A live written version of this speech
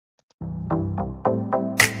That's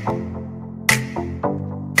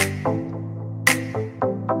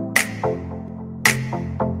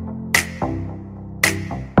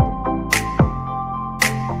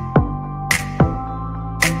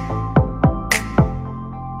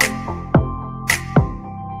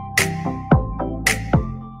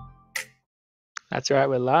right,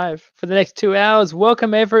 we're live for the next 2 hours.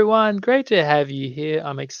 Welcome, everyone. Great to have you here.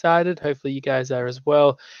 I'm excited. Hopefully, you guys are as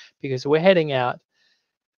well, because we're heading out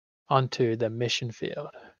onto the mission field.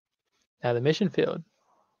 Now, the mission field,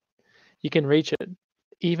 you can reach it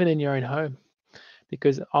even in your own home,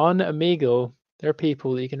 because on OMEGLE, there are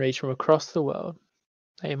people that you can reach from across the world.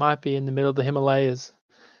 They might be in the middle of the Himalayas.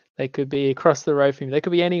 They could be across the road from you. They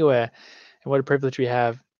could be anywhere. And what a privilege we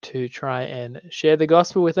have to try and share the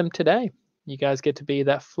gospel with them today. You guys get to be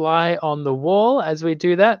that fly on the wall as we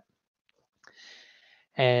do that.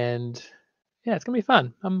 And yeah, it's going to be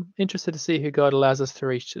fun. I'm interested to see who God allows us to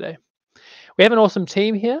reach today. We have an awesome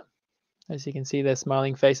team here. As you can see, their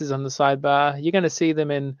smiling faces on the sidebar. You're going to see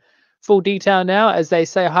them in full detail now as they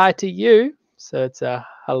say hi to you. So it's a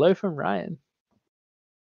hello from Ryan.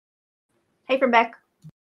 Hey from Beck.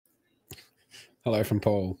 Hello from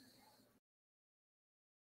Paul.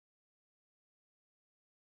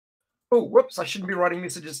 Oh, whoops, I shouldn't be writing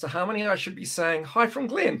messages to Harmony. I should be saying hi from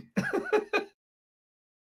Glenn.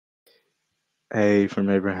 Hey from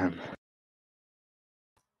Abraham.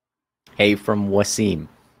 Hey from Wasim.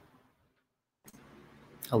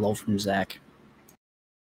 Hello from Zach.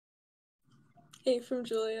 Hey from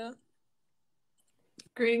Julia.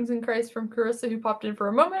 Greetings in Christ from Carissa, who popped in for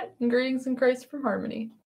a moment, and greetings in Christ from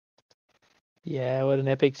Harmony. Yeah, what an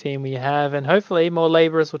epic team we have. And hopefully more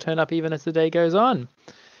laborers will turn up even as the day goes on.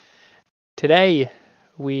 Today,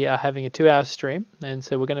 we are having a 2-hour stream, and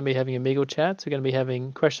so we're going to be having OMEGLE chats. We're going to be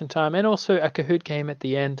having question time and also a Kahoot game at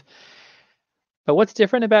the end. But what's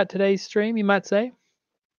different about today's stream, you might say?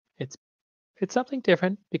 It's something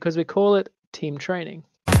different because we call it team training.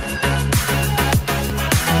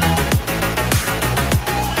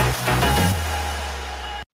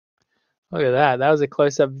 Look at that. That was a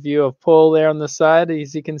close-up view of Paul there on the side,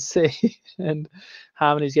 as you can see. And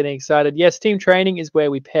Harmony's getting excited. Yes, team training is where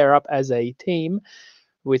we pair up as a team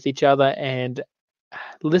with each other and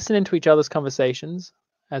listen into each other's conversations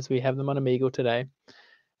as we have them on OMEGLE today,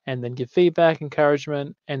 and then give feedback,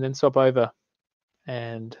 encouragement, and then swap over.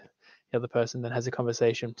 And the other person then has a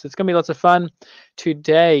conversation. So it's going to be lots of fun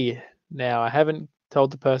today. Now, I haven't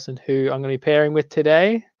told the person who I'm going to be pairing with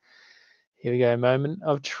today. Here we go, moment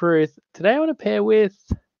of truth. Today I want to pair with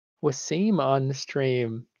Wasim on the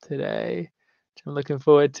stream today, which I'm looking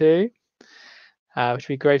forward to, which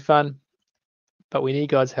will be great fun. But we need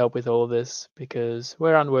God's help with all of this because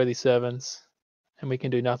we're unworthy servants and we can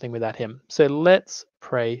do nothing without him. So let's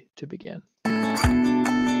pray to begin.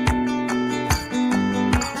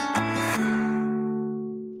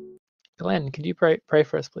 Glenn, could you pray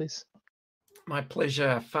for us, please? My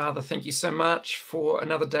pleasure. Father, thank you so much for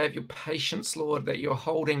another day of your patience, Lord, that you're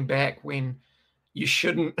holding back when you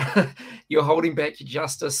shouldn't. You're holding back your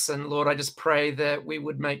justice. And Lord, I just pray that we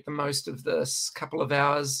would make the most of this couple of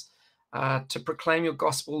hours to proclaim your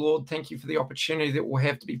gospel, Lord. Thank you for the opportunity that we'll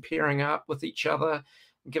have to be pairing up with each other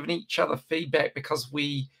and giving each other feedback because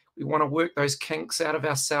we want to work those kinks out of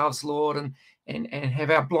ourselves, Lord, and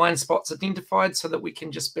have our blind spots identified so that we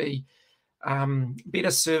can just be better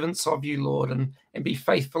servants of you, Lord, and be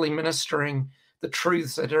faithfully ministering the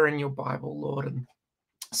truths that are in your Bible, Lord. And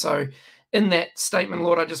so in that statement,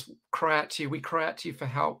 Lord, I just cry out to you. We cry out to you for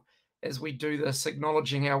help as we do this,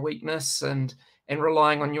 acknowledging our weakness and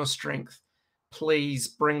relying on your strength. Please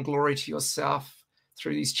bring glory to yourself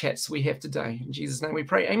through these chats we have today. In Jesus' name we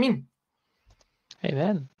pray. Amen.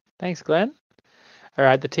 Amen. Thanks, Glenn. All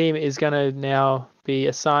right, the team is going to now be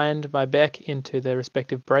assigned by Beck into their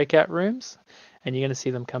respective breakout rooms, and you're going to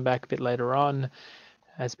see them come back a bit later on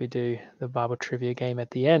as we do the Bible trivia game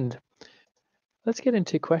at the end. Let's get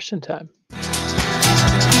into question time.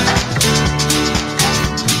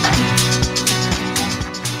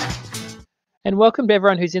 And welcome to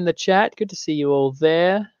everyone who's in the chat. Good to see you all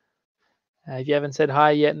there. If you haven't said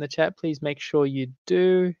hi yet in the chat, please make sure you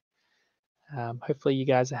do. Hopefully you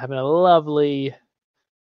guys are having a lovely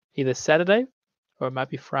either Saturday or it might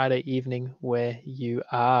be Friday evening where you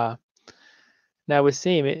are. Now we're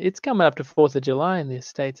seeing it's coming up to 4th of July in the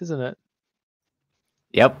States, isn't it?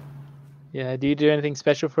 Yep. Yeah. Do you do anything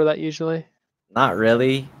special for that usually? Not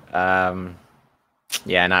really. Yeah,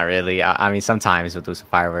 not really. I mean, sometimes we'll do some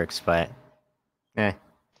fireworks, but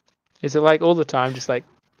Is it like all the time, just like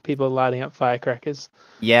people lighting up firecrackers?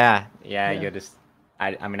 Yeah. You just,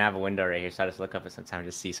 I mean, I have a window right here, so I just look up and sometimes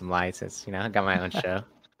just see some lights. It's, I got my own show.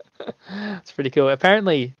 It's pretty cool.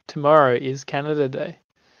 Apparently, tomorrow is Canada Day.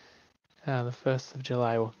 The 1st of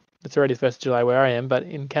July. Well, it's already the 1st of July where I am, but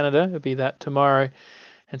in Canada, it'll be that tomorrow.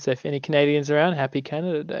 And so if any Canadians are around, happy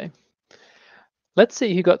Canada Day. Let's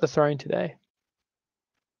see who got the throne today.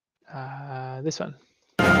 This one.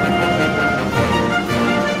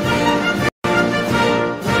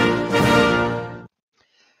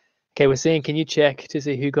 Okay, we're seeing, can you check to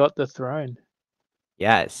see who got the throne?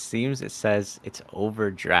 Yeah, it says it's over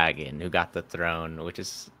Dragon who got the throne, which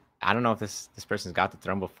is, I don't know if this person's got the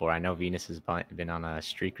throne before. I know Venus has been on a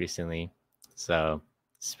streak recently, so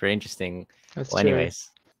it's pretty interesting. That's Well, true. anyways,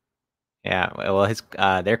 yeah. Well,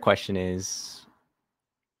 their question is,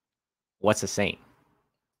 what's a saint?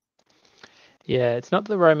 Yeah, it's not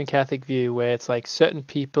the Roman Catholic view where it's like certain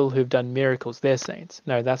people who've done miracles, they're saints.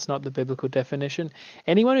 No, that's not the biblical definition.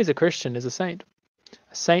 Anyone who's a Christian is a saint.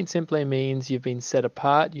 A saint simply means you've been set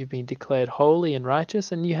apart, you've been declared holy and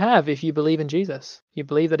righteous, and you have if you believe in Jesus. You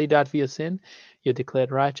believe that he died for your sin, you're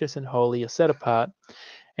declared righteous and holy, you're set apart,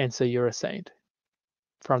 and so you're a saint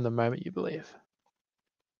from the moment you believe.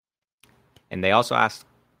 And they also asked,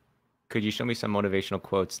 could you show me some motivational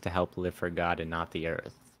quotes to help live for God and not the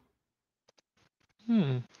earth?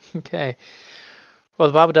 Okay. Well,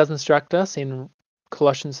 the Bible does instruct us in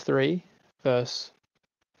Colossians chapter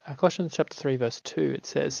 3, verse 2, it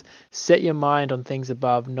says, set your mind on things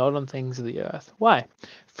above, not on things of the earth. Why?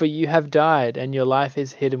 For you have died, and your life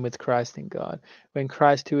is hidden with Christ in God. When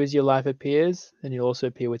Christ, who is your life, appears, then you'll also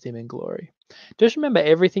appear with him in glory. Just remember,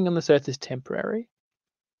 everything on this earth is temporary.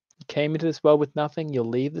 You came into this world with nothing, you'll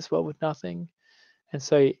leave this world with nothing. And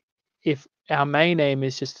so if our main aim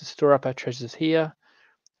is just to store up our treasures here,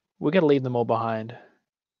 we're going to leave them all behind.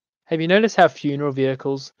 Have you noticed how funeral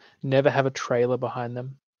vehicles never have a trailer behind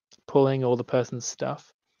them, pulling all the person's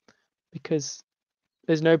stuff? Because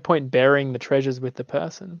there's no point burying the treasures with the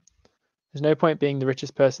person. There's no point being the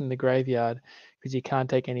richest person in the graveyard because you can't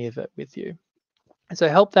take any of it with you. And so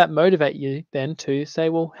help that motivate you then to say,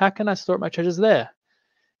 well, how can I store up my treasures there?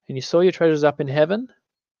 And you store your treasures up in heaven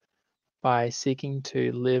by seeking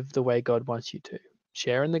to live the way God wants you to.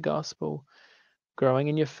 Share in the gospel, growing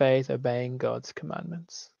in your faith, obeying God's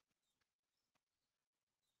commandments.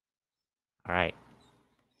 All right.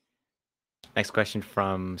 Next question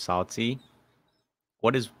from Salty.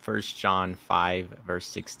 What does 1 John 5, verse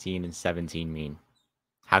 16 and 17 mean?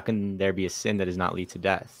 How can there be a sin that does not lead to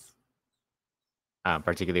death?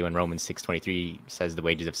 Particularly when Romans 6:23 says the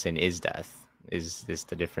wages of sin is death. Is this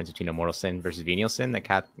the difference between a mortal sin versus venial sin that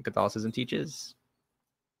Catholicism teaches?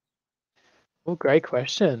 Well, great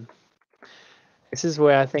question. This is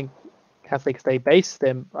where I think Catholics, they base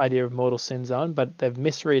their idea of mortal sins on, but they're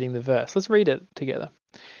misreading the verse. Let's read it together.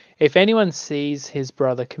 If anyone sees his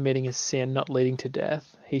brother committing a sin not leading to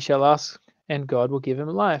death, he shall ask, and God will give him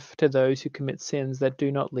life to those who commit sins that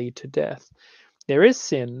do not lead to death. There is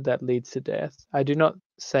sin that leads to death. I do not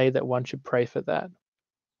say that one should pray for that.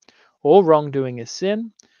 All wrongdoing is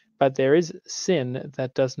sin, but there is sin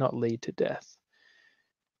that does not lead to death.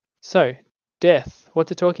 So, death,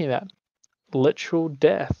 what's it talking about? Literal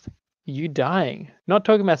death. You dying. Not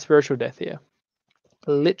talking about spiritual death here.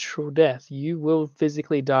 Literal death. You will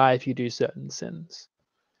physically die if you do certain sins.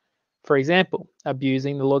 For example,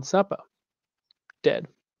 abusing the Lord's Supper. Dead.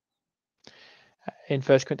 In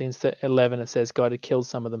 1 Corinthians 11, it says God had killed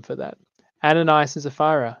some of them for that. Ananias and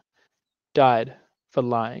Sapphira died for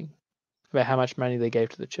lying about how much money they gave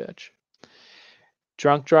to the church.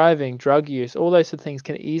 Drunk driving, drug use, all those sort of things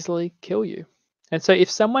can easily kill you. And so if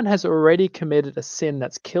someone has already committed a sin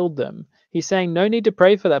that's killed them, he's saying no need to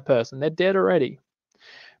pray for that person. They're dead already.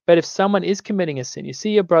 But if someone is committing a sin, you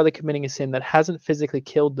see your brother committing a sin that hasn't physically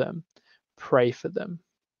killed them, pray for them.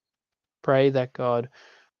 Pray that God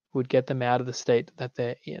would get them out of the state that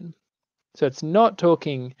they're in. So it's not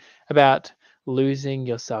talking about losing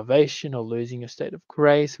your salvation or losing your state of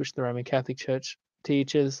grace, which the Roman Catholic Church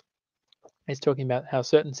teaches. It's talking about how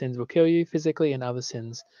certain sins will kill you physically and other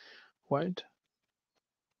sins won't.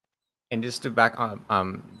 And just to back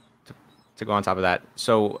on, to go on top of that,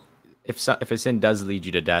 so if a sin does lead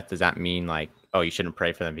you to death, does that mean like, oh, you shouldn't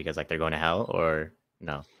pray for them because like they're going to hell, or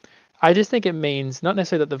no? I just think it means not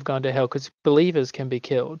necessarily that they've gone to hell, because believers can be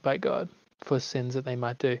killed by God for sins that they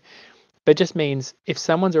might do. But it just means if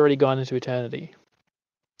someone's already gone into eternity,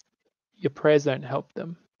 your prayers don't help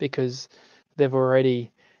them because they've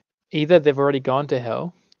already gone to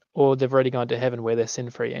hell or they've already gone to heaven where they're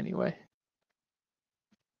sin-free anyway.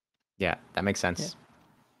 Yeah, that makes sense. Yeah.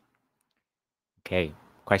 Okay,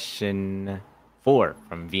 question 4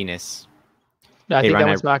 from Venus. No, I Hey, think Ryan,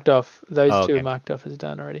 that one's marked off. Those two okay. are marked off as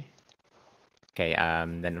done already. Okay,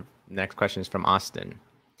 then the next question is from Austin.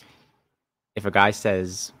 if a guy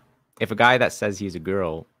that says he's a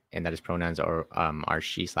girl and that his pronouns are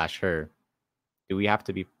she/her, do we have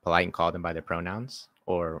to be polite and call them by their pronouns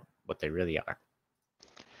or what they really are?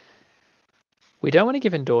 We don't want to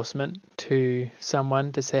give endorsement to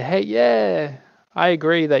someone to say, hey, yeah, I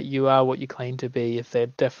agree that you are what you claim to be if they're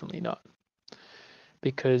definitely not.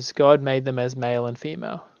 Because God made them as male and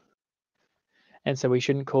female. And so we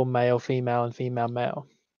shouldn't call male female and female male.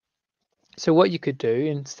 So what you could do,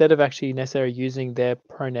 instead of actually necessarily using their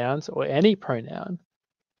pronouns or any pronoun,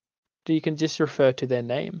 you can just refer to their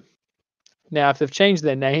name. Now, if they've changed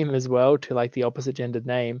their name as well to like the opposite gendered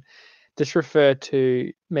name, just refer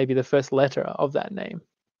to maybe the first letter of that name,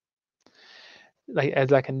 like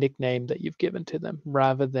as like a nickname that you've given to them,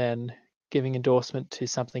 rather than giving endorsement to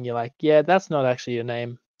something you're like, yeah, that's not actually your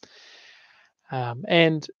name.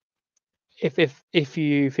 And if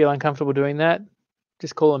you feel uncomfortable doing that,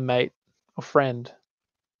 just call them mate or friend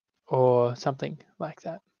or something like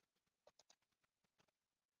that.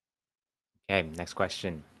 Okay, next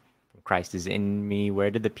question. Christ is in me.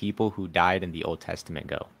 Where did the people who died in the Old Testament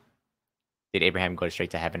go? Did Abraham go straight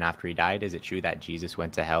to heaven after he died? Is it true that Jesus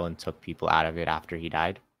went to hell and took people out of it after he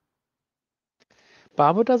died?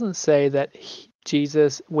 Bible doesn't say that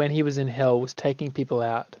Jesus, when he was in hell, was taking people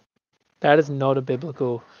out. That is not a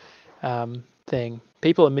biblical thing.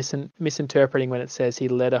 People are misinterpreting when it says he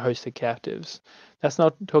led a host of captives. That's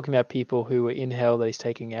not talking about people who were in hell that he's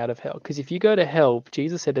taking out of hell. Because if you go to hell,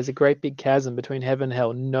 Jesus said there's a great big chasm between heaven and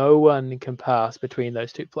hell. No one can pass between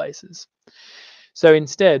those two places. So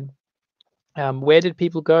instead, where did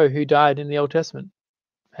people go who died in the Old Testament?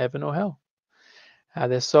 Heaven or hell?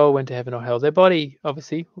 Their soul went to heaven or hell. Their body,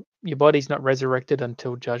 obviously, your body's not resurrected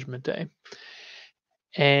until Judgment Day.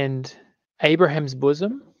 And Abraham's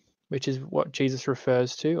bosom, which is what Jesus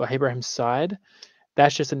refers to, or Abraham's side,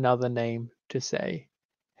 that's just another name to say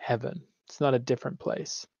heaven. It's not a different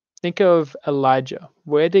place. Think of Elijah.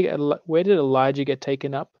 Where did Elijah get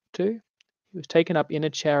taken up to? He was taken up in a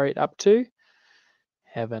chariot up to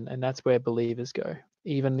heaven, and that's where believers go,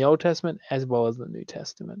 even the Old Testament as well as the New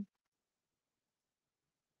Testament.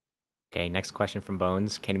 Okay, next question from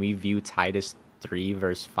Bones. Can we view Titus 3,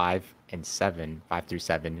 verse 5 through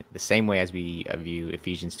 7, the same way as we view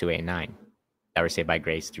Ephesians 2, 8, and 9? That we're saved by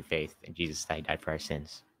grace through faith in Jesus that he died for our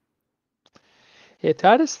sins. Yeah,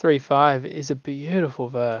 Titus 3:5 is a beautiful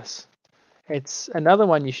verse. It's another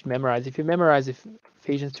one you should memorize. If you memorize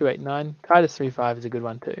Ephesians 2, 8, 9, Titus 3:5 is a good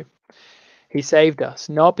one too. He saved us,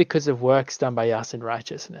 not because of works done by us in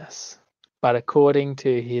righteousness, but according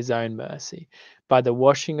to his own mercy, by the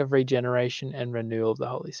washing of regeneration and renewal of the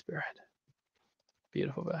Holy Spirit.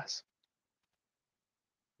 Beautiful verse.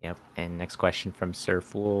 Yep. And next question from Sir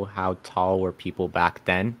Fool. How tall were people back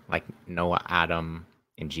then? Like Noah, Adam,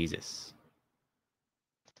 and Jesus.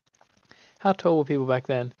 How tall were people back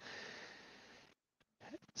then?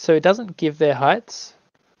 So it doesn't give their heights.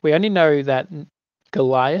 We only know that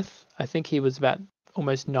Goliath, I think he was about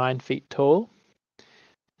almost 9 feet tall,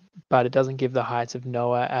 but it doesn't give the heights of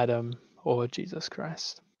Noah, Adam, or Jesus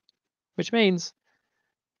Christ. Which means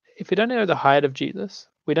if we don't know the height of Jesus,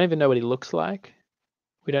 we don't even know what he looks like,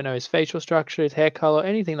 we don't know his facial structure, his hair color,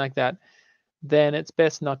 anything like that, then it's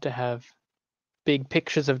best not to have big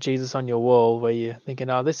pictures of Jesus on your wall where you're thinking,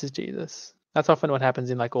 oh, this is Jesus. That's often what happens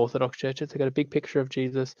in like Orthodox churches. They got a big picture of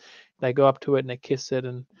Jesus, they go up to it and they kiss it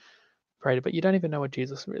and pray to it, but you don't even know what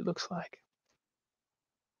Jesus really looks like.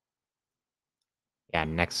 Yeah,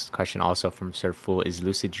 next question also from Sir Fool. Is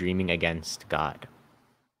lucid dreaming against God?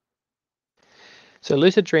 So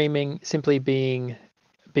lucid dreaming simply being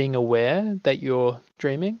aware that you're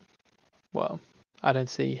dreaming. Well, I don't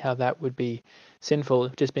see how that would be sinful,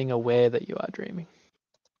 just being aware that you are dreaming.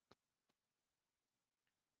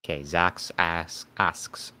 Okay, Zax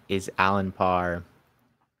asks, is Alan Parr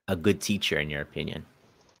a good teacher in your opinion?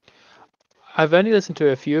 I've only listened to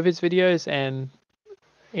a few of his videos, and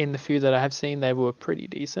in the few that I have seen, they were pretty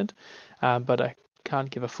decent, but I can't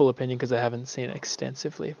give a full opinion because I haven't seen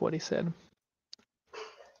extensively of what he said.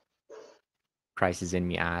 Christ is in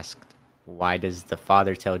me asked, why does the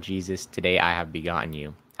Father tell Jesus, today I have begotten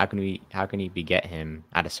you? How can he beget him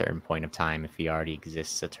at a certain point of time if he already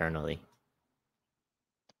exists eternally?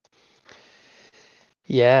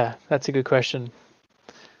 Yeah, that's a good question.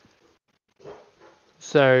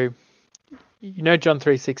 So, you know John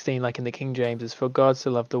 3:16, like in the King James, is for God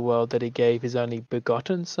so loved the world that he gave his only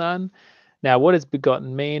begotten son. Now, what does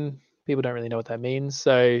begotten mean? People don't really know what that means.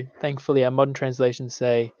 So thankfully, our modern translations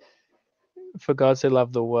say, for God so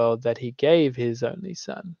loved the world that he gave his only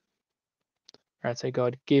son. Right, so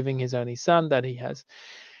God giving his only son that he has.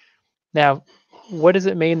 Now, what does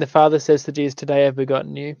it mean the Father says to Jesus, today I've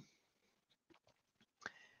begotten you?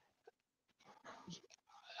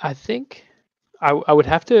 I think I would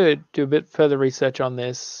have to do a bit further research on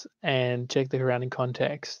this and check the surrounding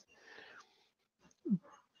context.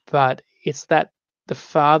 But it's that the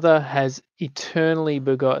Father has eternally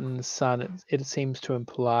begotten the Son. It seems to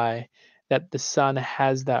imply that the Son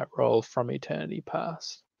has that role from eternity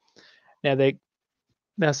past.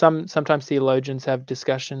 Now sometimes theologians have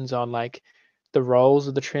discussions on like the roles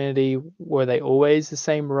of the Trinity. Were they always the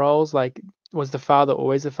same roles? Like, was the Father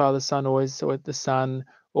always the Father, Son always the Son,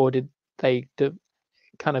 or did they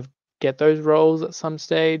kind of get those roles at some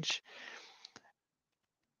stage?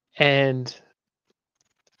 And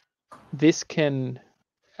this can,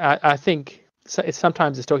 I think,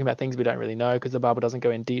 sometimes it's talking about things we don't really know because the Bible doesn't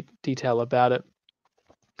go in detail about it.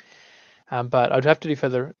 But I'd have to do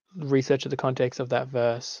further research of the context of that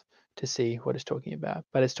verse to see what it's talking about.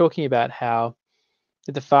 But it's talking about how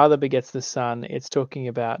if the Father begets the Son, it's talking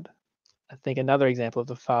about, I think, another example of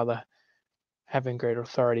the Father having greater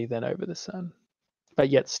authority than over the Son, but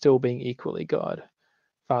yet still being equally God,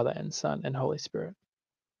 Father and Son and Holy Spirit.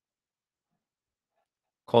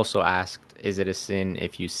 Also asked, is it a sin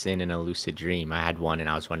if you sin in a lucid dream? I had one and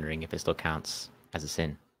I was wondering if it still counts as a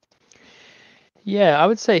sin. Yeah, I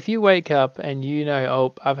would say if you wake up and you know,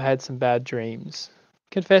 oh, I've had some bad dreams,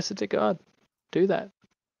 confess it to God. Do that.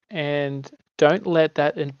 And don't let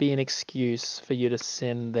that be an excuse for you to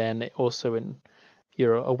sin then also in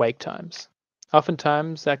your awake times.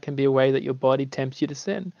 Oftentimes that can be a way that your body tempts you to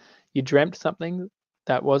sin. You dreamt something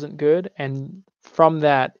that wasn't good, and from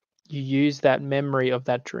that you use that memory of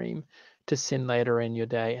that dream to sin later in your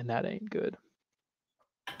day, and that ain't good.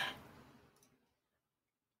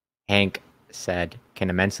 Hank said, can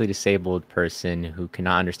a mentally disabled person who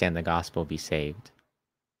cannot understand the gospel be saved?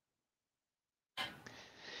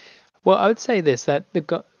 Well, I would say this, that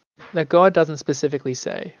God doesn't specifically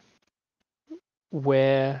say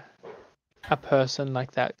where a person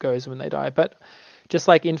like that goes when they die. But just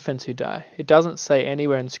like infants who die, it doesn't say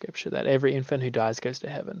anywhere in Scripture that every infant who dies goes to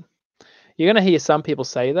heaven. You're going to hear some people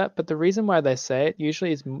say that, but the reason why they say it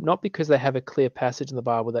usually is not because they have a clear passage in the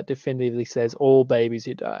Bible that definitively says all babies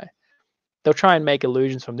who die. They'll try and make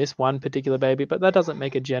allusions from this one particular baby, but that doesn't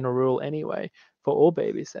make a general rule anyway for all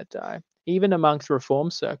babies that die. Even amongst reform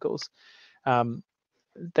circles,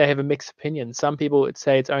 they have a mixed opinion. Some people would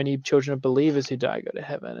say it's only children of believers who die go to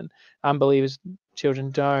heaven, and unbelievers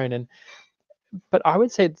children don't. But I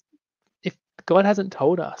would say if God hasn't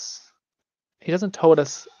told us, He doesn't told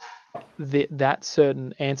us that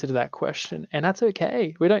certain answer to that question, and that's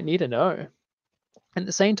okay. We don't need to know. At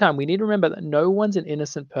the same time, we need to remember that no one's an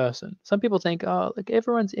innocent person. Some people think, oh, like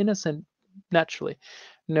everyone's innocent naturally.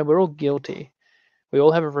 No, we're all guilty. We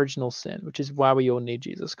all have original sin, which is why we all need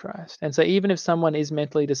Jesus Christ. And so even if someone is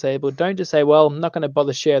mentally disabled, don't just say, well, I'm not going to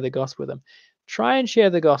bother share the gospel with them. Try and share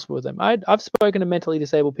the gospel with them. I've spoken to mentally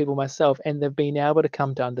disabled people myself, and they've been able to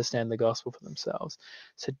come to understand the gospel for themselves.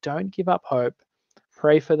 So don't give up hope.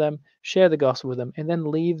 Pray for them, share the gospel with them, and then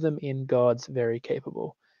leave them in God's very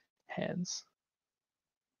capable hands.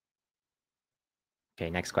 Okay,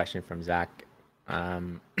 next question from Zach.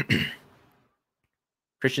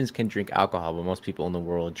 Christians can drink alcohol, but most people in the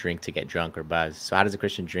world drink to get drunk or buzz. So how does a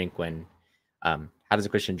Christian drink how does a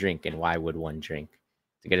Christian drink, and why would one drink?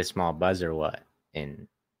 To get a small buzz or what? And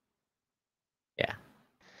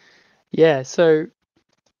Yeah, so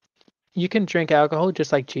you can drink alcohol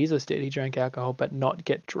just like Jesus did. He drank alcohol, but not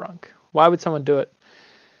get drunk. Why would someone do it?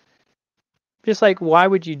 Just like, why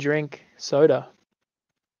would you drink soda?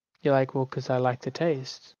 You're like, well, because I like the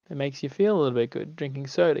taste. It makes you feel a little bit good drinking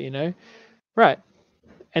soda, you know? Right.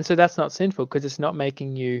 And so that's not sinful because it's not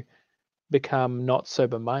making you become not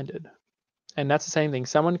sober minded. And that's the same thing.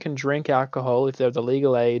 Someone can drink alcohol if they're the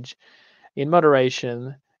legal age in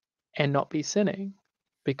moderation and not be sinning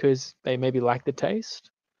because they maybe like the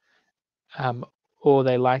taste, or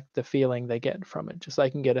they like the feeling they get from it. Just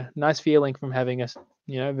like you can get a nice feeling from having a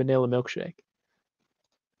vanilla milkshake.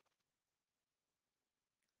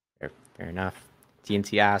 fair enough.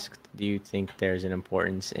 TNT asked, do you think there's an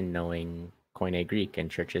importance in knowing Koine Greek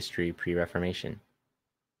and church history pre-Reformation?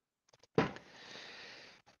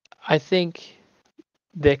 I think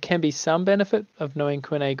there can be some benefit of knowing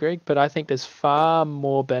Koine Greek, but I think there's far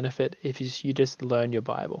more benefit if you just learn your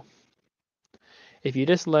Bible. If you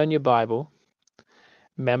just learn your Bible,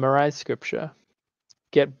 memorize scripture,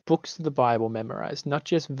 get books of the Bible memorized, not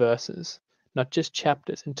just verses, not just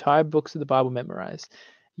chapters, entire books of the Bible memorized,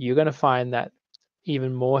 you're going to find that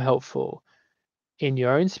even more helpful in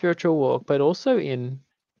your own spiritual walk, but also in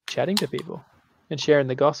chatting to people and sharing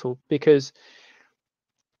the gospel, because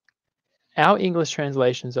our English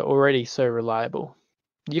translations are already so reliable.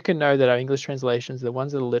 You can know that our English translations, the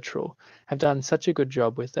ones that are literal, have done such a good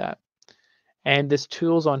job with that. And there's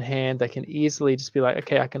tools on hand that can easily just be like,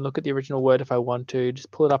 okay, I can look at the original word if I want to,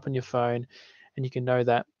 just pull it up on your phone, and you can know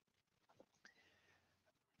that.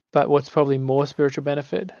 But what's probably more spiritual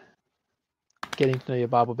benefit? Getting to know your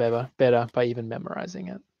Bible better by even memorizing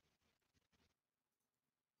it.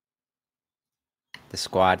 The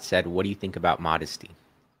squad said, "What do you think about modesty?"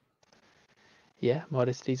 Yeah,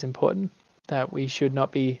 modesty is important. That we should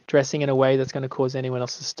not be dressing in a way that's going to cause anyone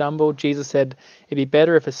else to stumble. Jesus said it'd be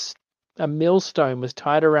better if a millstone was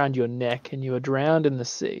tied around your neck and you were drowned in the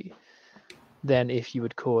sea than if you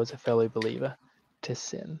would cause a fellow believer to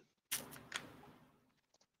sin.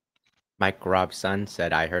 Mike Rob's son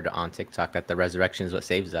said, "I heard on TikTok that the resurrection is what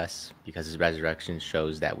saves us because his resurrection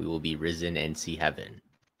shows that we will be risen and see heaven."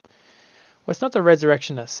 Well, it's not the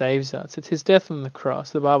resurrection that saves us. It's his death on the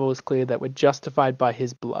cross. The Bible is clear that we're justified by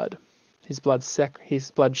his blood. His blood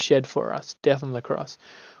shed for us, death on the cross.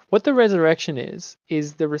 What the resurrection is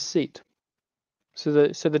the receipt. So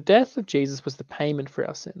the death of Jesus was the payment for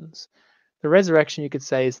our sins. The resurrection, you could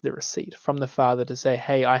say, is the receipt from the Father to say,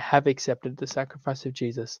 hey, I have accepted the sacrifice of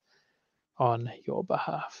Jesus on your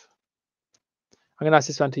behalf. I'm going to ask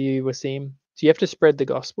this one to you, Wasim. Do you have to spread the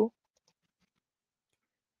gospel?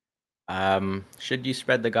 Should you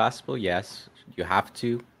spread the gospel? Yes. You have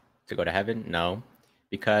to go to heaven? No,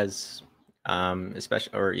 because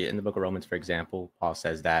especially or in the book of Romans, for example, Paul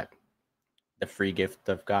says that the free gift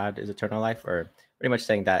of God is eternal life, or pretty much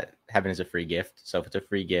saying that heaven is a free gift. So if it's a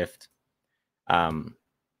free gift,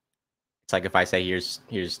 it's like if I say here's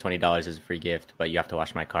 $20 as a free gift, but you have to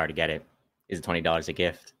wash my car to get it. Is $20 a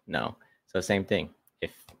gift? No. So same thing.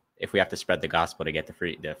 If we have to spread the gospel to get the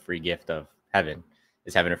free gift of heaven,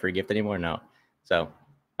 is heaven a free gift anymore? No. So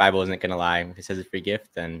Bible isn't going to lie. If it says a free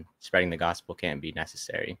gift, then spreading the gospel can't be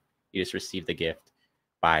necessary. You just receive the gift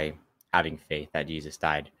by having faith that Jesus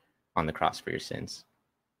died on the cross for your sins.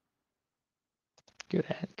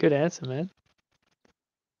 Good answer, man.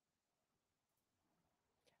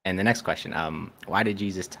 And the next question, why did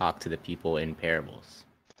Jesus talk to the people in parables?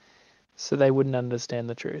 So they wouldn't understand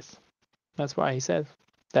the truth. That's why he said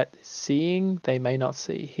that seeing they may not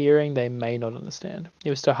see, hearing they may not understand. It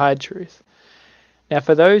was to hide truth. Now,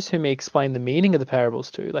 for those whom he explained the meaning of the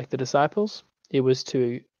parables to, like the disciples, it was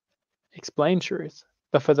to explain truth.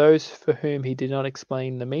 But for those for whom he did not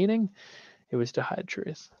explain the meaning, it was to hide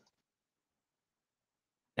truth.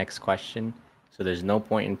 Next question. So there's no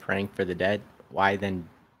point in praying for the dead. Why then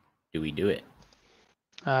do we do it?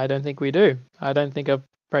 I don't think we do. I don't think I've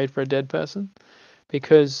prayed for a dead person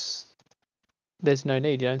because there's no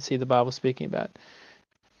need. You don't see the Bible speaking about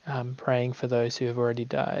praying for those who have already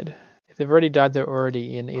died. If they've already died, they're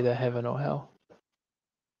already in either heaven or hell.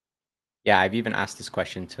 Yeah, I've even asked this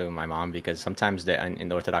question to my mom because sometimes in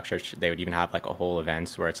the Orthodox Church, they would even have like a whole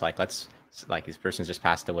events where it's like, like this person's just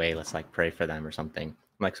passed away, let's like pray for them or something.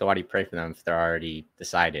 I'm like, so why do you pray for them if they're already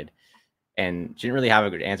decided? And she didn't really have a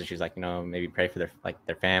good answer. She was like, maybe pray for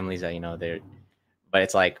their families that, but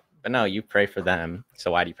it's like, but no, you pray for them.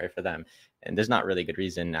 So why do you pray for them? And there's not really a good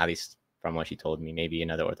reason, at least from what she told me. Maybe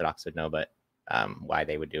another Orthodox would know, but why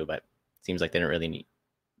they would do, but it seems like they don't really need,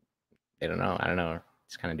 they don't know. I don't know.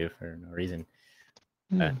 Just kind of do it for no reason.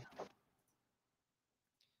 But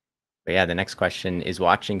yeah, the next question is: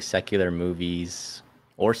 watching secular movies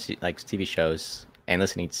or like TV shows and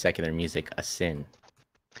listening to secular music a sin?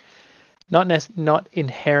 Not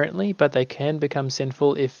inherently, but they can become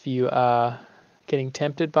sinful if you are getting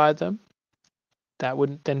tempted by them.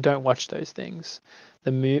 Then don't watch those things.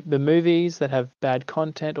 The movies that have bad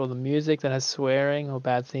content or the music that has swearing or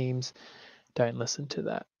bad themes, don't listen to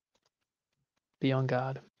that. Be on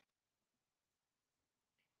guard.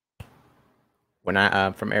 When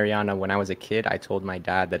I from Ariana, when I was a kid, I told my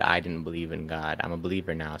dad that I didn't believe in God. I'm a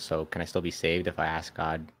believer now, so can I still be saved if I ask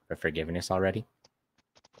God for forgiveness already?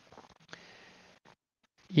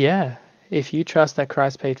 Yeah, if you trust that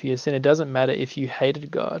Christ paid for your sin, it doesn't matter if you hated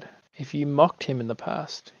God, if you mocked him in the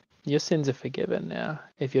past. Your sins are forgiven now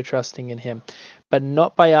if you're trusting in him, but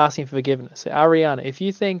not by asking for forgiveness. So Ariana, if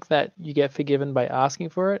you think that you get forgiven by asking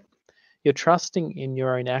for it, you're trusting in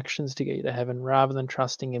your own actions to get you to heaven rather than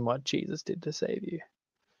trusting in what Jesus did to save you.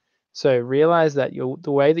 So realize that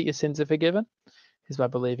the way that your sins are forgiven is by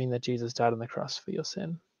believing that Jesus died on the cross for your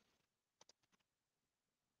sin.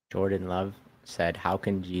 Jordan Love said, "How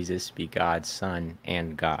can Jesus be God's son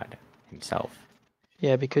and God himself?"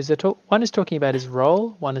 Yeah, because one is talking about his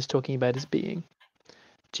role, one is talking about his being.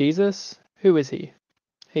 Jesus, who is he?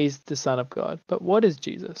 He's the Son of God. But what is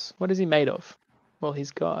Jesus? What is he made of? Well,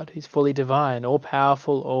 he's God. He's fully divine, all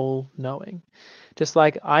powerful, all knowing. Just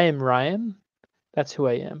like I am Ryan, That's who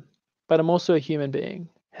I am. But I'm also a human being.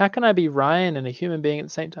 How can I be Ryan and a human being at the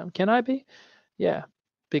same time? Can I be? Yeah,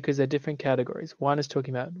 because they're different categories. One is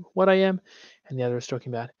talking about what I am, and the other is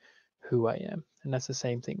talking about who I am. And that's the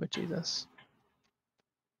same thing with Jesus.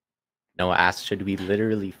 Noah asks, should we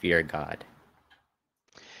literally fear God?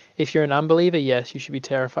 If you're an unbeliever, yes, you should be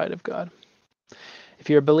terrified of God. If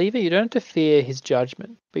you're a believer, you don't have to fear his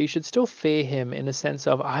judgment, but you should still fear him in the sense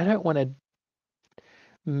of I don't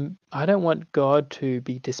want God to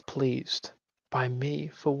be displeased by me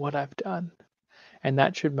for what I've done. And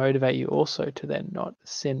that should motivate you also to then not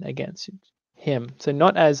sin against him. So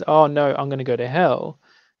not as, oh no, I'm going to go to hell,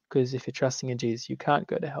 because if you're trusting in Jesus, you can't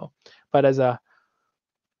go to hell. But as a,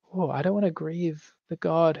 oh, I don't want to grieve the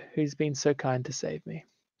God who's been so kind to save me.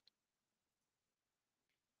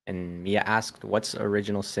 And Mia asked, what's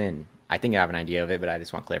original sin? I think I have an idea of it, but I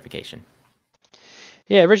just want clarification.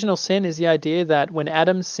 Yeah, original sin is the idea that when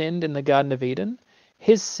Adam sinned in the Garden of Eden,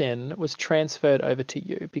 his sin was transferred over to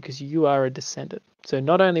you because you are a descendant. So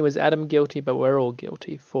not only was Adam guilty, but we're all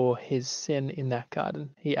guilty for his sin in that garden.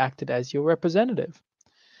 He acted as your representative.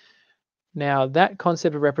 Now, that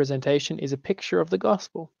concept of representation is a picture of the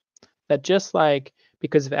gospel. That just like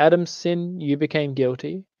because of Adam's sin, you became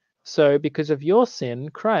guilty, so because of your sin,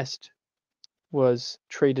 Christ was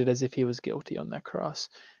treated as if he was guilty on that cross,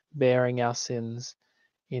 bearing our sins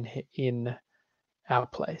in our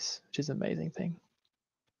place, which is an amazing thing.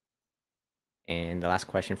 And the last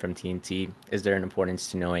question from TNT, is there an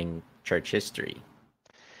importance to knowing church history?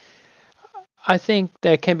 I think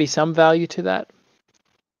there can be some value to that,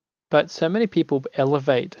 but so many people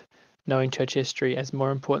elevate knowing church history as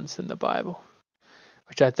more important than the Bible,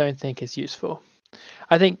 which I don't think is useful.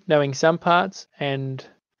 I think knowing some parts and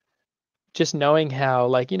just knowing how,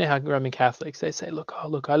 like, you know how Roman Catholics, they say, look,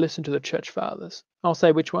 I listen to the church fathers. I'll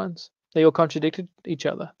say, which ones? They all contradicted each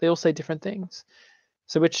other. They all say different things.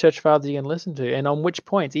 So which church fathers are you going to listen to? And on which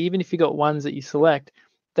points? Even if you got ones that you select,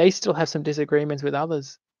 they still have some disagreements with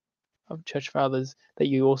others of church fathers that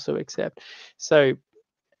you also accept. So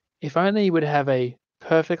if only you would have a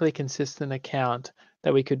perfectly consistent account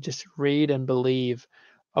that we could just read and believe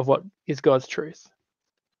of what is God's truth.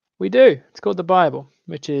 We do. It's called the Bible,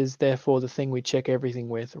 which is therefore the thing we check everything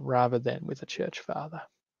with rather than with a church father.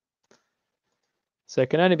 So it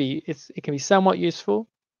can only be, it can be somewhat useful,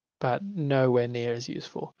 but nowhere near as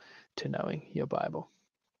useful to knowing your Bible.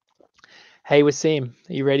 Hey, Wasim,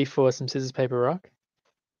 are you ready for some scissors, paper, rock?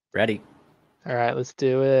 Ready. All right, let's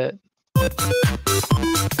do it.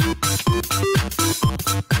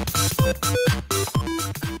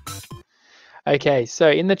 Okay,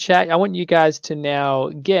 so in the chat, I want you guys to now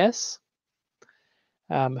guess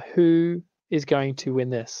who is going to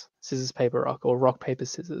win this scissors, paper, rock, or rock, paper,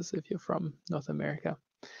 scissors if you're from North America.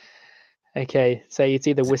 Okay, so it's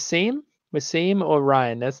either Wasim or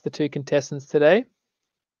Ryan. That's the two contestants today.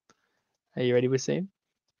 Are you ready, Wasim?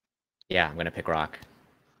 Yeah, I'm going to pick rock.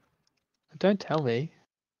 Don't tell me.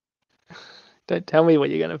 Don't tell me what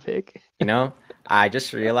you're going to pick. You know, I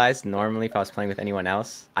just realized normally if I was playing with anyone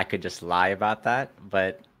else, I could just lie about that.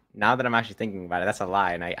 But now that I'm actually thinking about it, that's a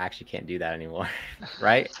lie, and I actually can't do that anymore.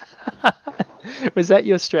 Right? Was that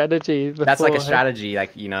your strategy before? That's like a strategy,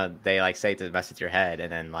 like, you know, they like say to mess with your head, and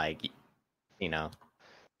then like, you know.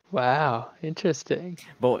 Wow, interesting.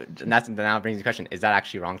 But that's now brings the question: is that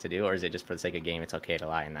actually wrong to do, or is it just for the sake of game? It's okay to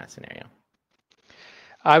lie in that scenario.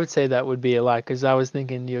 I would say that would be a lie because I was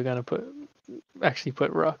thinking you're going to actually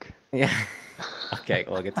put rock. Yeah. Okay.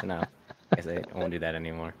 Well, good to know. I guess I won't do that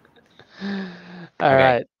anymore. All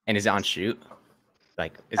right. And is it on shoot?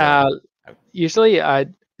 Like, is it usually I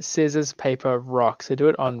scissors, paper, rock. So do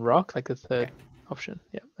it on rock, like the third option.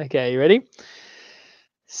 Yeah. Okay. You ready?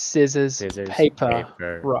 Scissors, paper,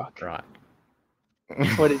 rock.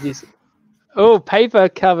 What did you say? Oh, paper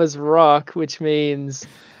covers rock, which means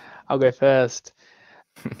I'll go first.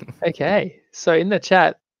 Okay. So in the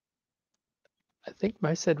chat, I think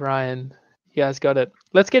most said Ryan. You guys got it.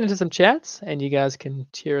 Let's get into some chats, and you guys can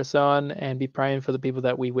cheer us on and be praying for the people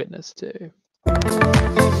that we witness to.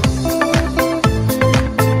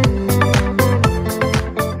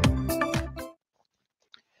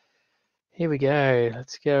 Here we go.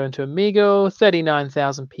 Let's go into OMEGLE.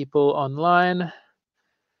 39,000 people online.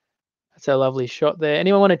 That's a lovely shot there.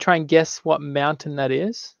 Anyone want to try and guess what mountain that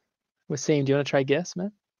is? Wasim, do you want to try guess,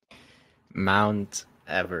 man? Mount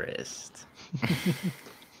Everest.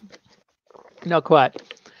 Not quite.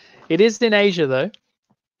 It is in Asia, though.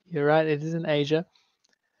 You're right. It is in Asia.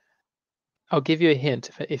 I'll give you a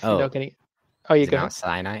hint if you're not getting. Oh, you go. Mount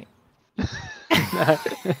Sinai. No,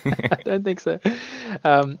 I don't think so.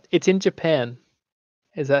 It's in Japan.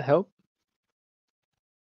 Does that help?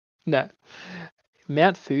 No.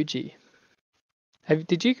 Mount Fuji.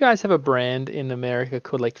 Did you guys have a brand in America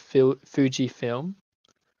called like Fuji Film?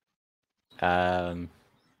 I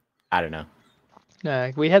don't know.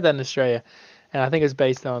 No, we had that in Australia, and I think it's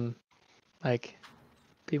based on like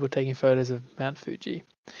people taking photos of Mount Fuji.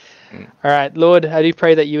 Mm. All right, Lord, I do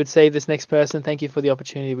pray that you would save this next person. Thank you for the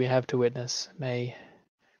opportunity we have to witness. May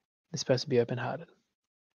this person be open-hearted.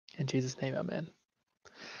 In Jesus' name, amen.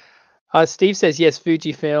 Steve says, yes,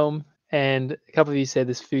 Fuji Film. And a couple of you said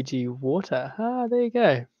this Fuji Water. Ah, there you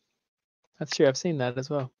go. That's true. I've seen that as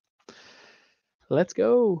well. Let's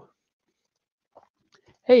go.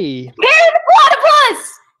 Hey. Harry the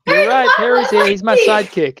Platypus! You're right. Harry's here. He's my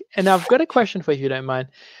Platypus! sidekick. And I've got a question for you if you don't mind.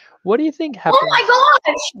 What do you think happens? Oh my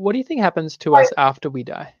gosh! What do you think happens to us after we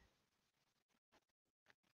die?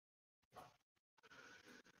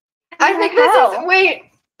 I think this is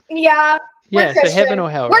yeah. Yeah, so heaven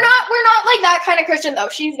or hell. We're right? not like that kind of Christian though.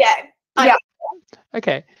 She's gay. Yeah.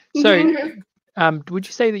 Okay. So Mhm. would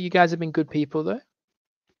you say that you guys have been good people though?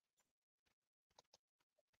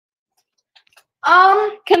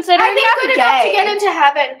 Considering I think I'm good enough to gay. get into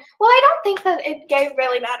heaven. Well, I don't think that gay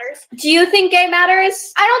really matters. Do you think gay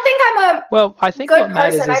matters? I don't think I'm a Well, I think good what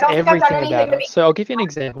matters person. I is don't think I've done everything anything about to be. us. So I'll give you an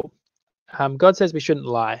example. God says we shouldn't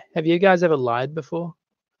lie. Have you guys ever lied before?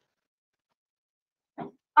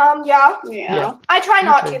 Yeah. Yeah. I try Me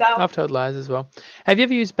not too. to though. I've told lies as well. Have you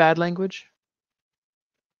ever used bad language?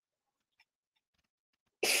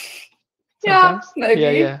 Yeah, Sometimes? maybe.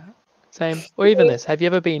 Yeah. Same. Or even this. Have you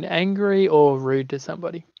ever been angry or rude to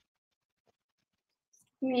somebody?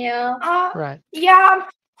 Yeah. Right. Yeah.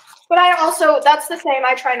 But that's the same.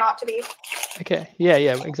 I try not to be. Okay. Yeah,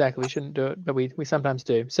 exactly. We shouldn't do it, but we sometimes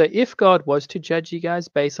do. So if God was to judge you guys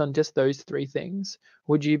based on just those three things,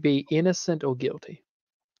 would you be innocent or guilty?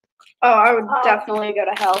 Oh, I would definitely go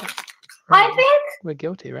to hell. I think We're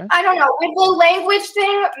guilty, right? I don't know. With the language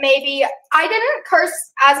thing, maybe I didn't curse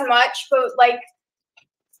as much, but like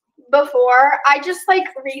before, I just like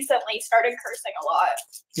recently started cursing a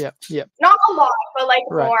lot. Yep. Not a lot, but like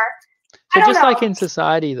Right. more. So I don't just know. like in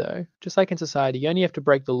society, though, you only have to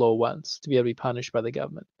break the law once to be able to be punished by the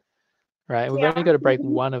government, right? And we've only Yeah. got to break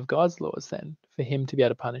one of God's laws then for Him to be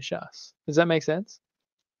able to punish us. Does that make sense?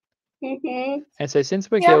 Mm-hmm. And so since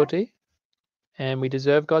we're Yeah. guilty and we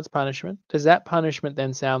deserve God's punishment, does that punishment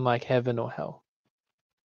then sound like heaven or hell?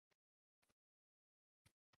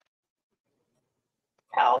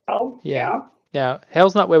 Hell. Yeah. Now,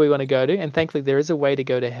 hell's not where we want to go to, and thankfully there is a way to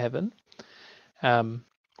go to heaven.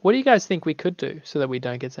 What do you guys think we could do so that we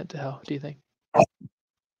don't get sent to hell? Do you think?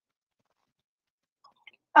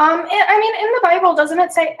 I mean, in the Bible, doesn't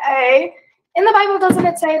it say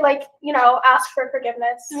like, ask for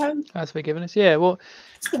forgiveness? Ask forgiveness? Yeah, well,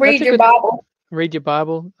 Read that's a your good- Bible. Read your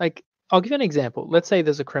Bible. Like, I'll give you an example. Let's say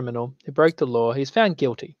there's a criminal who broke the law. He's found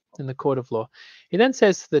guilty in the court of law. He then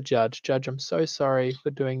says to the judge, I'm so sorry for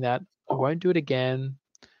doing that. I won't do it again.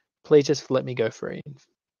 Please just let me go free.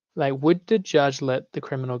 Like, would the judge let the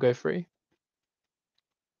criminal go free?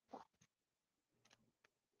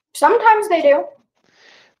 Sometimes they do.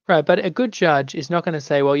 Right, but a good judge is not going to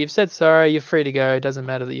say, well, you've said sorry, you're free to go. It doesn't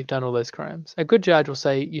matter that you've done all those crimes. A good judge will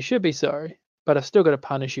say, you should be sorry, but I've still got to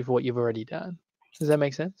punish you for what you've already done. Does that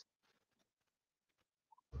make sense?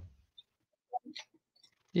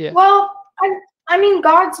 Yeah. Well, I mean,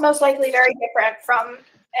 God's most likely very different from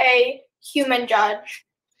a human judge.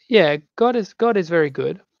 Yeah, God is very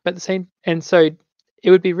good, but the same, and so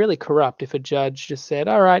it would be really corrupt if a judge just said,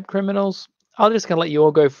 all right, criminals, I'm just going to let you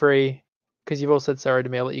all go free because you've all said sorry to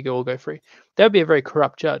me. I'll let you all go free. That would be a very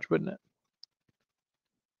corrupt judge, wouldn't it?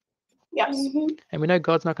 Yes. Mm-hmm. And we know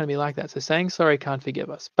God's not going to be like that. So saying sorry can't forgive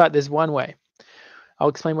us. But there's one way. I'll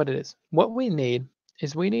explain what it is. What we need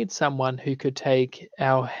is we need someone who could take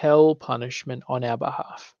our hell punishment on our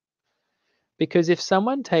behalf. Because if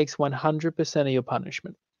someone takes 100% of your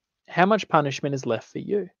punishment, how much punishment is left for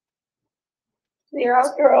you? 0.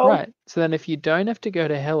 Right. So then if you don't have to go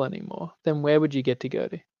to hell anymore, then where would you get to go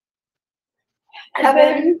to?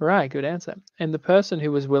 Heaven. Right, good answer. And the person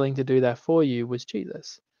who was willing to do that for you was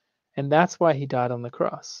Jesus. And that's why he died on the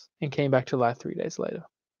cross and came back to life 3 days later.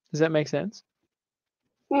 Does that make sense?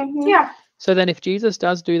 Mm-hmm. Yeah. So then if Jesus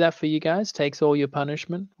does do that for you guys, takes all your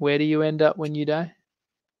punishment, where do you end up when you die?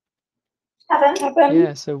 Heaven.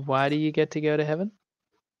 Yeah, so why do you get to go to heaven?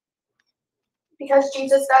 Because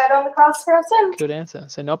Jesus died on the cross for our sins. Good answer.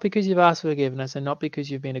 So not because you've asked for forgiveness and not because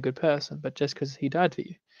you've been a good person, but just because he died for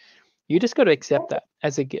you. You just got to accept that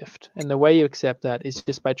as a gift. And the way you accept that is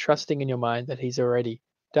just by trusting in your mind that he's already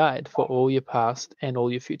died for all your past and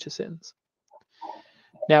all your future sins.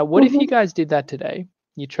 Now, what if you guys did that today?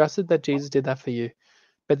 You trusted that Jesus did that for you,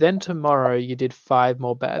 but then tomorrow you did 5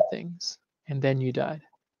 more bad things, and then you died,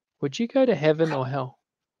 would you go to heaven or hell?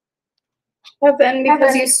 Heaven,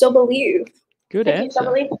 because you still believe. Good If you still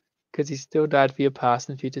answer. believe. Because he still died for your past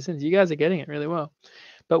and future sins. You guys are getting it really well.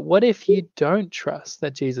 But what if you don't trust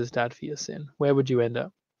that Jesus died for your sin? Where would you end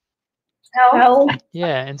up? Hell.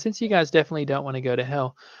 Yeah, and since you guys definitely don't want to go to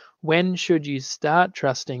hell, when should you start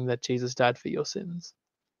trusting that Jesus died for your sins?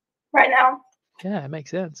 Right now. Yeah, it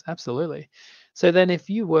makes sense. Absolutely. So then if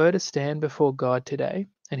you were to stand before God today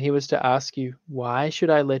and he was to ask you, why should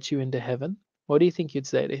I let you into heaven? What do you think you'd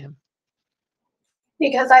say to him?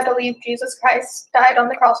 Because I believe Jesus Christ died on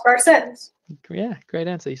the cross for our sins. Yeah, great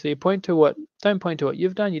answer. So you don't point to what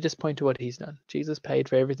you've done, you just point to what he's done. Jesus paid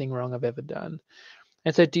for everything wrong I've ever done.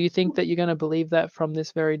 And so do you think that you're going to believe that from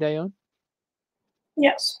this very day on?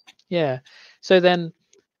 Yes. Yeah. So then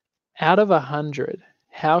out of 100,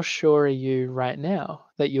 how sure are you right now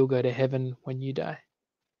that you'll go to heaven when you die?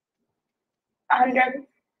 100.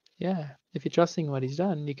 Yeah. If you're trusting what he's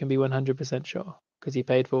done, you can be 100% sure because he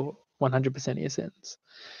paid for 100% of your sins.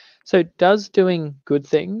 So does doing good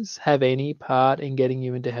things have any part in getting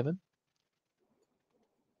you into heaven?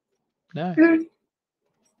 No.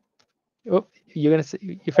 Oh, you're gonna say,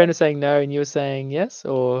 your friend is saying no, and you were saying yes,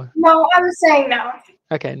 or No, I was saying no.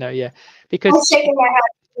 okay, no, yeah, I because was shaking my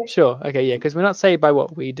head. sure, okay, yeah, because we're not saved by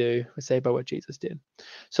what we do, we're saved by what Jesus did.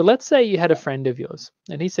 So let's say you had a friend of yours,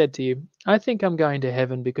 and he said to you, "I think I'm going to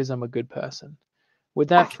heaven because I'm a good person." Would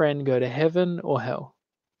that friend go to heaven or hell?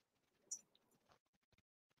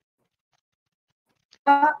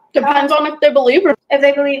 Depends on if they believe or if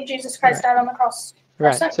they believe Jesus Christ died on the cross.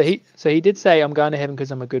 Right. So he did say, "I'm going to heaven because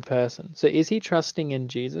I'm a good person." So is he trusting in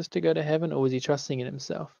Jesus to go to heaven, or was he trusting in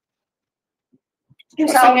himself?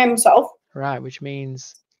 Trusting in himself. Right, which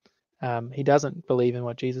means he doesn't believe in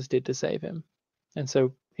what Jesus did to save him, and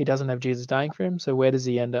so he doesn't have Jesus dying for him. So where does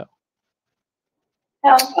he end up?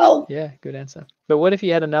 Hell. Yeah, good answer. But what if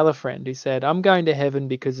you had another friend who said, "I'm going to heaven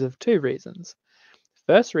because of 2 reasons.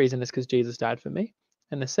 First reason is because Jesus died for me,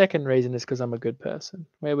 and the second reason is because I'm a good person."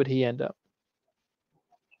 Where would he end up?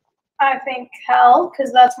 I think hell,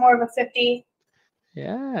 because that's more of a 50.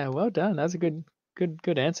 Yeah, well done. That's a good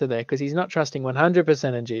answer there, because he's not trusting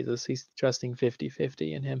 100% in Jesus. He's trusting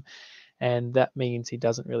 50-50 in him, and that means he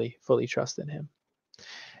doesn't really fully trust in him.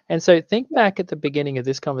 And so think back at the beginning of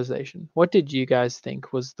this conversation. What did you guys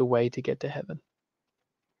think was the way to get to heaven?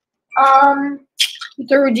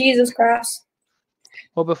 Through Jesus Christ.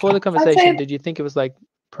 Well, before the conversation, did you think it was like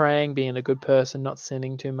praying, being a good person, not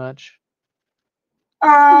sinning too much?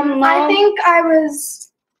 I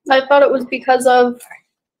thought it was because of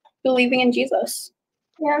believing in Jesus.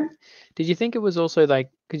 Yeah. Did you think it was also like,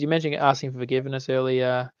 because you mentioned asking for forgiveness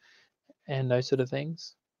earlier and those sort of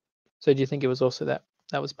things? So do you think it was also that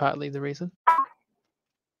was partly the reason?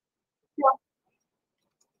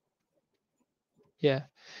 Yeah.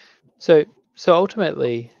 So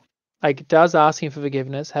ultimately, like, does asking for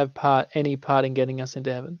forgiveness have any part in getting us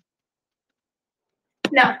into heaven?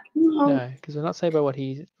 No. No, because we're not saved by what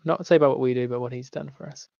we do, but what he's done for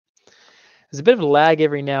us. There's a bit of a lag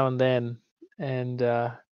every now and then, and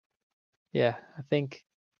yeah, I think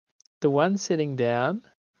the one sitting down,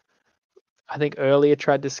 I think earlier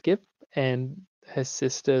tried to skip, and her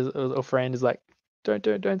sister or friend is like,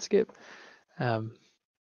 don't skip.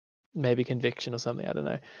 Maybe conviction or something, I don't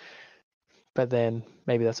know. But then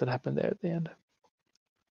maybe that's what happened there at the end.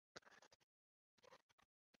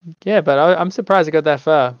 Yeah, but I'm surprised I got that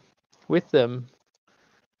far with them.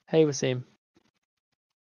 Hey, Wasim.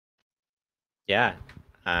 Yeah,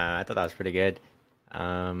 I thought that was pretty good.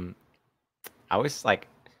 I always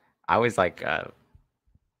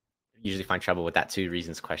usually find trouble with that 2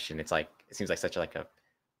 reasons question. It's like, it seems like such like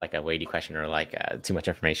a weighty question, or like too much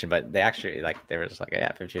information, but they actually, like, they were just like,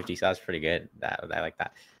 yeah, 50-50, so that's pretty good. That I like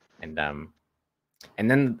that. And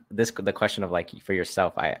then the question of, like, for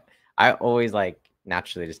yourself, I always, like,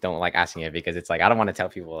 naturally just don't like asking it, because it's like, I don't want to tell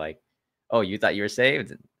people, like, oh, you thought you were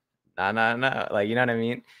saved? No, like, you know what I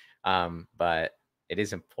mean? But it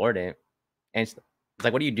is important. And it's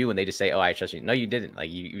like, what do you do when they just say, "Oh, I trust you"? No, you didn't.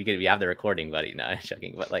 Like, we have the recording, buddy. No, I'm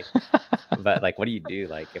joking. But like, what do you do,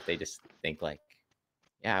 like, if they just think, like,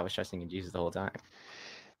 yeah, I was trusting in Jesus the whole time?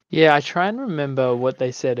 Yeah, I try and remember what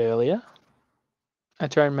they said earlier. I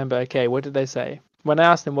try and remember, okay, what did they say? When I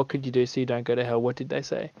asked them, what could you do so you don't go to hell, what did they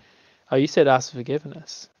say? Oh, you said ask for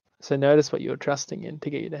forgiveness. So notice what you're trusting in to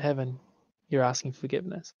get you to heaven. You're asking for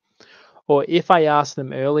forgiveness. Or if I asked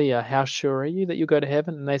them earlier, how sure are you that you'll go to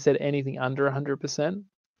heaven? And they said anything under 100%. I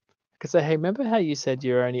could say, hey, remember how you said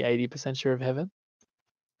you're only 80% sure of heaven?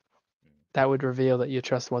 That would reveal that your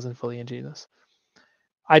trust wasn't fully in Jesus.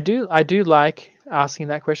 I do like asking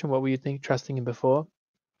that question, what were you trusting him before?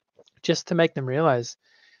 Just to make them realize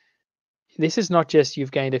this is not just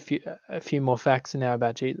you've gained a few more facts now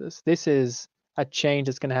about Jesus. This is a change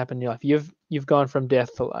that's going to happen in your life. You've gone from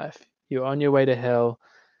death to life. You're on your way to hell,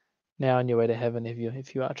 now on your way to heaven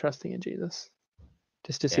if you are trusting in Jesus.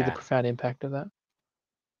 Just to see the profound impact of that.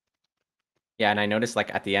 Yeah, and I noticed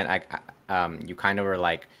like at the end, you kind of were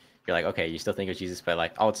like, you're like, okay, you still think of Jesus, but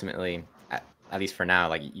like ultimately, at least for now,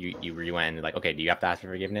 like you went and like, okay, do you have to ask for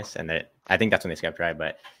forgiveness? And that I think that's when they skipped, right?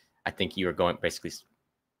 But I think you were going basically,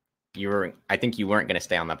 I think you weren't gonna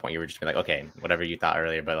stay on that point. You were just be like, okay, whatever you thought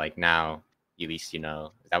earlier, but like now, at least you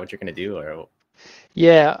know. Is that what you're gonna do, or?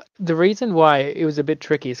 Yeah, the reason why it was a bit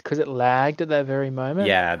tricky is because it lagged at that very moment.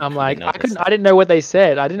 Yeah, I'm like, I didn't know what they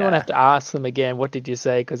said. I didn't want to have Yeah. to ask them again, what did you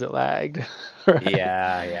say? Because it lagged. Right?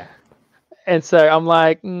 Yeah. And so I'm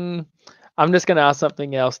like, I'm just going to ask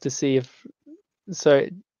something else to see if,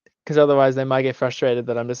 because otherwise they might get frustrated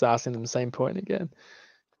that I'm just asking them the same point again.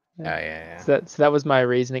 Yeah. So that was my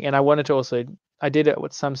reasoning. And I wanted to also, I did it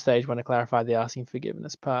at some stage want to clarify the asking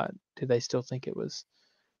forgiveness part. Did they still think it was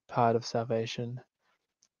part of salvation?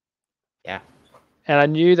 Yeah. And I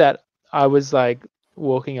knew that I was like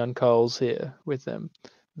walking on coals here with them,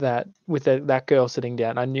 that with that girl sitting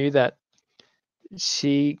down. I knew that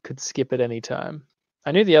she could skip at any time.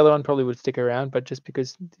 I knew the other one probably would stick around, but just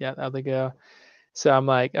because the other girl. So I'm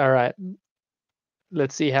like, all right,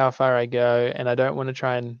 let's see how far I go. And I don't want to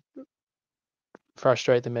try and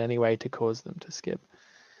frustrate them in any way to cause them to skip.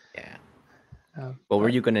 Yeah. What were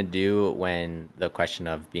you gonna do when the question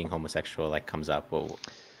of being homosexual like comes up?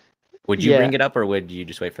 Would you bring it up, or would you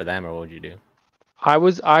just wait for them, or what would you do? I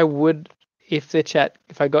would,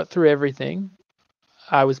 if I got through everything,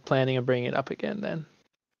 I was planning on bringing it up again then.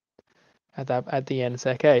 At the end,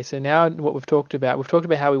 say, okay, so now what we've talked about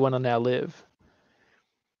how we want to now live.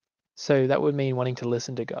 So that would mean wanting to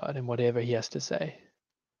listen to God and whatever He has to say.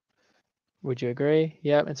 Would you agree?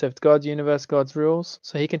 Yep. And so if it's God's universe, God's rules,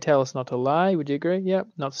 so He can tell us not to lie. Would you agree? Yep.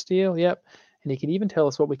 Not steal. Yep. And He can even tell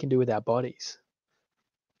us what we can do with our bodies.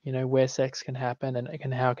 You know, where sex can happen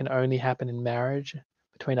and how it can only happen in marriage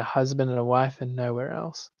between a husband and a wife and nowhere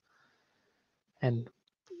else. And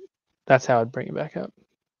that's how I'd bring it back up.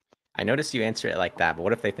 I noticed you answer it like that, but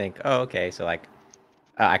what if they think, oh, okay, so like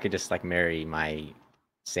I could just like marry my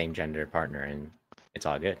same gender partner and it's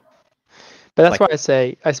all good. But that's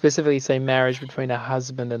why I specifically say marriage between a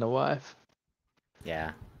husband and a wife.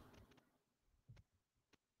 Yeah.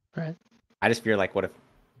 Right. I just fear like, what if,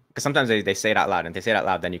 because sometimes they say it out loud, and if they say it out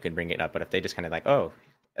loud, then you can bring it up. But if they just kind of like, oh,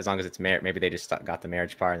 as long as it's married, maybe they just got the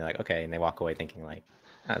marriage part and they're like, okay, and they walk away thinking like,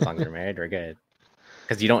 oh, as long as we're married, we're good.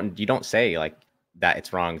 Because you don't say like that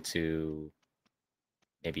it's wrong to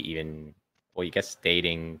maybe even, well, you guess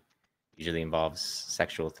dating usually involves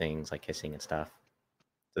sexual things like kissing and stuff.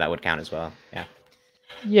 So that would count as well. Yeah.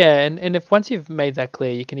 Yeah, and if once you've made that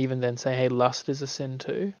clear, you can even then say, hey, lust is a sin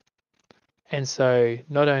too. And so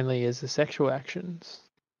not only is the sexual actions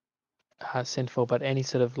sinful, but any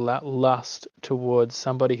sort of lust towards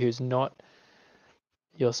somebody who's not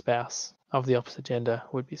your spouse of the opposite gender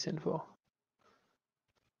would be sinful.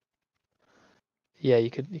 Yeah,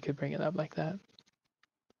 you could bring it up like that.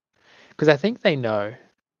 Because I think they know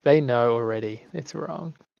already it's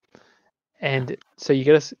wrong. And so you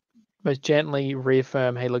got to most gently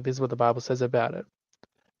reaffirm, hey, look, this is what the Bible says about it.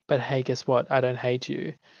 But hey, guess what? I don't hate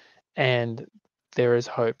you. And there is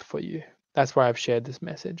hope for you. That's why I've shared this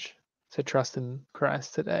message. So trust in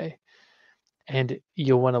Christ today. And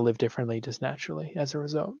you'll want to live differently just naturally as a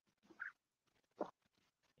result.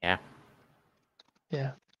 Yeah.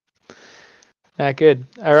 Yeah. Good.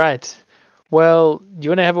 All right. Well, you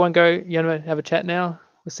want to have one go? You want to have a chat now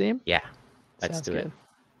with Sam? Yeah. Let's Sounds do good. it.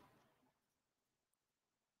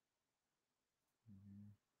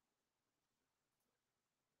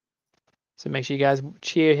 So make sure you guys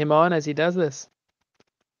cheer him on as he does this.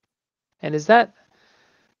 And is that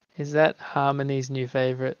Harmony's new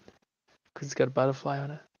favorite? Because it's got a butterfly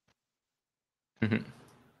on it. Mm-hmm.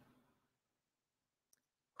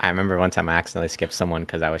 I remember one time I accidentally skipped someone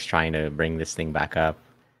because I was trying to bring this thing back up.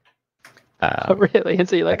 Oh, really? And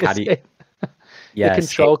so you like escape? Yeah, the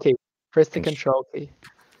control key. Press the control key.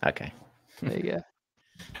 Okay. There you go.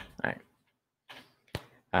 All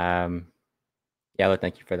right. Yeah, Lord,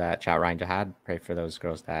 thank you for that chat, Ryan Jihad. Pray for those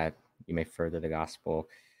girls that you may further the gospel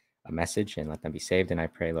message and let them be saved. And I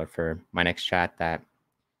pray, Lord, for my next chat that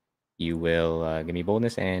you will give me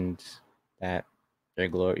boldness and that your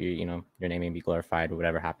glory, your name may be glorified,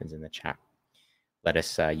 whatever happens in the chat. Let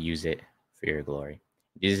us use it for your glory.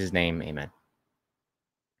 In Jesus' name, amen.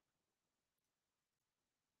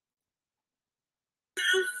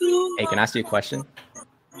 Hey, can I ask you a question?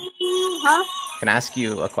 Huh? Can I ask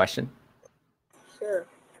you a question? Sure.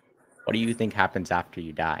 What do you think happens after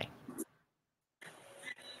you die?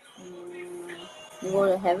 You go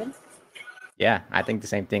to heaven? Yeah, I think the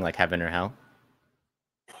same thing, like heaven or hell.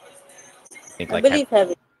 I believe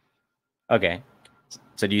heaven. Okay.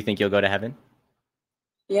 So do you think you'll go to heaven?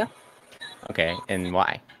 Yeah. Okay, and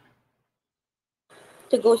why?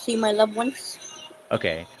 To go see my loved ones.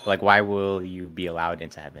 Okay, like why will you be allowed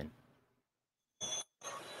into heaven?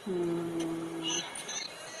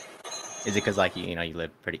 Is it because like you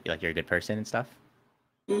live pretty, like you're a good person and stuff?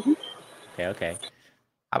 Mhm. Okay.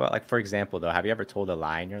 How about like, for example, though, have you ever told a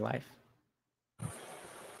lie in your life?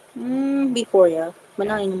 Before, yeah, but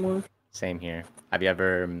not anymore. Same here. Have you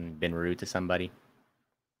ever been rude to somebody?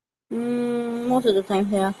 Most of the time,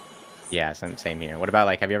 yeah. Yeah, same here. What about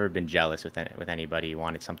like, have you ever been jealous with anybody,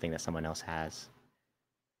 wanted something that someone else has?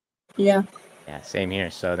 Yeah. Yeah, same here.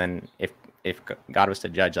 So then, if God was to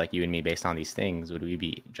judge like you and me based on these things, would we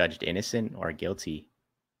be judged innocent or guilty?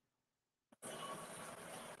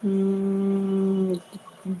 Guilty,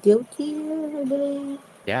 I believe.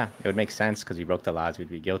 Yeah, it would make sense because we broke the laws. We'd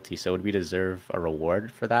be guilty. So would we deserve a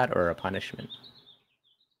reward for that or a punishment?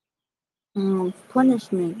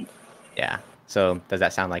 Punishment. Yeah. So does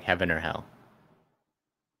that sound like heaven or hell?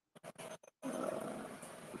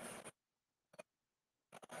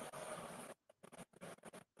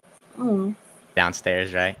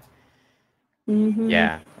 Downstairs, right?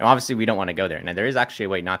 Yeah. And obviously, we don't want to go there. Now, there is actually a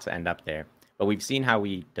way not to end up there, but we've seen how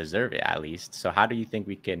we deserve it at least. So how do you think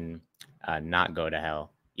we can not go to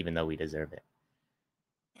hell, even though we deserve it?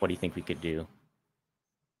 What do you think we could do?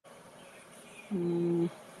 I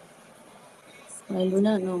do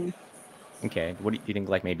not know. Okay. What do you think?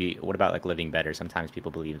 Like maybe, what about like living better? Sometimes people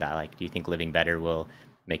believe that. Like, do you think living better will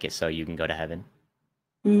make it so you can go to heaven?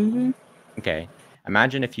 Okay.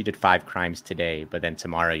 Imagine if you did 5 crimes today, but then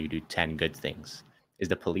tomorrow you do 10 good things. Is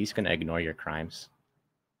the police going to ignore your crimes?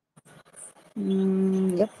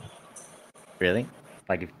 Yep. Really?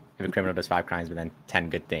 Like if a criminal does 5 crimes, but then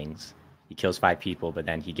 10 good things, he kills 5 people, but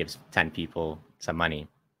then he gives 10 people some money.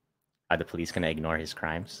 Are the police going to ignore his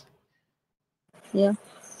crimes? Yeah.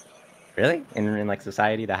 Really? In like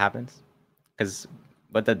society, that happens? Because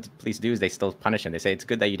what the police do is they still punish him. They say it's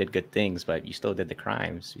good that you did good things, but you still did the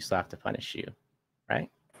crimes. We still have to punish you, right?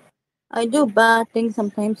 I do bad things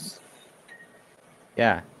sometimes.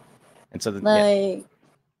 Yeah. And so like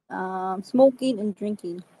smoking and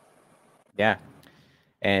drinking. Yeah.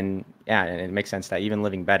 And it makes sense that even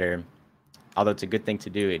living better, although it's a good thing to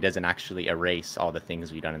do, it doesn't actually erase all the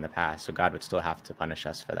things we've done in the past. So God would still have to punish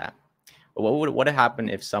us for that. But what would happen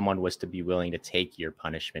if someone was to be willing to take your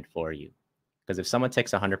punishment for you? Because if someone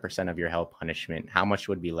takes 100% of your hell punishment, how much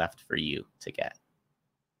would be left for you to get?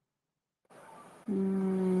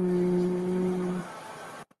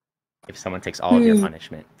 If someone takes all of your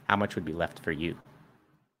punishment, how much would be left for you?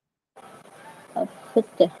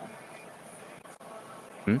 50.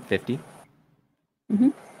 50?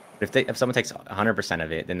 If someone takes 100%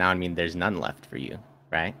 of it, then now I mean there's none left for you,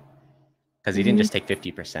 right? Because he didn't just take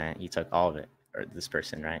 50%, he took all of it, or this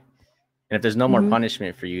person, right? And if there's no more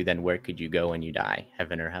punishment for you, then where could you go when you die,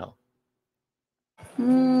 heaven or hell?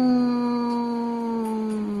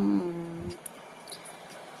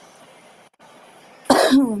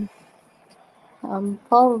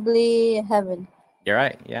 Probably heaven. You're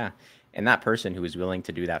right, yeah. And that person who was willing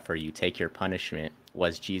to do that for you, take your punishment,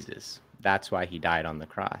 was Jesus. That's why he died on the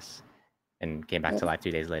cross and came back to life 2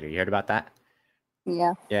 days later. You heard about that?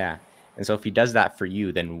 Yeah. Yeah. And so if he does that for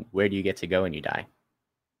you, then where do you get to go when you die?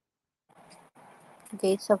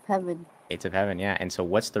 Gates of heaven. Gates of heaven, yeah. And so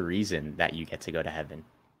what's the reason that you get to go to heaven?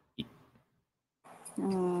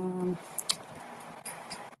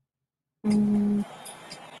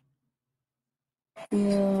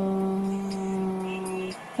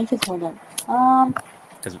 I just hold on.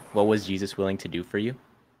 Because what was Jesus willing to do for you?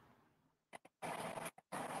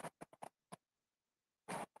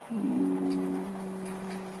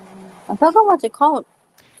 I forgot what it called.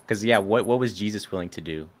 Because what was Jesus willing to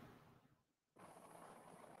do?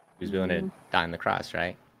 He was willing to die on the cross,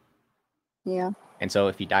 right? Yeah. And so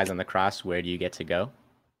if he dies on the cross, where do you get to go?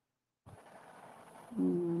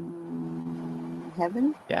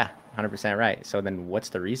 Heaven? Yeah, 100% right. So then what's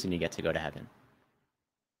the reason you get to go to heaven?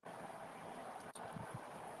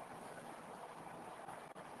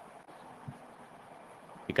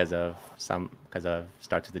 Because of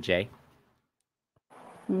starts with a J?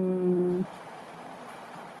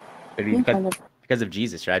 Because of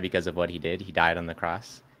Jesus, right? Because of what he did. He died on the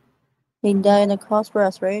cross. He died on the cross for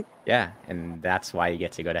us, right? Yeah, and that's why you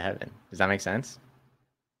get to go to heaven. Does that make sense?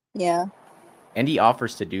 Yeah. And he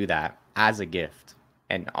offers to do that as a gift.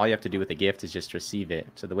 And all you have to do with the gift is just receive it.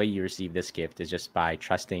 So the way you receive this gift is just by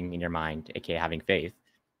trusting in your mind, aka having faith,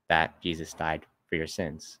 that Jesus died for your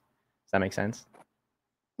sins. Does that make sense?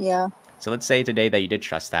 Yeah. So let's say today that you did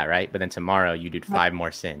trust that, right? But then tomorrow you did 5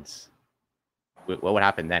 more sins. What would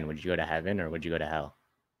happen then? Would you go to heaven or would you go to hell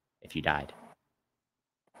if you died?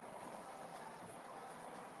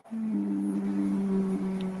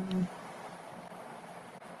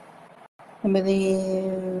 I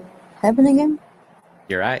believe heaven again.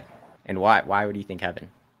 You're right. And why? Why would you think heaven?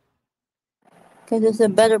 Because it's a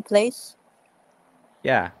better place.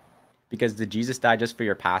 Yeah. Because did Jesus die just for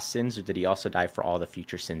your past sins, or did he also die for all the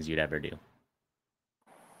future sins you'd ever do?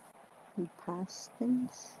 Past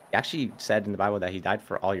things. He actually said in the Bible that he died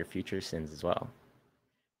for all your future sins as well.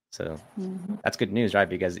 So that's good news, right?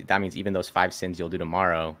 Because that means even those 5 sins you'll do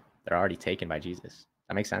tomorrow, they're already taken by Jesus.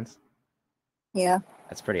 That makes sense? Yeah.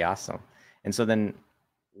 That's pretty awesome. And so then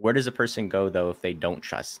where does a person go, though, if they don't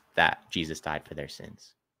trust that Jesus died for their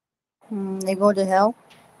sins? They go to hell.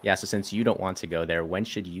 Yeah, so since you don't want to go there, when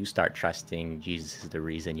should you start trusting Jesus is the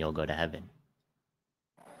reason you'll go to heaven?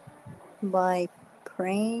 By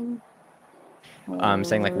praying. I'm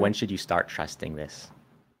saying, like, when should you start trusting this?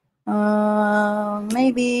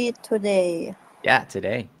 Maybe today. Yeah,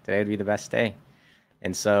 today. Today would be the best day.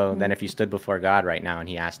 And so then if you stood before God right now and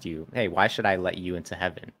he asked you, hey, why should I let you into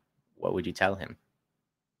heaven? What would you tell him?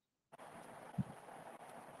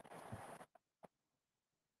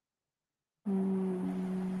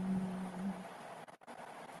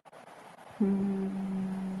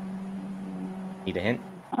 Need a hint?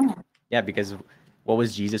 Yeah, because what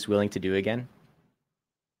was Jesus willing to do again?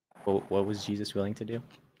 What was Jesus willing to do?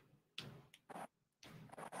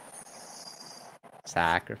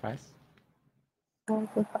 Sacrifice?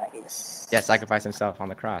 Sacrifice. Yeah, sacrifice himself on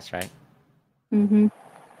the cross, right? And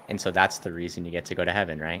so that's the reason you get to go to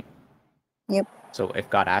heaven, right? Yep. So if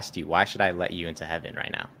God asked you, why should I let you into heaven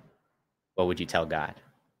right now? What would you tell God?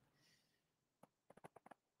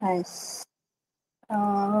 Nice. I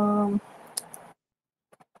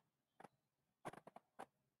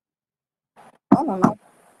don't know.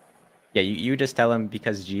 Yeah, you just tell him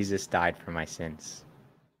because Jesus died for my sins,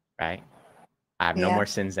 right? I have no more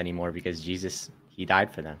sins anymore because Jesus, he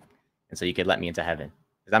died for them. And so you could let me into heaven.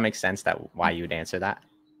 Does that make sense that why you would answer that?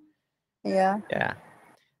 Yeah. Yeah.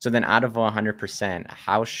 So then out of 100%,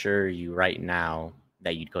 how sure are you right now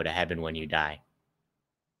that you'd go to heaven when you die?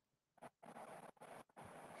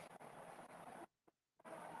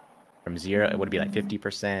 From 0, it would be like 50%,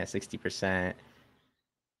 60%,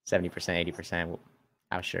 70%, 80%.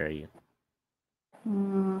 How sure are you?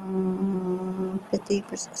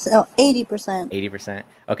 50%. So 80%. 80%?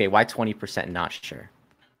 Okay, why 20% not sure?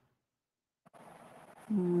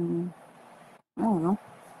 I don't know.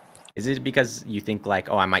 Is it because you think like,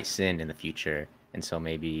 oh, I might sin in the future, and so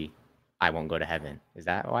maybe I won't go to heaven? Is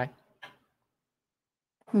that why?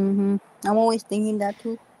 I'm always thinking that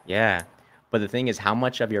too. Yeah. But the thing is, how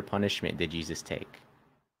much of your punishment did Jesus take?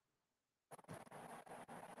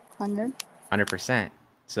 100. 100%.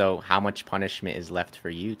 So how much punishment is left for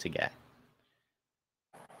you to get?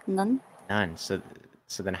 None. None. So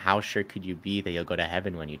then how sure could you be that you'll go to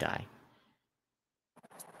heaven when you die?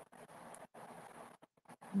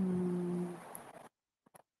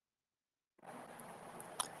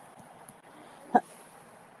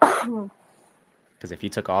 Because if you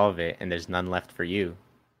took all of it and there's none left for you,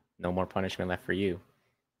 no more punishment left for you,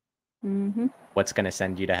 what's going to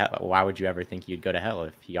send you to hell? Why would you ever think you'd go to hell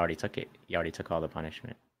if he already took it? He already took all the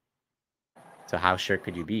punishment. So how sure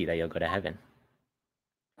could you be that you'll go to heaven?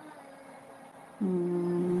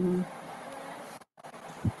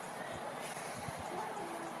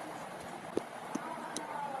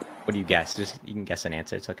 What do you guess? You can guess an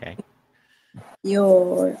answer. It's okay.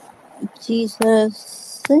 Your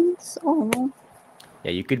Jesus sins? Oh no.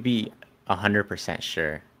 Yeah, you could be 100%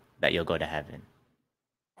 sure that you'll go to heaven.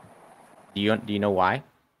 Do you know why?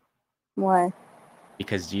 Why?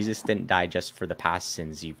 Because Jesus didn't die just for the past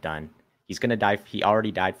sins you've done. He's going to die. He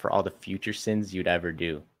already died for all the future sins you'd ever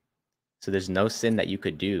do. So there's no sin that you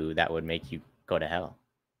could do that would make you go to hell.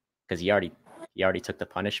 Because he already took the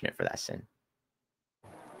punishment for that sin.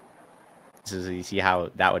 So you see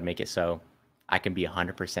how that would make it so I can be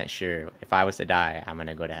 100% sure if I was to die, I'm going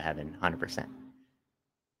to go to heaven 100%. Does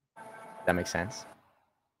that make sense?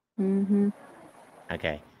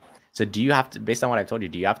 Okay. So do you have to, based on what I've told you,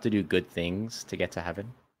 do you have to do good things to get to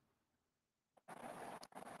heaven?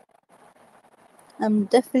 I'm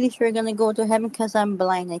definitely sure gonna go to heaven because I'm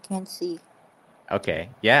blind. I can't see. Okay.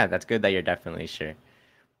 Yeah, that's good that you're definitely sure.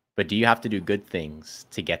 But do you have to do good things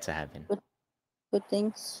to get to heaven? Good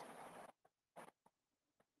things.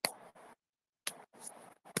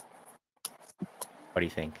 What do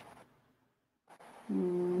you think?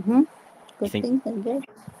 Mm-hmm. Good think- things, I guess.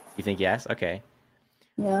 You think yes? Okay.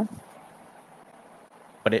 Yeah.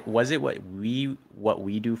 But was it what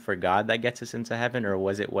we do for God that gets us into heaven, or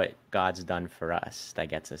was it what God's done for us that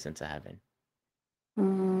gets us into heaven?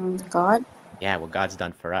 God. Yeah, what God's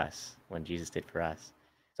done for us, when Jesus did for us.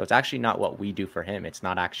 So it's actually not what we do for him. It's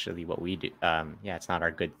not actually what we do. Yeah, it's not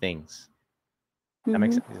our good things.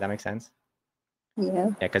 Mm-hmm. Does that make sense? Yeah.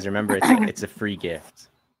 Yeah, because remember, it's a free gift.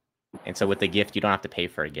 And so with the gift, you don't have to pay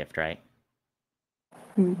for a gift, right?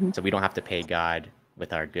 Mm-hmm. So we don't have to pay God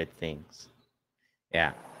with our good things.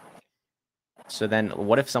 Yeah. So then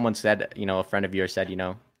what if someone said, a friend of yours said,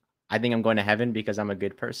 I think I'm going to heaven because I'm a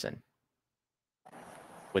good person.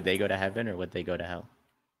 Would they go to heaven or would they go to hell?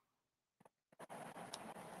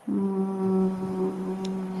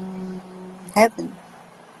 Heaven.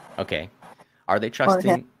 Okay. Are they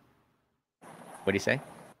trusting? What do you say?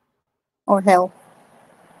 Or hell.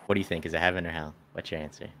 What do you think? Is it heaven or hell? What's your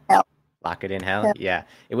answer? Hell. Lock it in, hell? Hell. Yeah.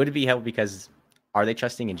 It would be hell because are they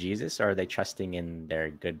trusting in Jesus or are they trusting in their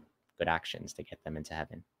good actions to get them into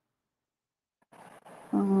heaven?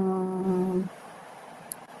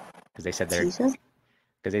 Because they said Jesus.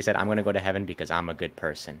 Because they said, I'm going to go to heaven because I'm a good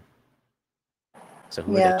person. So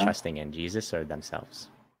who are they trusting in, Jesus or themselves?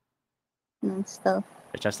 Stuff.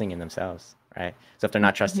 They're trusting in themselves, right? So if they're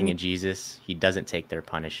not trusting in Jesus, he doesn't take their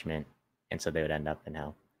punishment, and so they would end up in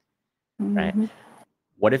hell, right?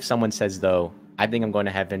 What if someone says, though, I think I'm going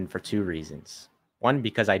to heaven for two reasons. One,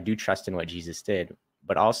 because I do trust in what Jesus did,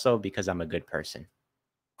 but also because I'm a good person.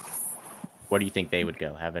 Where do you think they would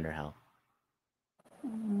go, heaven or hell?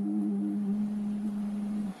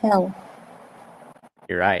 Hell.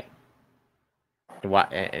 You're right.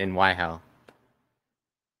 And why hell?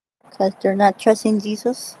 Because they're not trusting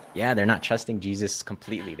Jesus? Yeah, they're not trusting Jesus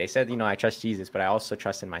completely. They said, I trust Jesus, but I also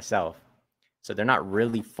trust in myself. So they're not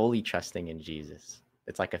really fully trusting in Jesus.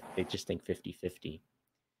 It's like they just think 50-50.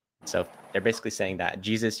 So they're basically saying that,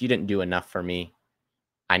 Jesus, you didn't do enough for me.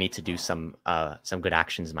 I need to do some good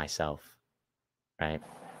actions myself, right?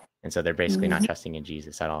 And so they're basically not trusting in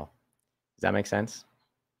Jesus at all. Does that make sense?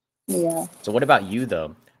 Yeah. So what about you,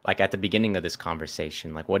 though? Like at the beginning of this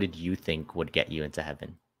conversation, like what did you think would get you into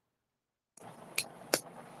heaven?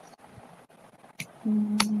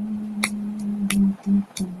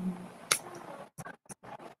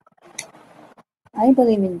 I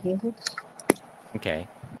believe in Jesus. Okay.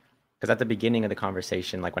 Because at the beginning of the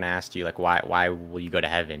conversation, like when I asked you, like, why will you go to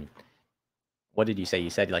heaven? What did you say? You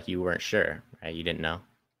said like you weren't sure, right? You didn't know.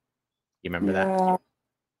 You remember that?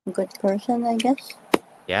 A good person, I guess.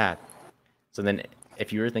 Yeah. So then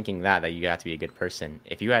if you were thinking that you got to be a good person,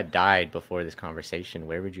 if you had died before this conversation,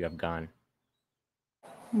 where would you have gone?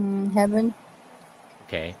 Heaven.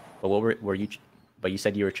 Okay. But what were you? But you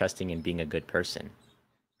said you were trusting in being a good person,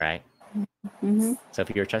 right? So if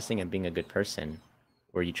you were trusting in being a good person,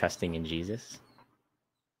 were you trusting in Jesus?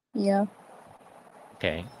 Yeah.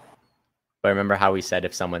 Okay. But remember how we said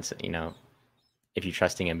if someone's, if you're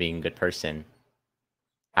trusting in being a good person,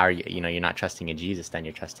 how are you, you're not trusting in Jesus, then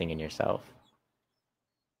you're trusting in yourself.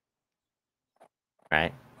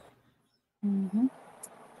 Right?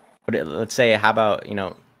 But let's say, how about,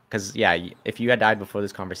 because, yeah, if you had died before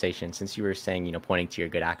this conversation, since you were saying, pointing to your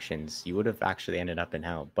good actions, you would have actually ended up in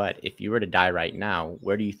hell. But if you were to die right now,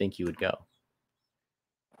 where do you think you would go?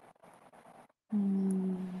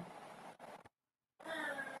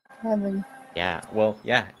 Heaven. Yeah, well,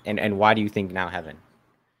 yeah. And why do you think now heaven?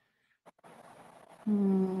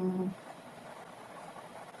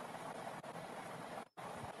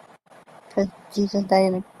 Because Jesus died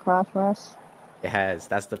on the cross for us. Yes,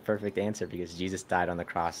 that's the perfect answer, because Jesus died on the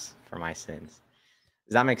cross for my sins.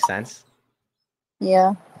 Does that make sense?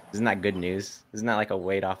 Yeah. Isn't that good news? Isn't that like a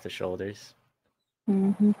weight off the shoulders?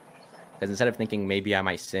 Because instead of thinking maybe I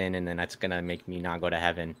might sin and then that's going to make me not go to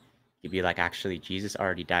heaven, you'd be like, actually, Jesus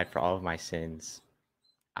already died for all of my sins.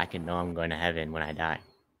 I can know I'm going to heaven when I die.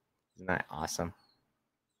 Isn't that awesome?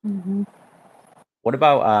 What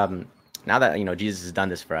about, now that, Jesus has done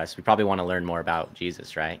this for us, we probably want to learn more about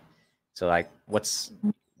Jesus, right? So like, what's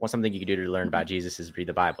something you can do to learn about Jesus is read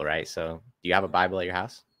the Bible, right? So do you have a Bible at your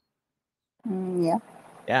house? Yeah.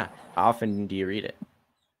 Yeah. How often do you read it?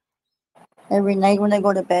 Every night when I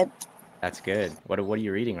go to bed. That's good. What are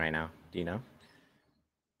you reading right now? Do you know?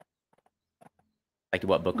 Like,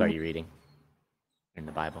 what book are you reading in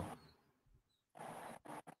the Bible?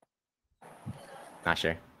 Not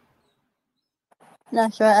sure.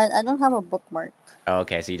 Not sure. I don't have a bookmark. Oh,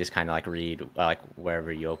 okay. So you just kind of like read like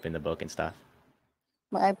wherever you open the book and stuff.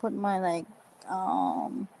 But I put my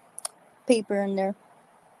paper in there.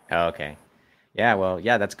 Oh, okay. Yeah, well,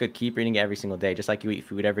 yeah, that's good. Keep reading it every single day. Just like you eat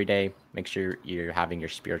food every day, make sure you're having your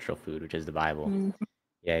spiritual food, which is the Bible. Mhm.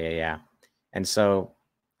 Yeah. And so,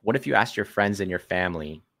 what if you asked your friends and your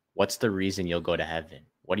family, what's the reason you'll go to heaven?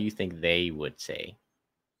 What do you think they would say?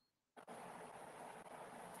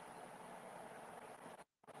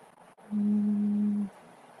 Mm,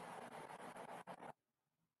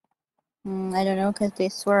 I don't know, because they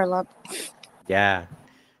swear a lot. Yeah,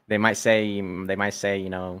 they might say,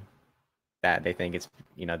 that they think it's,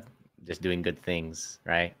 just doing good things,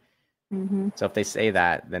 right? Mm-hmm. So if they say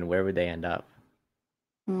that, then where would they end up?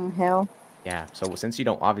 Hell. Yeah. So since we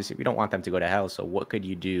don't want them to go to hell, so what could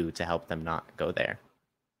you do to help them not go there?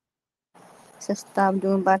 Just stop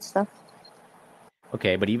doing bad stuff.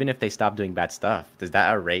 Okay, but even if they stop doing bad stuff, does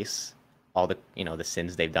that erase all the, the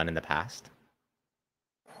sins they've done in the past?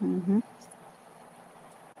 Mm-hmm.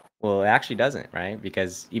 Well, it actually doesn't, right?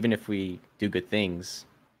 Because even if we do good things,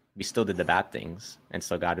 we still did the bad things, and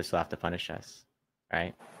so God would still have to punish us,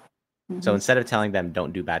 right? So Mm-hmm. instead of telling them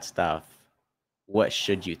don't do bad stuff, what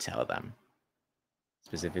should you tell them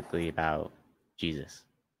specifically about Jesus?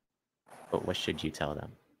 But what should you tell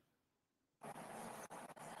them?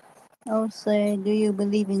 I would say, do you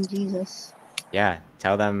believe in Jesus? Yeah,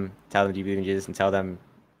 tell them you believe in Jesus, and tell them,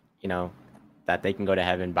 that they can go to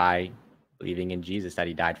heaven by believing in Jesus, that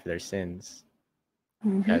he died for their sins,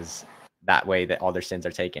 Mm-hmm. because that way that all their sins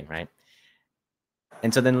are taken, right?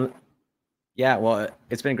 And so then, yeah, well,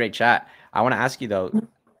 it's been a great chat. I want to ask you though,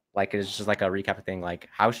 like, it's just like a recap of thing, like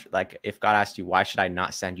like if God asked you, why should I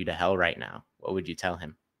not send you to hell right now? What would you tell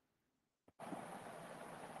him?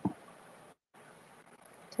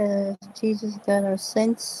 Because Jesus got our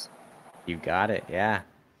sins. You got it, yeah.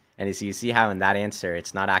 And you see how in that answer,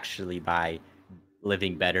 it's not actually by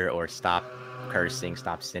living better or stop cursing,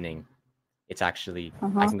 stop sinning. It's actually,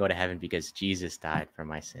 I can go to heaven because Jesus died for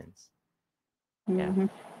my sins. Yeah. Mm-hmm.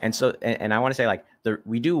 And so, and I want to say, like,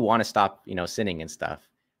 we do want to stop, sinning and stuff,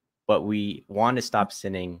 but we want to stop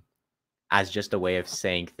sinning as just a way of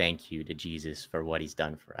saying thank you to Jesus for what he's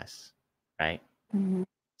done for us, right? Mm-hmm.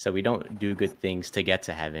 So we don't do good things to get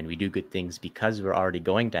to heaven. We do good things because we're already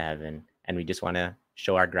going to heaven, and we just want to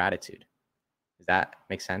show our gratitude. Does that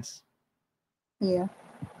make sense? Yeah.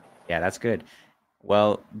 Yeah, that's good.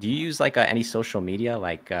 Well, do you use like any social media,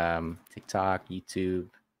 like TikTok, YouTube?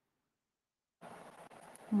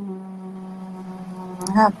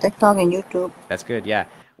 I have TikTok and YouTube. That's good. Yeah.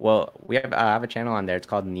 Well, we have I have a channel on there. It's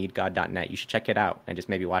called needgod.net. You should check it out and just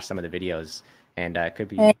maybe watch some of the videos. And it could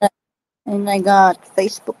be. And I got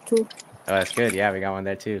Facebook too. Oh, that's good. Yeah, we got one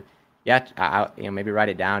there too. Yeah, I'll maybe write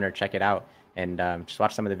it down or check it out and just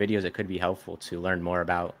watch some of the videos. It could be helpful to learn more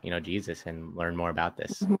about Jesus and learn more about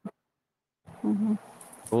this. Mm-hmm.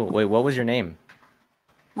 Cool. Wait, what was your name?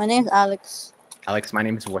 My name's Alex. Alex, my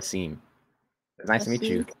name is Wasim. It's nice to meet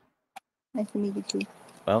you. Nice to meet you too.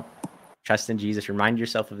 Well, trust in Jesus. Remind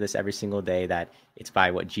yourself of this every single day, that it's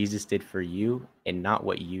by what Jesus did for you and not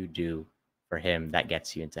what you do for him that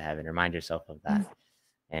gets you into heaven. Remind yourself of that.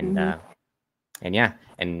 And and yeah,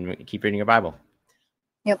 and keep reading your Bible.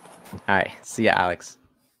 Yep. All right. See ya, Alex.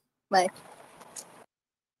 Bye.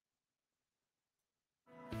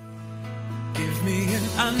 Give me an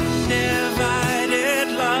undivided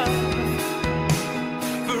love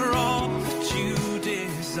for all that you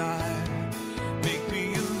desire. Make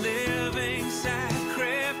me a living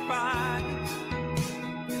sacrifice.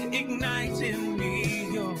 Ignite in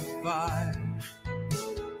me your fire.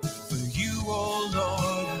 For you, oh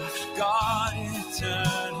Lord, God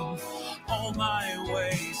eternal, all my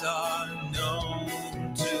ways are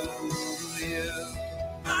known to you.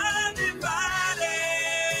 Undivided,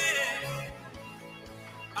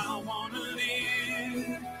 I want to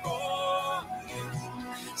live for you.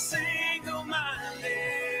 Single-minded,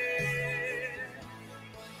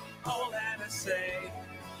 all that I say,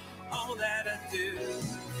 all that I do,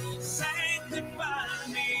 sanctify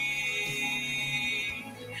me.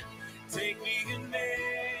 Take me and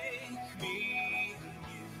make me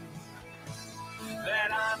new,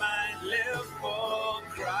 that I might live for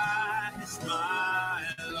Christ my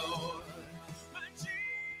Lord. My Jesus.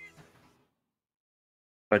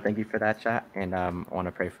 But thank you for that chat, and I want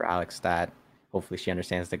to pray for Alex that hopefully she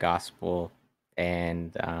understands the gospel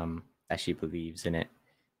and that she believes in it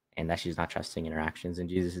and that she's not trusting in her actions. In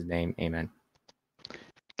Jesus' name, amen.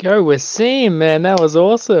 Go Wasim, man. That was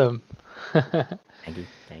awesome. Thank you.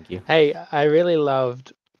 Thank you. Hey, I really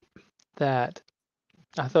loved that.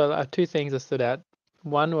 I thought two things that stood out.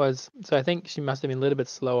 One was, so I think she must have been a little bit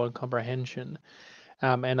slow on comprehension.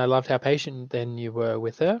 And I loved how patient then you were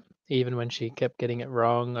with her, even when she kept getting it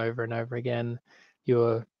wrong over and over again. You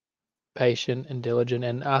were patient and diligent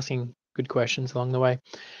and asking good questions along the way.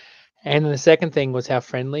 And then the second thing was how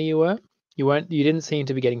friendly you were. You didn't seem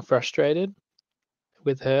to be getting frustrated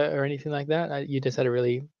with her or anything like that. You just had a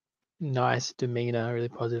really nice demeanor, really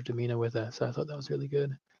positive demeanor with her. So I thought that was really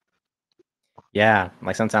good. Yeah,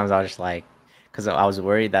 like sometimes I was just like, because I was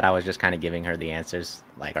worried that I was just kind of giving her the answers,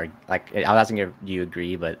 like, or like I was asking her, "Do you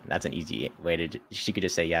agree?" But that's an easy way to. She could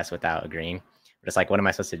just say yes without agreeing. But it's like, what am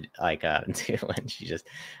I supposed to like do when she's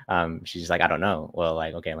just like, I don't know. Well,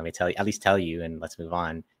 like, okay, let me tell you, at least tell you, and let's move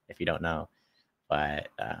on if you don't know. But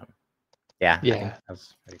yeah, I think that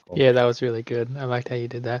was pretty cool. Yeah, that was really good. I liked how you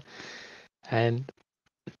did that. And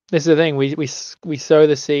this is the thing, we sow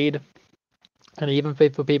the seed, and even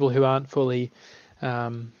for people who aren't fully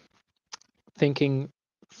thinking,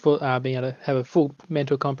 being able to have a full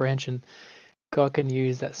mental comprehension, God can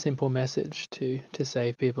use that simple message to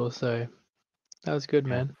save people. So that was good,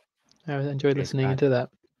 man. I enjoyed listening into that.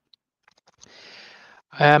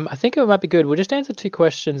 I think it might be good. We'll just answer 2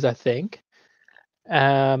 questions, I think.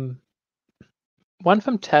 One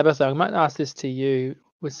from Tabitha. I might ask this to you,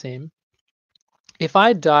 Wasim. If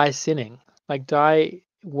I die sinning, like die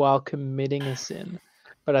while committing a sin,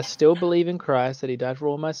 but I still believe in Christ, that he died for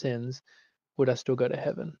all my sins, would I still go to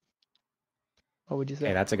heaven? What would you say?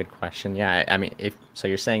 Okay, that's a good question. Yeah, I mean, if so,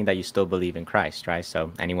 you're saying that you still believe in Christ, right?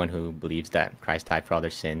 So anyone who believes that Christ died for all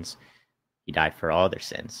their sins, he died for all their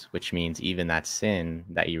sins, which means even that sin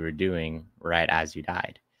that you were doing right as you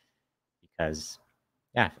died. Because,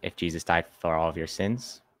 yeah, if Jesus died for all of your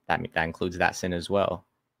sins, that includes that sin as well.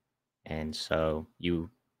 And so you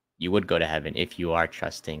would go to heaven if you are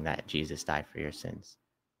trusting that Jesus died for your sins.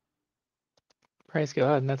 Praise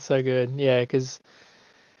God, and that's so good. Yeah, because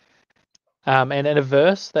and a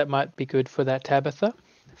verse that might be good for that, Tabitha,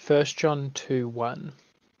 1 John 2:1.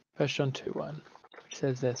 1 John 2:1, which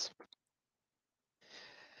says this.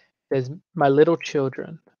 It says, "My little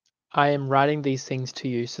children, I am writing these things to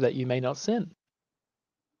you so that you may not sin."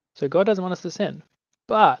 So God doesn't want us to sin.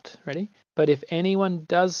 But, ready? But if anyone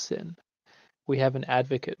does sin, we have an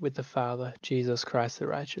advocate with the Father, Jesus Christ the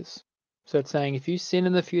righteous. So it's saying if you sin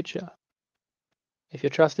in the future, if your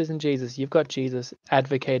trust is in Jesus, you've got Jesus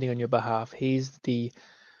advocating on your behalf. He's the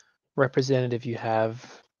representative you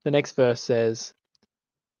have. The next verse says,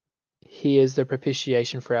 he is the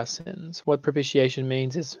propitiation for our sins. What propitiation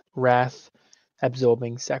means is wrath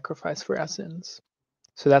absorbing sacrifice for our sins.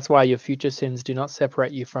 So that's why your future sins do not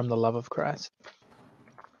separate you from the love of Christ.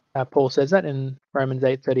 Paul says that in Romans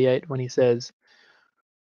 8:38 when he says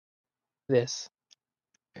this,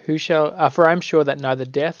 "Who shall? For I am sure that neither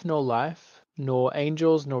death nor life, nor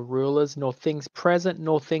angels, nor rulers, nor things present,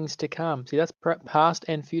 nor things to come." See, that's past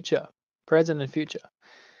and future, present and future.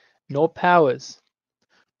 "Nor powers,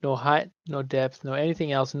 nor height, nor depth, nor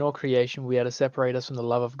anything else, nor creation will be able to separate us from the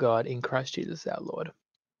love of God in Christ Jesus our Lord."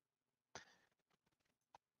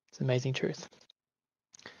 It's amazing truth.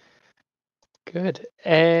 Good.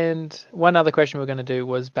 And one other question we're going to do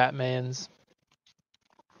was Batman's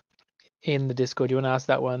in the Discord. Do you want to ask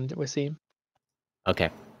that one, Wasim?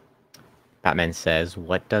 Okay. Batman says,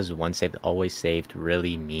 "What does once saved, always saved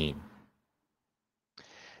really mean?"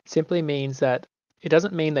 Simply means that it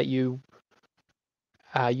doesn't mean that you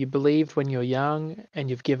believed when you're young and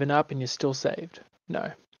you've given up and you're still saved.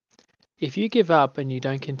 No. If you give up and you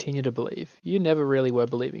don't continue to believe, you never really were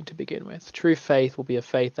believing to begin with. True faith will be a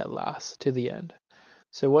faith that lasts to the end.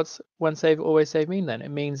 So what's once saved, always saved mean then?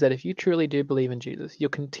 It means that if you truly do believe in Jesus,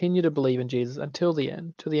 you'll continue to believe in Jesus until the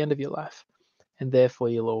end of your life. And therefore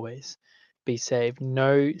you'll always be saved.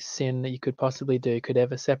 No sin that you could possibly do could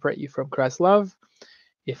ever separate you from Christ's love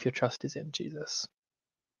if your trust is in Jesus.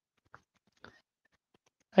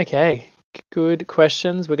 Okay, good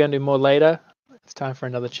questions. We're going to do more later. It's time for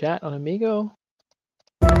another chat on Omegle.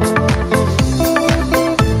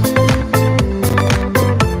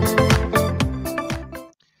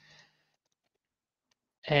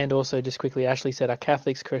 And also, just quickly, Ashley said, "Are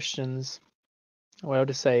Catholics Christians?" What I'll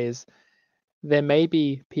just say is, there may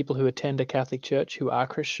be people who attend a Catholic church who are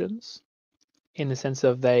Christians, in the sense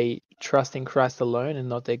of they trust in Christ alone and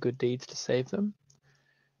not their good deeds to save them.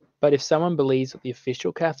 But if someone believes what the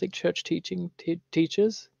official Catholic Church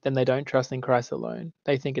teaches, then they don't trust in Christ alone.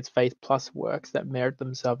 They think it's faith plus works that merit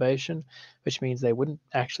them salvation, which means they wouldn't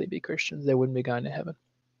actually be Christians. They wouldn't be going to heaven.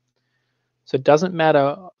 So it doesn't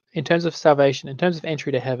matter, in terms of salvation, in terms of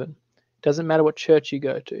entry to heaven, it doesn't matter what church you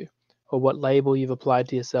go to or what label you've applied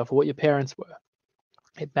to yourself or what your parents were.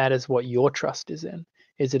 It matters what your trust is in.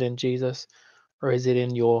 Is it in Jesus, or is it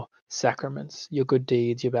in your sacraments, your good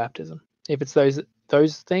deeds, your baptism? If it's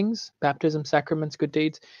those things, baptism, sacraments, good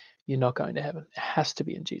deeds, you're not going to heaven. It has to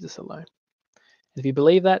be in Jesus alone. If you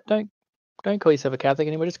believe that, don't don't call yourself a Catholic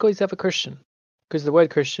anymore. Just call yourself a Christian, because the word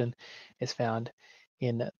Christian is found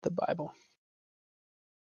in the Bible.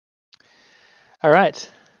 All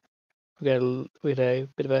right. We got a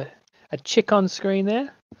bit of a chick on screen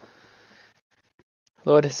there.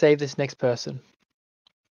 Lord, save this next person.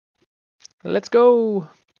 Let's go.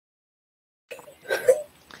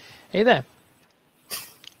 Hey there.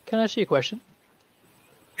 Can I ask you a question?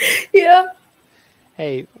 Yeah.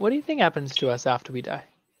 Hey, what do you think happens to us after we die?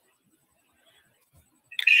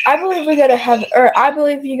 I believe we go to heaven, or I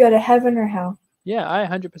believe you go to heaven or hell. Yeah, I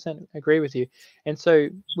 100% agree with you. And so,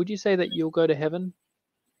 would you say that you'll go to heaven?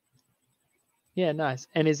 Yeah, nice.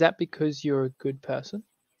 And is that because you're a good person?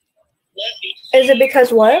 Is it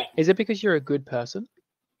because what? Is it because you're a good person?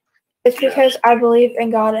 It's because I believe in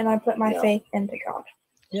God and I put my faith into God.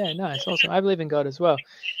 Yeah, nice. Awesome. I believe in God as well.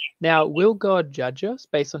 Now, will God judge us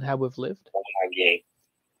based on how we've lived?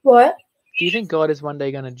 What? Do you think God is one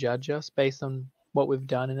day going to judge us based on what we've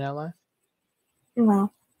done in our life?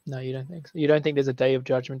 No. No, you don't think so. You don't think there's a day of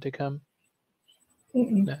judgment to come?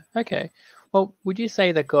 Mm-mm. No. Okay. Well, would you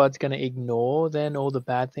say that God's going to ignore then all the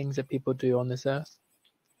bad things that people do on this earth?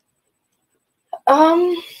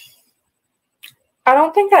 I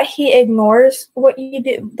don't think that he ignores what you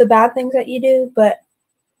do, the bad things that you do, but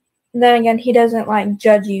then again, he doesn't like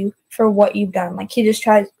judge you for what you've done. Like he just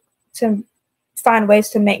tries to find ways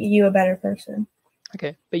to make you a better person.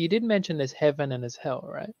 Okay, but you did mention there's heaven and there's hell,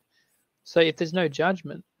 right? So if there's no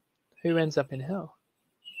judgment, who ends up in hell?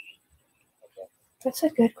 That's a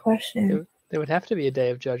good question. There would have to be a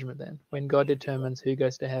day of judgment then, when God determines who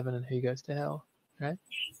goes to heaven and who goes to hell, right?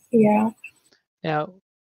 Yeah. Now,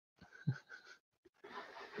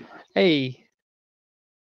 hey,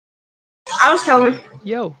 I was telling.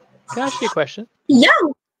 yo, can I ask you a question? Yo.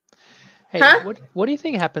 Hey, Huh? what do you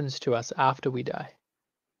think happens to us after we die?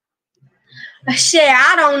 Shit,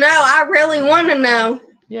 I don't know. I really want to know.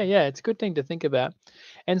 Yeah, it's a good thing to think about.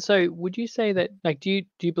 And so, would you say that, like, do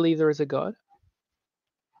you believe there is a God?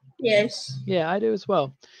 Yes. Yeah, I do as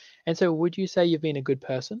well. And so, would you say you've been a good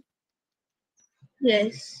person?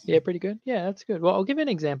 Yes. Yeah, pretty good. Yeah, that's good. Well, I'll give you an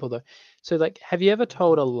example though. So, like, have you ever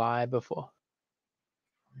told a lie before?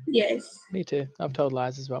 Yes. Me too. I've told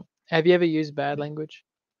lies as well. Have you ever used bad language?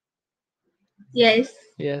 Yes.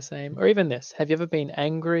 Yeah, same. Or even this. Have you ever been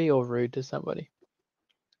angry or rude to somebody?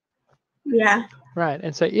 Yeah. Right.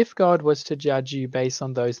 And so, if God was to judge you based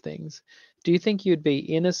on those things, do you think you'd be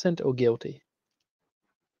innocent or guilty?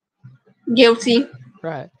 Guilty.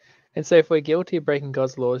 Right. And so, if we're guilty of breaking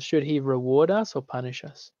God's laws, should He reward us or punish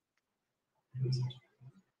us?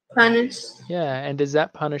 Punish. Yeah. And does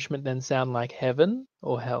that punishment then sound like heaven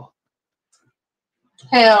or hell?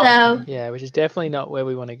 Hell. Yeah, which is definitely not where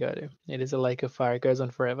we want to go to. It is a lake of fire. It goes on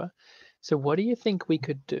forever. So, what do you think we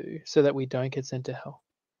could do so that we don't get sent to hell?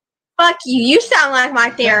 Fuck you. You sound like my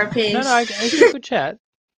therapist. No, it's a good chat.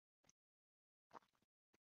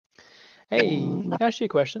 Hey, can I ask you a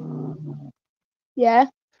question? Yeah,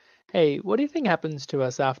 Hey, what do you think happens to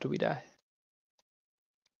us after we die?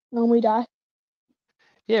 when we die.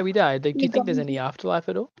 Yeah, we die. Do you You think there's got any afterlife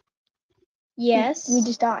at all? Yes. We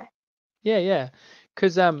just die. Yeah.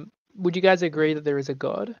 Because would you guys agree that there is a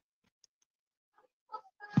God?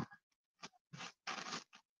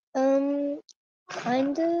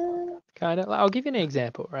 Kinda. I'll give you an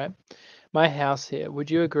example, right? My house here. Would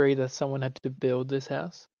you agree that someone had to build this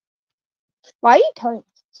house? Why are you telling me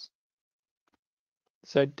this?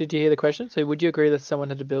 So, did you hear the question? So, would you agree that someone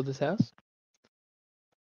had to build this house?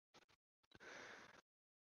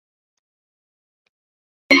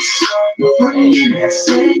 Hey,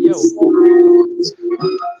 yo.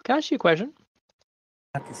 Can I ask you a question?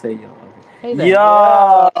 I have to say yo. Hey there.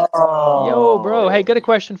 Yo, Yo, bro. Hey, got a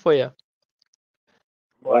question for you.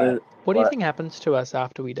 What do you think happens to us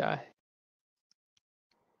after we die?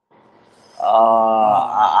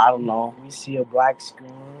 I don't know. We see a black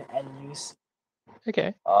screen and you see,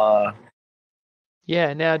 Okay.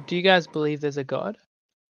 Yeah. Now, do you guys believe there's a God?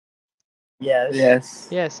 yes.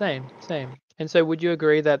 Yeah, same. And so, would you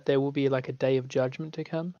agree that there will be like a day of judgment to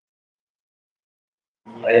come?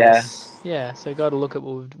 Yes. Yeah. So God will look at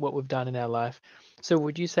what we've done in our life. So,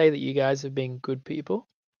 would you say that you guys have been good people?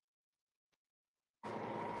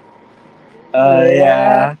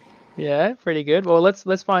 Yeah. Yeah, pretty good. Well,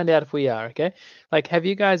 let's find out if we are, okay? Like, have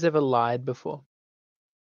you guys ever lied before?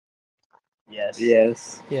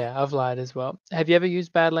 Yes. Yeah, I've lied as well. Have you ever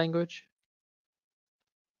used bad language?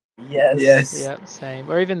 Yes. Yeah, same.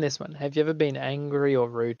 Or even this one. Have you ever been angry or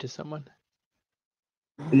rude to someone?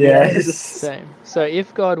 Yes. Same. So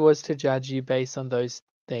if God was to judge you based on those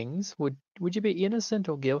things, would you be innocent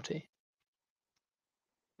or guilty?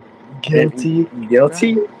 Guilty.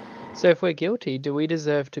 Right. So if we're guilty, do we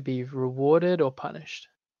deserve to be rewarded or punished?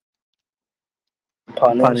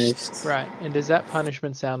 Punished. Right. And does that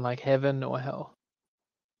punishment sound like heaven or hell?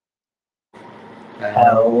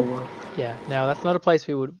 Hell. Yeah. Now that's not a place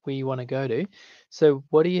we want to go to. So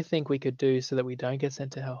what do you think we could do so that we don't get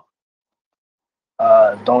sent to hell?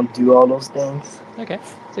 Don't do all those things. Okay,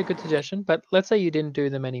 it's a good suggestion. But let's say you didn't do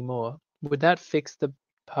them anymore. Would that fix the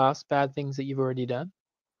past bad things that you've already done?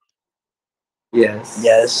 Yes.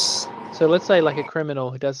 Yes. So let's say like a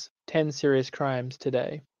criminal who does 10 serious crimes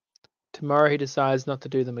today. Tomorrow he decides not to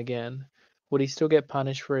do them again. Would he still get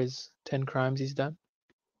punished for his 10 crimes he's done?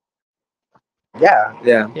 Yeah.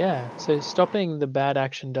 Yeah. Yeah, so stopping the bad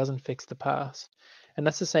action doesn't fix the past. And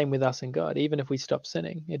that's the same with us and God. Even if we stop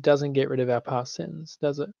sinning, it doesn't get rid of our past sins,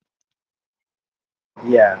 does it?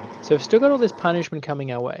 Yeah. So we've still got all this punishment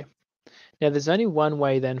coming our way. Now, there's only one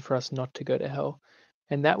way then for us not to go to hell,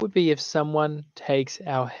 and that would be if someone takes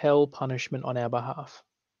our hell punishment on our behalf.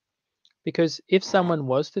 Because if someone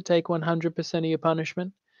was to take 100% of your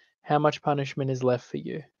punishment, how much punishment is left for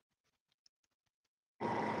you?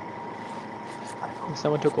 If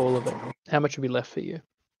someone took all of it, how much would be left for you?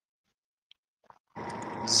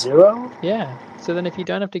 0? Yeah. So then if you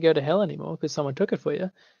don't have to go to hell anymore because someone took it for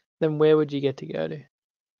you, then where would you get to go to?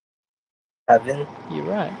 Heaven. You're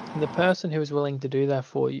right. And the person who was willing to do that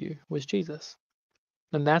for you was Jesus.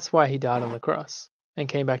 And that's why he died on the cross and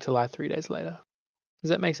came back to life 3 days later. Does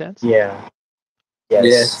that make sense? Yeah.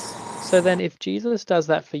 Yes. So then if Jesus does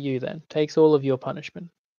that for you then, takes all of your punishment,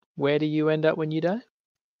 where do you end up when you die?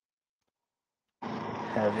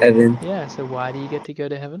 Heaven. Yeah, so why do you get to go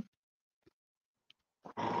to heaven?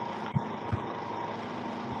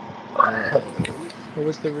 What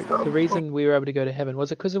was the reason we were able to go to heaven?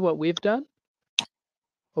 Was it because of what we've done?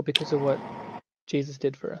 Or because of what Jesus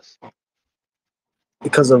did for us?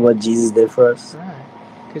 Because of what Jesus did for us. Right.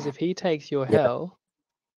 Because if he takes your hell,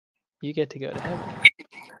 you get to go to heaven.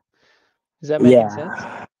 Is that making sense?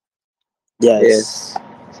 Yes.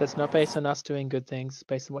 So it's not based on us doing good things, it's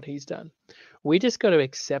based on what he's done. We just got to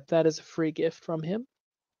accept that as a free gift from him.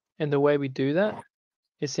 And the way we do that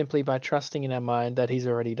is simply by trusting in our mind that he's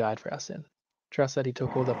already died for our sin. Trust that he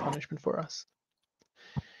took all the punishment for us.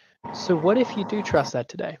 So what if you do trust that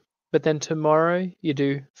today, but then tomorrow you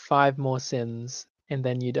do 5 more sins and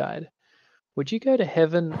then you died? Would you go to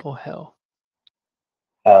heaven or hell?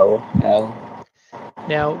 Hell.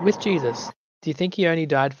 Now, with Jesus, do you think he only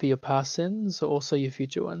died for your past sins or also your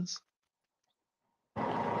future ones?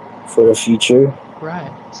 For the future.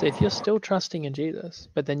 Right. So if you're still trusting in Jesus,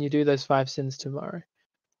 but then you do those 5 sins tomorrow,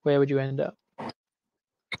 where would you end up?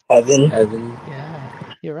 Heaven.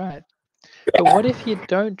 Yeah, you're right. But what if you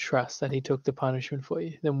don't trust that he took the punishment for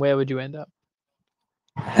you? Then where would you end up?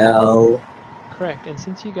 Hell. Correct. And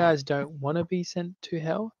since you guys don't want to be sent to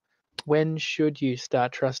hell, when should you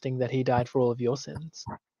start trusting that he died for all of your sins?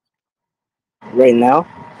 Right now?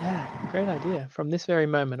 Yeah, great idea. From this very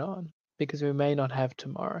moment on, because we may not have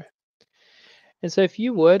tomorrow. And so if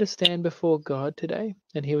you were to stand before God today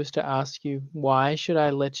and he was to ask you, why should I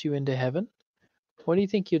let you into heaven? What do you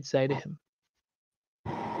think you'd say to him?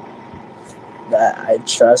 That I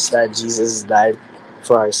trust that Jesus died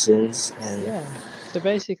for our sins. And yeah. So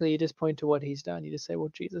basically you just point to what he's done. You just say, well,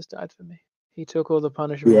 Jesus died for me. He took all the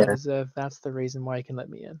punishment I deserve. That's the reason why he can let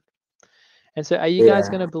me in. And so are you guys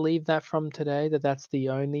going to believe that from today, that that's the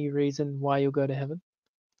only reason why you'll go to heaven?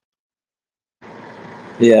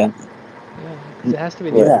 Yeah. Yeah, because it has to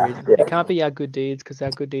be the only reason. It can't be our good deeds, because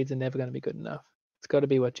our good deeds are never going to be good enough. It's got to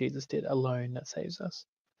be what Jesus did alone that saves us.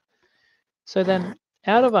 So then,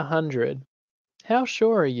 out of 100, how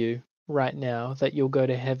sure are you right now that you'll go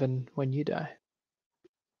to heaven when you die?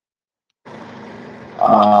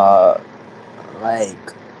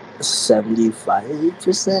 Like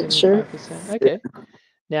 75% sure. 75%. Okay.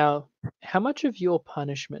 Now, how much of your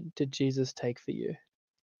punishment did Jesus take for you?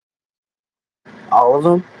 All of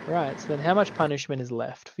them? Right. So then how much punishment is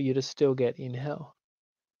left for you to still get in hell?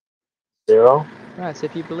 0. Right. So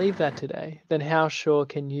if you believe that today, then how sure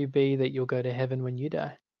can you be that you'll go to heaven when you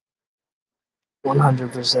die?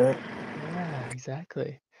 100%. Yeah,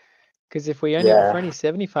 exactly. Because if we only for only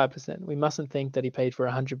 75%, we mustn't think that he paid for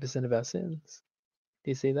 100% of our sins.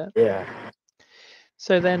 Do you see that? Yeah.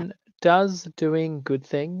 So then, does doing good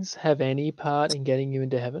things have any part in getting you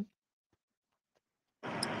into heaven?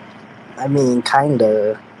 I mean,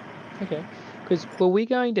 kinda. Okay. Because were we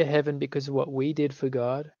going to heaven because of what we did for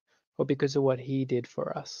God, or because of what he did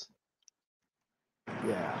for us?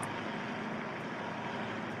 Yeah.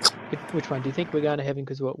 Which one? Do you think we're going to heaven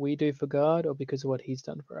because of what we do for God, or because of what he's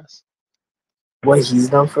done for us? What he's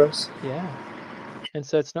done for us? Yeah. And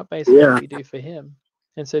so it's not based on what we do for him.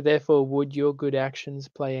 And so therefore, would your good actions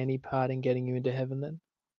play any part in getting you into heaven then?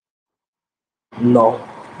 No.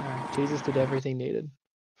 No, Jesus did everything needed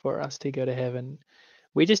for us to go to heaven.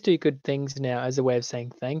 We just do good things now as a way of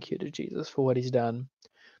saying thank you to Jesus for what he's done,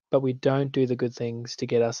 but we don't do the good things to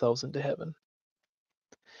get ourselves into heaven.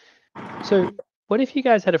 So what if you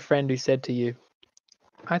guys had a friend who said to you,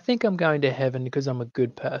 I think I'm going to heaven because I'm a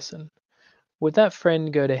good person. Would that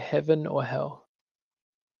friend go to heaven or hell?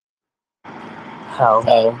 Hell.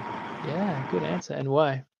 Yeah, good answer. And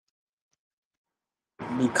why?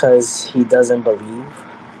 Because he doesn't believe.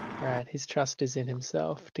 Right, his trust is in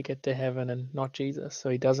himself to get to heaven and not Jesus. So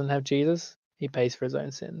he doesn't have Jesus, he pays for his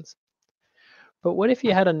own sins. But what if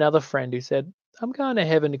you had another friend who said, I'm going to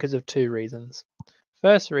heaven because of 2 reasons.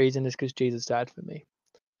 First reason is because Jesus died for me.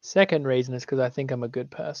 Second reason is because I think I'm a good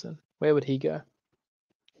person. Where would he go?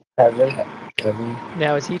 Heaven.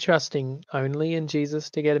 Now, is he trusting only in Jesus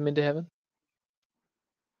to get him into heaven?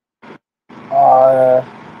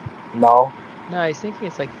 No. No, he's thinking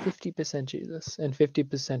it's like 50% Jesus and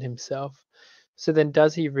 50% himself. So then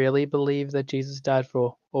does he really believe that Jesus died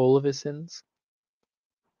for all of his sins?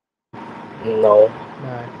 No.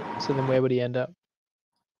 No. So then where would he end up?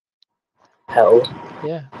 Hell.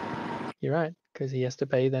 Yeah, you're right, because he has to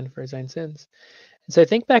pay then for his own sins. And so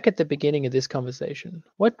think back at the beginning of this conversation.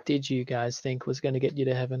 What did you guys think was going to get you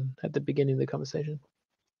to heaven at the beginning of the conversation?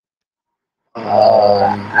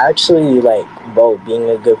 Actually, like both being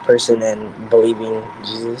a good person and believing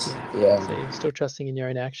Jesus. Yeah. So you're still trusting in your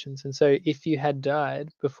own actions. And so if you had died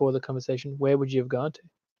before the conversation, where would you have gone to?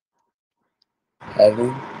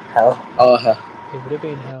 Heaven. Hell. Oh, hell. It would have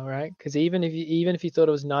been hell, right? Because even if you thought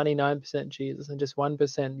it was 99% Jesus and just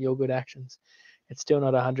 1% your good actions, it's still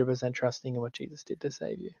not 100% trusting in what Jesus did to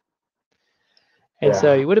save you. And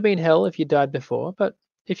so it would have been hell if you died before, but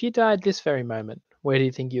if you died this very moment, where do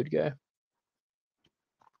you think you'd go?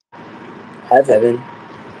 Heaven.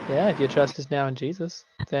 Yeah, if your trust is now in Jesus,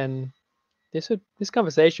 then this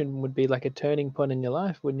conversation would be like a turning point in your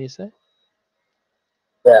life, wouldn't you say?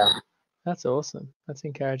 Yeah. That's awesome. That's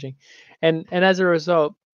encouraging. And as a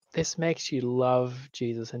result, this makes you love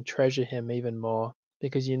Jesus and treasure him even more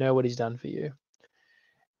because you know what he's done for you.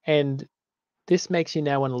 And this makes you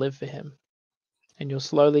now want to live for him. And you'll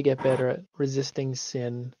slowly get better at resisting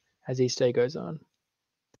sin as each day goes on.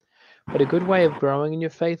 But a good way of growing in your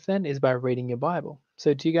faith then is by reading your Bible.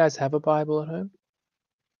 So do you guys have a Bible at home?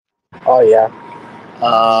 Oh yeah.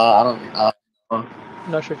 I don't.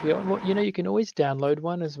 I'm not sure if you can always download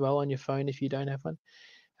one as well on your phone if you don't have one.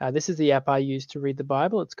 This is the app I use to read the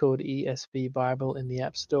Bible. It's called ESV Bible in the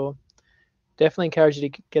App Store. Definitely encourage you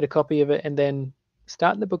to get a copy of it and then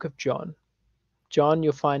start in the book of John. John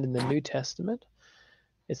you'll find in the New Testament.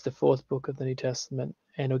 It's the 4th book of the New Testament,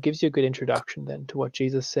 and it gives you a good introduction then to what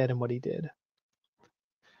Jesus said and what he did.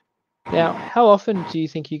 Now, how often do you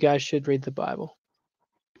think you guys should read the Bible?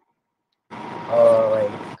 Like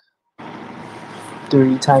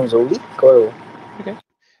 3 times a week or. Okay.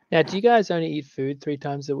 Now, do you guys only eat food 3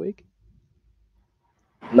 times a week?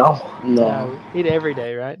 No. No, eat every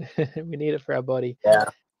day, right? We need it for our body. Yeah.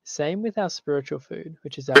 Same with our spiritual food,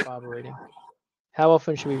 which is our Bible reading. How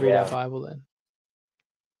often should we read our Bible then?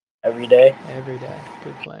 Every day. Every day.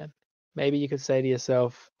 Good plan. Maybe you could say to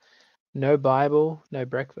yourself, no Bible, no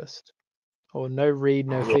breakfast. Or no read,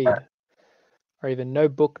 no feed. Or even no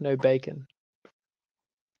book, no bacon.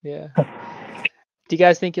 Yeah. Do you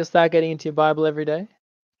guys think you'll start getting into your Bible every day?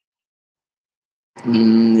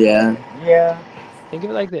 Yeah. Yeah. Think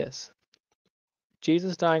of it like this.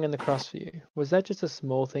 Jesus dying on the cross for you, was that just a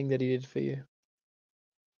small thing that he did for you?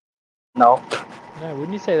 No. No,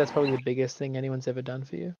 wouldn't you say that's probably the biggest thing anyone's ever done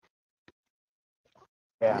for you?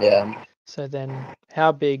 Yeah. So then,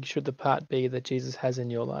 how big should the part be that Jesus has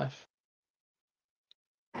in your life?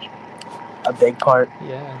 A big part.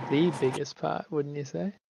 Yeah, the biggest part, wouldn't you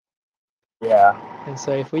say? Yeah. And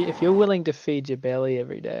so if you're willing to feed your belly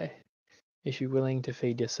every day, if you're willing to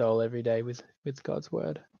feed your soul every day with God's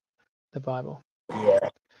word, the Bible. Yeah.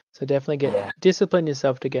 So definitely discipline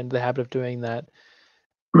yourself to get into the habit of doing that.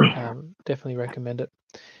 Definitely recommend it.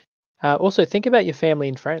 Also, think about your family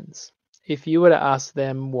and friends. If you were to ask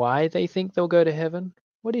them why they think they'll go to heaven,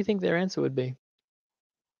 what do you think their answer would be?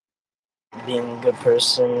 Being a good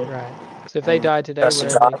person. Right. So if they died today,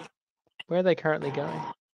 where are they currently going?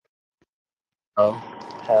 Oh,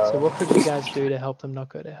 hell. So what could you guys do to help them not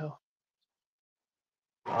go to hell?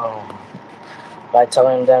 By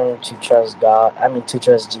telling them to trust God. To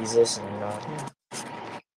trust Jesus. Yeah.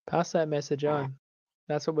 Pass that message on.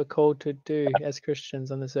 That's what we're called to do as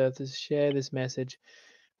Christians on this earth, is share this message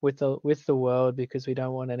with the world, because we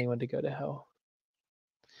don't want anyone to go to hell.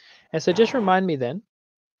 And so just remind me then,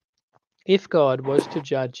 if God was to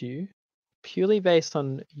judge you purely based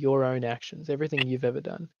on your own actions, everything you've ever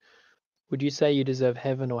done, would you say you deserve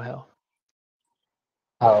heaven or hell?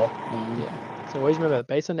 How? Yeah. So always remember,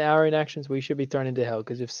 based on our own actions, we should be thrown into hell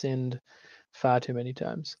because we've sinned far too many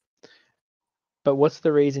times. But what's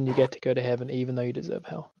the reason you get to go to heaven even though you deserve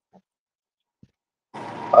hell?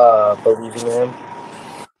 Believing in him.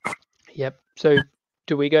 Yep. So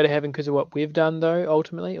do we go to heaven because of what we've done though,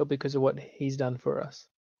 ultimately, or because of what he's done for us?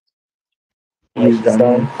 He's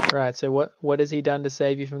done. Right. So what has he done to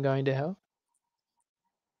save you from going to hell?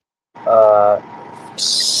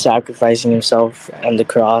 Sacrificing himself on the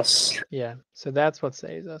cross. Yeah. So that's what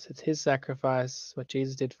saves us. It's his sacrifice, what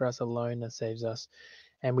Jesus did for us alone that saves us.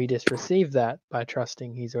 And we just receive that by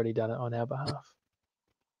trusting he's already done it on our behalf.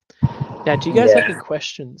 Now, do you guys have any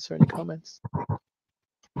questions or any comments?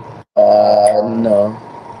 No.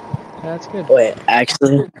 That's good. Wait,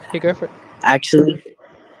 actually. Yeah, go for it. Actually.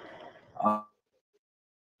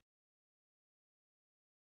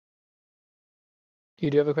 You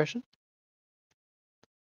do have a question?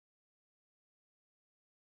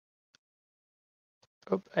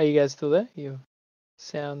 Oh, are you guys still there? Your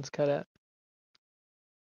sound's cut out.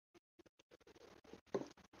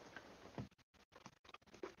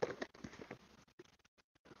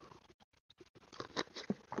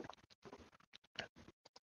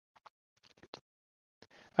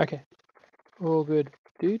 Okay. All good.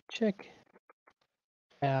 Do check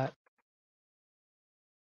out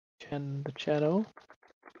the channel.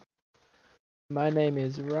 My name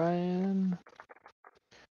is Ryan.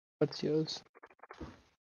 What's yours?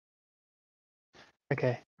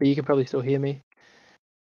 Okay, but you can probably still hear me.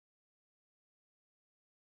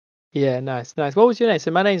 Yeah, nice. What was your name?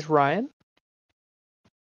 So my name's Ryan.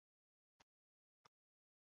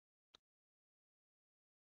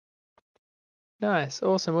 Nice,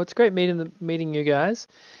 awesome. Well, it's great meeting you guys.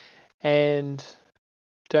 And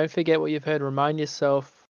don't forget what you've heard. Remind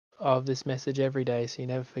yourself of this message every day so you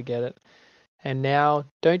never forget it. And now,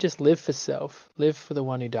 don't just live for self. Live for the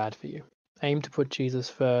one who died for you. Aim to put Jesus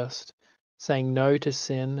first, saying no to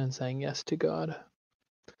sin and saying yes to God.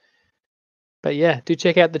 But yeah, do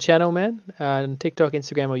check out the channel, man. On TikTok,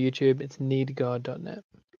 Instagram, or YouTube. It's needgod.net.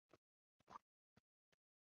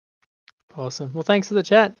 Awesome. Well, thanks for the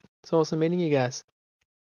chat. It's awesome meeting you guys.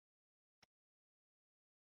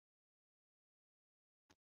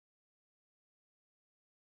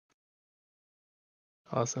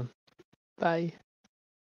 Awesome. Bye.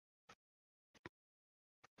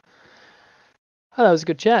 Oh, that was a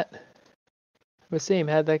good chat. Wasim,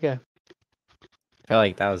 how'd that go? I felt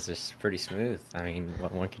like that was just pretty smooth. I mean,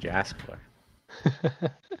 what more could you ask for?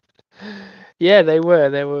 Yeah, they were.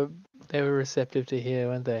 They were receptive to hear,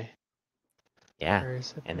 weren't they? Yeah,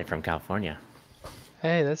 and they're from California.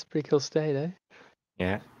 Hey, that's a pretty cool state, eh?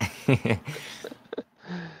 Yeah.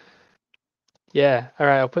 Yeah. All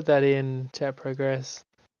right, I'll put that in chat progress.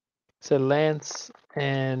 So Lance,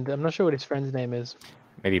 and I'm not sure what his friend's name is.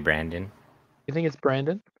 Maybe Brandon. You think it's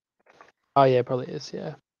Brandon? Oh yeah, probably is.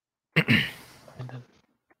 Yeah. Brandon.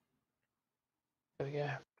 There we go.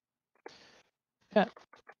 Yeah.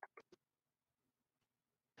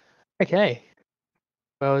 Okay.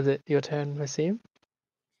 Well, is it your turn, Wasim?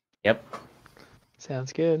 Yep.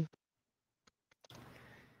 Sounds good.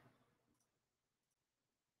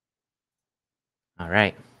 All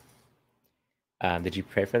right. Did you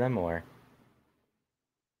pray for them or?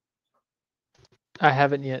 I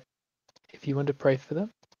haven't yet. If you want to pray for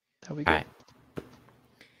them, that'll be good. All right.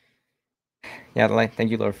 Yeah,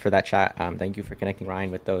 thank you, Lord, for that chat. Thank you for connecting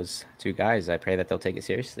Ryan with those two guys. I pray that they'll take it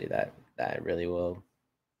seriously. That really will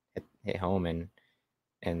hit home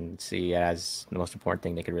and see it as the most important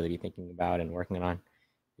thing they could really be thinking about and working on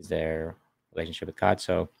is their relationship with God.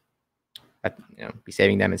 So, be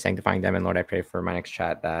saving them and sanctifying them. And Lord, I pray for my next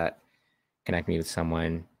chat that connect me with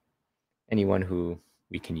anyone who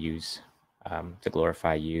we can use to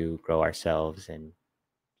glorify you, grow ourselves, and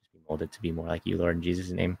just be molded to be more like you, Lord. In Jesus'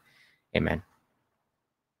 name, amen.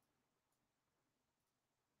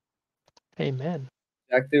 Amen.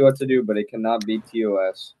 Exactly what to do, but it cannot be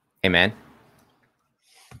TOS. Amen.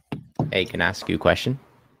 Hey, can I ask you a question?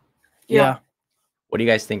 Yeah. What do you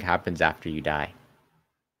guys think happens after you die?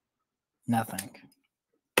 Nothing.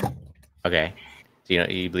 Okay. So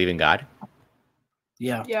you believe in God?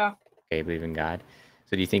 Yeah. Yeah. Okay, you believe in God.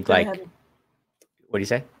 So do you think Go to like heaven. what do you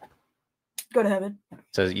say? Go to heaven.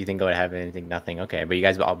 So you think go to heaven and think nothing? Okay, but you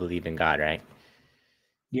guys all believe in God, right?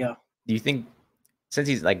 Yeah. Do you think since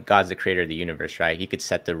he's like God's the creator of the universe, right? He could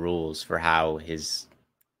set the rules for how his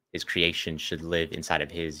creation should live inside of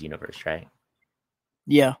his universe, right?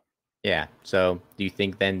 Yeah. Yeah. So do you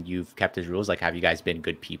think then you've kept his rules? Like, have you guys been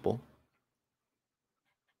good people?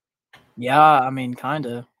 Yeah, I mean, kind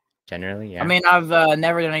of. Generally, yeah. I mean, I've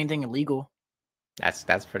never done anything illegal.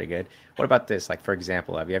 That's pretty good. What about this? Like, for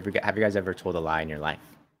example, have you guys ever told a lie in your life?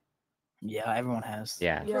 Yeah, everyone has.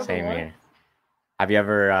 Yeah, Yeah. same What? here. Have you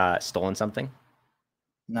ever stolen something?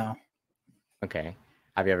 No. Okay.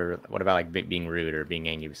 Have you ever? What about like being rude or being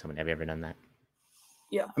angry with someone? Have you ever done that?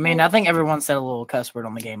 Yeah. I mean, I think everyone said a little cuss word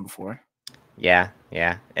on the game before. Yeah,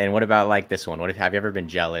 yeah. And what about like this one? Have you ever been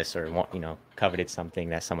jealous or coveted something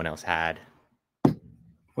that someone else had?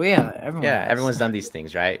 Well, yeah, everyone. Yeah, has. everyone's done these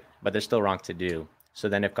things, right? But they're still wrong to do. So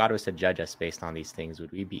then, if God was to judge us based on these things,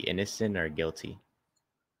 would we be innocent or guilty?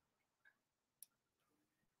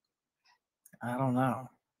 I don't know.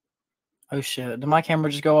 Oh shit! Did my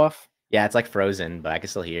camera just go off? Yeah, it's like frozen, but I can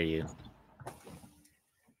still hear you.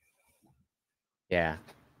 Yeah.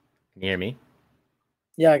 Can you hear me?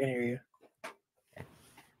 Yeah, I can hear you.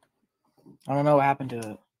 I don't know what happened to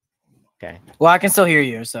it. Okay. Well, I can still hear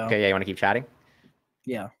you. So. Okay. Yeah. You want to keep chatting?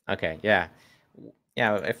 Yeah. Okay. Yeah.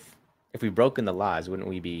 Yeah. If we've broken the laws, wouldn't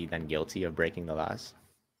we be then guilty of breaking the laws?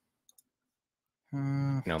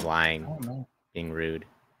 Lying, I don't know. being rude.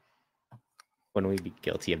 Wouldn't we be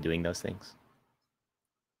guilty of doing those things?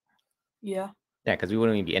 Yeah. Yeah, because we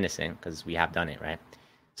wouldn't even be innocent because we have done it, right?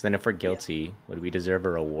 So then if we're guilty, would we deserve a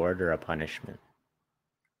reward or a punishment?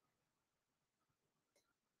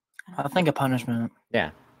 I think a punishment.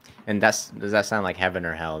 Yeah. And does that sound like heaven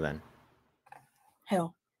or hell then?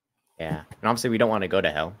 Hell. Yeah. And obviously we don't want to go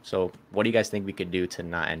to hell. So what do you guys think we could do to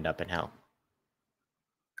not end up in hell?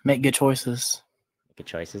 Make good choices. Make good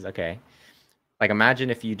choices? Okay. Like imagine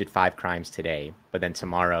if you did 5 crimes today, but then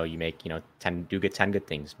tomorrow you make, 10 good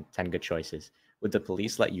things, 10 good choices. Would the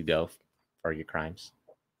police let you go for your crimes?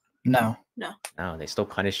 No. No. No, they still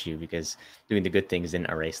punish you because doing the good things didn't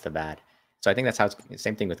erase the bad. So I think that's how it's the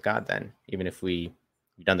same thing with God then. Even if we've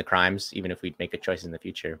done the crimes, even if we make good choices in the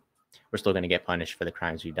future, we're still going to get punished for the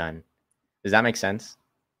crimes we've done. Does that make sense?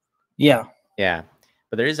 Yeah. Yeah.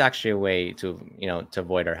 But there is actually a way to, to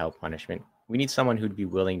avoid our hell punishment. We need someone who'd be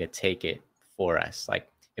willing to take it for us. Like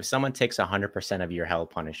if someone takes 100% of your hell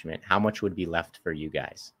punishment, how much would be left for you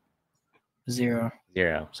guys? 0.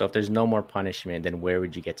 0. So if there's no more punishment, then where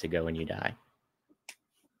would you get to go when you die?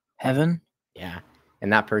 Heaven? Yeah.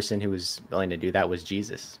 And that person who was willing to do that was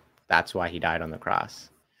Jesus. That's why he died on the cross.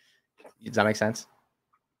 Does that make sense?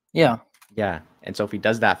 Yeah. Yeah. And so if he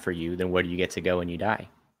does that for you, then where do you get to go when you die?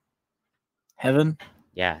 Heaven?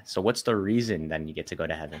 Yeah. So what's the reason then you get to go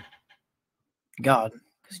to heaven? God.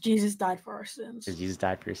 Because Jesus died for our sins. Because Jesus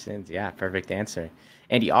died for your sins. Yeah, perfect answer.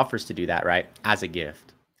 And he offers to do that, right? As a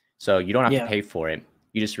gift. So you don't have to pay for it.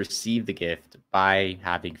 You just receive the gift by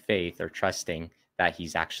having faith or trusting that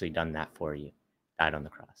he's actually done that for you. Died on the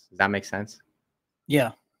cross. Does that make sense?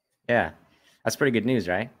 Yeah. Yeah. That's pretty good news,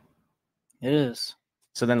 right? It is.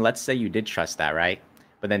 So then let's say you did trust that, right?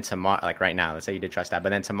 But then tomorrow, like right now, let's say you did trust that, but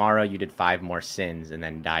then tomorrow you did 5 more sins and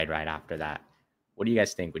then died right after that. What do you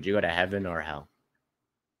guys think? Would you go to heaven or hell?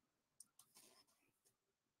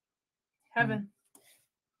 Heaven.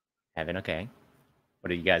 Heaven, okay.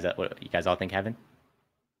 What you guys all think heaven?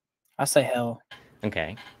 I say hell.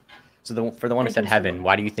 Okay. So for the one who said heaven,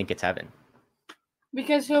 why do you think it's heaven?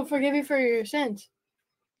 Because he'll forgive you for your sins.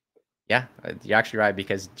 Yeah, you're actually right,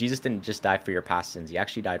 because Jesus didn't just die for your past sins. He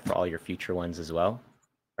actually died for all your future ones as well,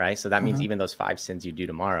 right? So that means even those 5 sins you do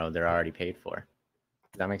tomorrow, they're already paid for.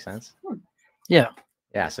 Does that make sense? Yeah.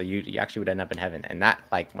 Yeah, so you actually would end up in heaven. And that,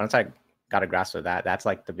 like, once I got a grasp of that, that's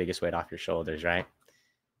like the biggest weight off your shoulders, right?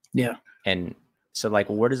 Yeah. And so, like,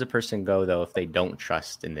 where does a person go, though, if they don't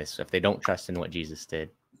trust in this, if they don't trust in what Jesus did?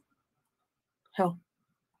 Hell.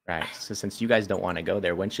 Right. So since you guys don't want to go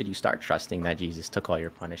there, when should you start trusting that Jesus took all your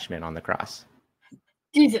punishment on the cross?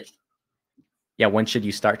 Jesus. Yeah, when should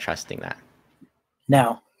you start trusting that?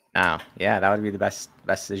 Now. Now. Yeah, that would be the best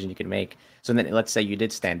decision you could make. So then let's say you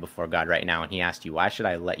did stand before God right now and he asked you, why should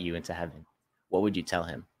I let you into heaven? What would you tell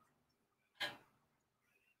him?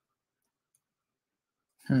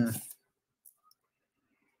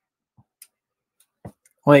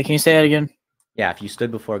 Wait, can you say that again? Yeah, if you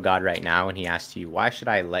stood before God right now and he asked you, why should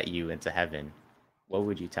I let you into heaven? What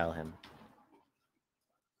would you tell him?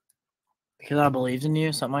 Because I believed in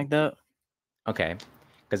you, something like that. Okay.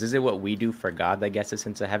 Because is it what we do for God that gets us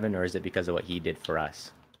into heaven, or is it because of what he did for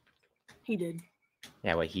us? He did.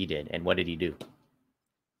 Yeah, what he did. And what did he do?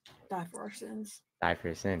 Die for our sins. Die for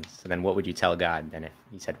your sins. So then what would you tell God then if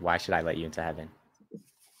he said, why should I let you into heaven?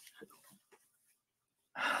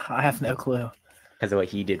 I have no clue. Because of what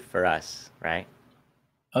he did for us, right?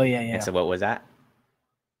 Oh, yeah, yeah. And so what was that?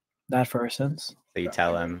 Died for our sins. So you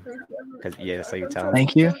tell him, so you tell him.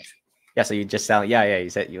 Thank you. Yeah, so you just sound, yeah,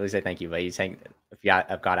 you always say thank you, but you're saying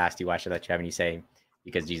if God asked you why should I let you have, and you say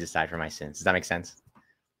because Jesus died for my sins. Does that make sense?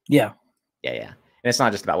 Yeah. Yeah. And it's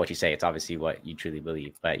not just about what you say; it's obviously what you truly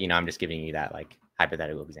believe. But I'm just giving you that like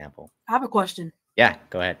hypothetical example. I have a question. Yeah,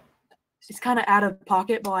 go ahead. It's kind of out of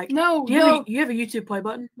pocket, but like, No, do you have a YouTube play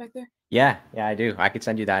button back there? Yeah, I do. I could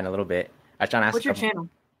send you that in a little bit. I was trying to ask. What's your channel?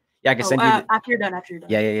 Yeah, I can send you. After you're done.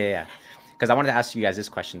 Yeah. Because I wanted to ask you guys this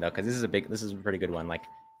question though, because this is a pretty good one. Like,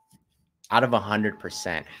 out of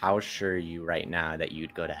 100%, how sure are you right now that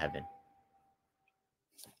you'd go to heaven?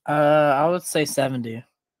 I would say 70.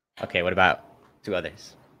 Okay, what about two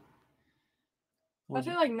others? I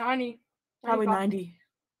feel like 90. Probably 90.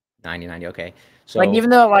 90, okay. So like, even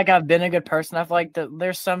though like I've been a good person, I feel like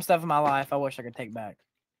there's some stuff in my life I wish I could take back.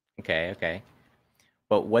 Okay.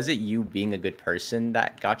 But was it you being a good person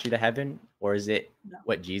that got you to heaven, or is it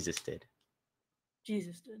what Jesus did?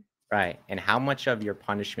 Jesus did. Right. And how much of your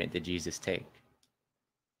punishment did Jesus take?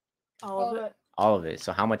 All of it. All of it.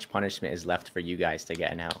 So how much punishment is left for you guys to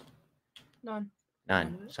get in hell? None.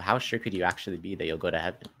 So how sure could you actually be that you'll go to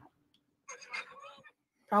heaven?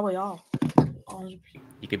 Probably all.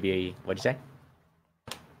 You could be, what'd you say?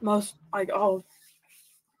 Most, like all.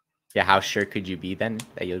 Yeah, how sure could you be then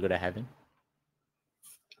that you'll go to heaven?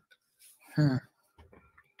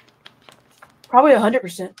 Probably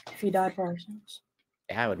 100% if he died for our sins.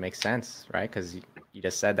 Yeah, it would make sense, right? Because you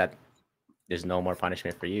just said that there's no more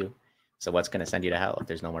punishment for you. So what's going to send you to hell if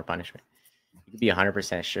there's no more punishment? You could be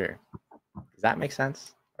 100% sure. Does that make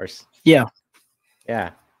sense? Or yeah.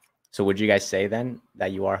 So would you guys say then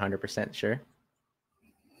that you are 100% sure?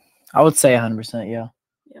 I would say 100%.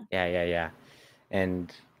 Yeah.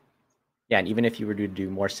 And even if you were to do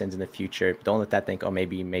more sins in the future, don't let that think, oh,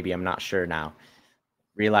 maybe I'm not sure now.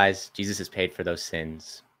 Realize Jesus has paid for those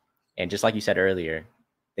sins. And just like you said earlier,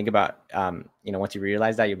 think about, once you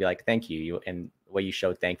realize that, you'll be like, thank you. And the way you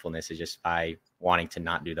show thankfulness is just by wanting to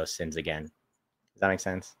not do those sins again. Does that make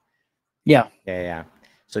sense? Yeah. Yeah.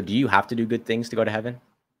 So do you have to do good things to go to heaven?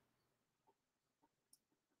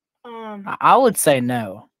 I would say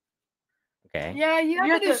no. Okay. Yeah, you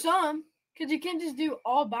have to do some, because you can't just do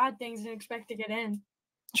all bad things and expect to get in.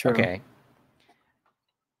 Sure.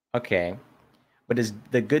 Okay. But is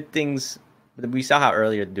the good things, we saw how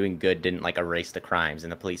earlier doing good didn't like erase the crimes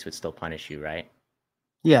and the police would still punish you, right?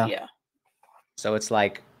 Yeah. So it's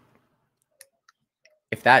like,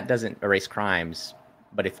 if that doesn't erase crimes,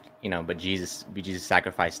 but Jesus'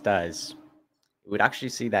 sacrifice does, we would actually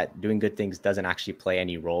see that doing good things doesn't actually play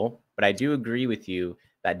any role. But I do agree with you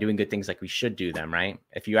that doing good things, like, we should do them, right?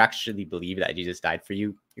 If you actually believe that Jesus died for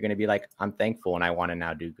you, you're going to be like, I'm thankful and I want to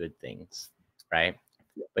now do good things, right?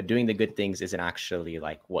 But doing the good things isn't actually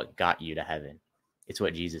like what got you to heaven. It's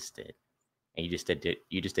what Jesus did. And you just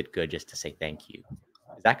did good just to say thank you.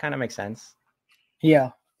 Does that kind of make sense? Yeah.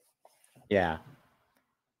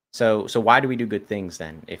 So why do we do good things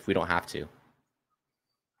then if we don't have to?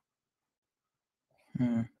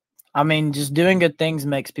 I mean, just doing good things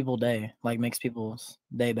makes people's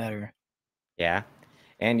day better. Yeah.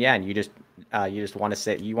 And you just want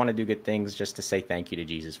to you want to do good things just to say thank you to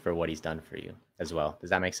Jesus for what he's done for you as well. Does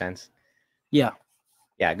that make sense? Yeah.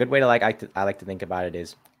 A good way to I like to think about it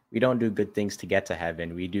is, we don't do good things to get to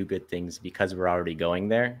heaven. We do good things because we're already going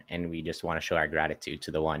there, and we just want to show our gratitude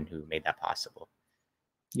to the one who made that possible.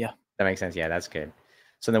 Yeah. That makes sense. Yeah, that's good.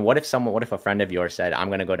 So then what if a friend of yours said, I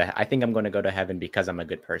think I'm going to go to heaven because I'm a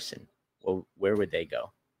good person? Well, where would they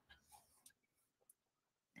go?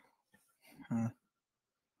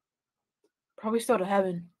 Probably still to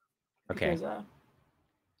heaven. Okay. Because,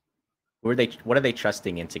 what are they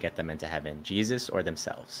trusting in to get them into heaven? Jesus or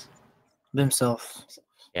themselves? Themselves.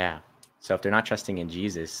 Yeah. So if they're not trusting in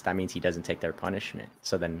Jesus, that means he doesn't take their punishment.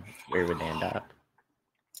 So then where would they end up?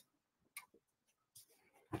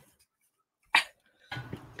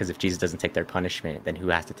 Because if Jesus doesn't take their punishment, then who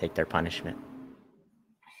has to take their punishment?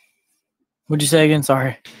 What'd you say again?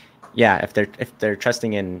 Sorry. Yeah, if they're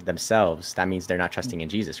trusting in themselves, that means they're not trusting in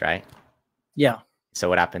Jesus, right? Yeah. So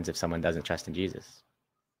what happens if someone doesn't trust in Jesus?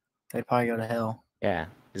 They probably go to hell. Yeah.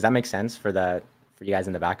 Does that make sense for you guys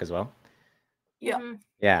in the back as well? Yeah.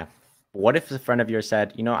 Yeah. What if a friend of yours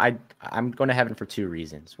said, I'm going to heaven for two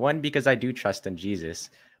reasons. One, because I do trust in Jesus,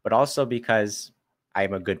 but also because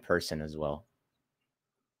I'm a good person as well.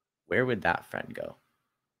 Where would that friend go?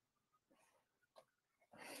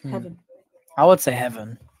 Heaven. I would say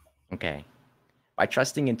heaven. Okay. By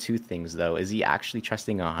trusting in two things, though, is he actually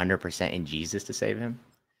trusting 100% in Jesus to save him?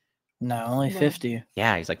 No, only 50.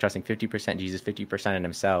 Yeah, he's like trusting 50% Jesus, 50% in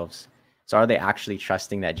themselves. So are they actually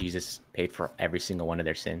trusting that Jesus paid for every single one of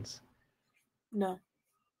their sins? No.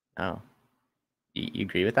 Oh. You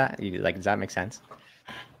agree with that? Like, does that make sense?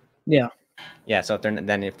 Yeah. Yeah. So if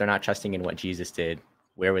they're not trusting in what Jesus did,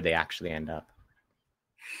 where would they actually end up?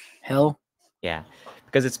 Hell. Yeah,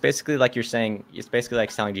 because it's basically like you're saying. It's basically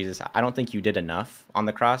like telling Jesus, "I don't think you did enough on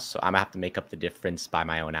the cross, so I'm gonna have to make up the difference by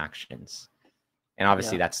my own actions." And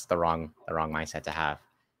obviously, Yeah. that's the wrong mindset to have.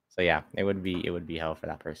 So yeah, it would be hell for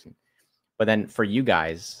that person. But then for you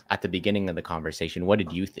guys at the beginning of the conversation, what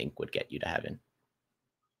did you think would get you to heaven?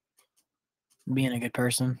 Being a good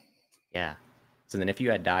person. Yeah. So then, if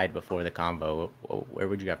you had died before the convo, where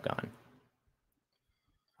would you have gone?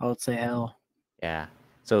 I would say hell. Yeah.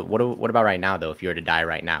 So what about right now though? If you were to die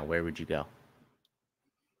right now, where would you go?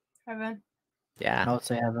 Heaven. Yeah. I would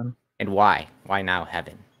say heaven. And why? Why now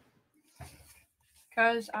heaven?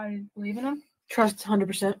 Because I believe in him. Trust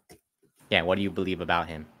 100% Yeah. What do you believe about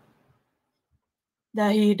him?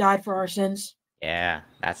 that he died for our sins. Yeah,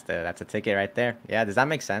 that's a ticket right there. Yeah, does that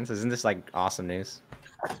make sense? Isn't this like awesome news?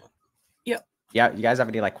 Yep. Yeah, you guys have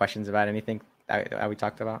any like questions about anything that we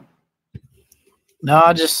talked about? No,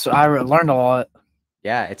 I learned a lot.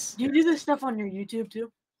 Yeah, it's Do you do this stuff on your YouTube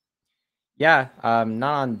too? yeah,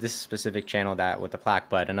 not on this specific channel that with the plaque,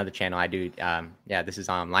 but another channel I do. Yeah, this is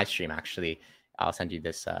on live stream actually. I'll send you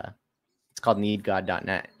this. It's called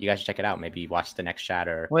needgod.net. You guys should check it out. Maybe watch the next chat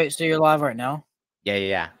or Wait, so you're live right now?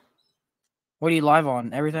 yeah. What are you live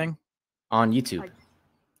on? Everything? On YouTube.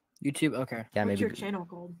 YouTube? Okay. Yeah, What's maybe your channel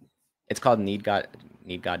called? it's called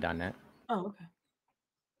needgod.net. Oh, okay.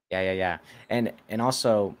 Yeah. And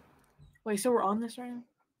also Wait, so we're on this right now?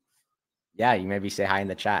 yeah, you maybe say hi in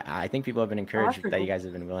the chat. I think people have been encouraged pretty that you cool. guys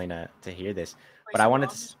have been willing to hear this. But I want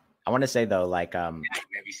to say though, like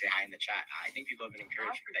Maybe say hi in the chat. I think people have been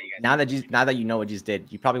encouraged that you guys. now that you know what Jesus did,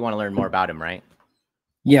 you probably want to learn more about him, right?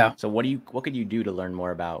 Yeah. So what could you do to learn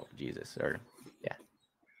more about Jesus? Or yeah,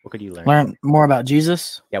 what could you learn? Learn more about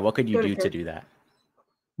Jesus? Yeah, what could you Go to do to church. do that?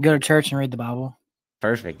 Go to church and read the Bible.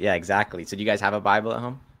 Perfect. Yeah, exactly. So do you guys have a Bible at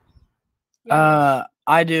home?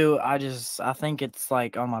 I do. I think it's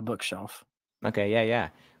like on my bookshelf. Okay, yeah.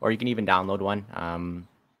 Or you can even download one.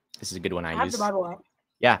 This is a good one I have use. the Bible app.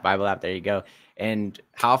 Yeah, Bible app. There you go. And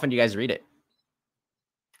how often do you guys read it?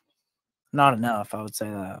 Not enough, I would say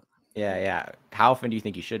that. Yeah. How often do you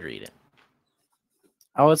think you should read it?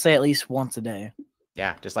 I would say at least once a day.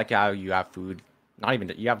 Yeah, just like how you have food,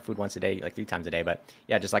 you have food once a day, like 3 times a day, but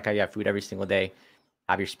yeah, just like how you have food every single day,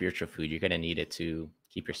 have your spiritual food. You're going to need it to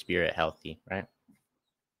keep your spirit healthy, right?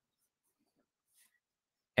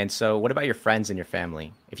 And so what about your friends and your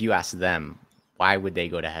family? If you ask them, why would they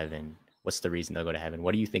go to heaven? What's the reason they'll go to heaven?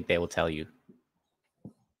 What do you think they will tell you?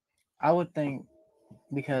 I would think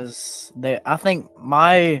because I think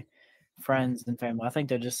my friends and family, I think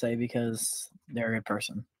they'll just say because they're a good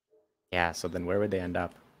person. Yeah, so then where would they end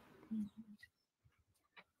up?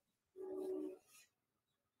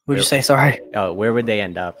 Would you say, sorry? Oh, where would they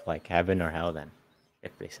end up? Like heaven or hell then?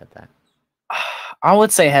 If they said that. I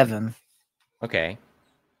would say heaven. Okay.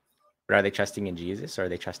 But are they trusting in Jesus or are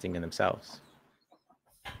they trusting in themselves?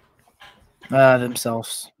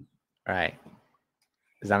 Themselves. Right.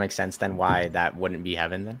 Does that make sense then why that wouldn't be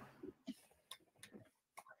heaven then?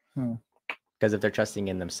 Because if they're trusting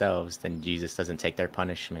in themselves, then Jesus doesn't take their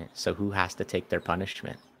punishment. So who has to take their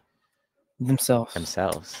punishment?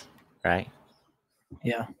 Themselves, right?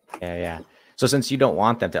 Yeah. So since you don't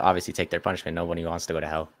want them to obviously take their punishment, nobody wants to go to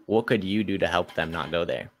hell. What could you do to help them not go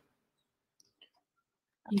there?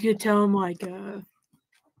 You could tell them like You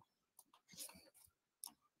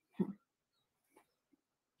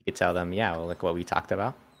could tell them, yeah, well, like what we talked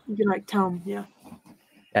about. you could like tell them, yeah.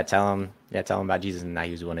 Yeah, tell them about Jesus and that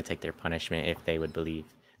he was willing to take their punishment if they would believe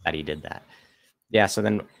that he did that. Yeah, so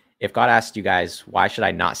then if God asked you guys, why should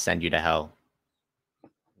I not send you to hell?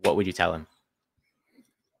 What would you tell him?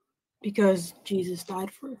 Because Jesus died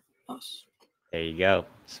for us. There you go.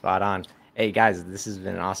 Spot on. Hey, guys, this has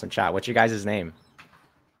been an awesome chat. What's your guys' name?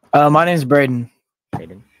 My name's Braden.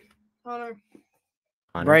 Braden? Hunter.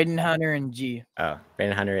 Braden, Hunter, and G. Oh,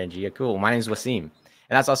 Braden, Hunter, and G. Cool. My name's Wasim.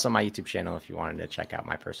 And that's also my YouTube channel if you wanted to check out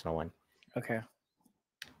my personal one. Okay.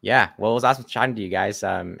 Yeah. Well, it was awesome chatting to you guys.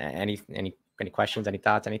 Any questions, any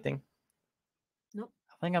thoughts, anything? Nope.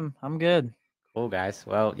 I think I'm good. Cool, guys.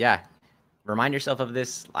 Well, yeah. Remind yourself of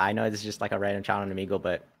this. I know this is just like a random channel on OMEGLE,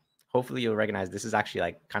 but hopefully you'll recognize this is actually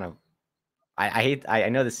like kind of I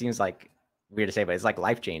know this seems like weird to say, but it's like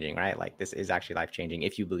life-changing, right? Like this is actually life-changing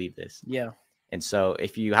if you believe this. Yeah. And so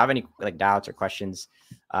if you have any like doubts or questions,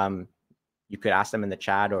 you could ask them in the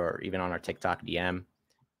chat or even on our TikTok DM.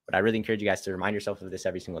 But I really encourage you guys to remind yourself of this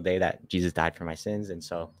every single day, that Jesus died for my sins. And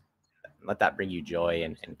so let that bring you joy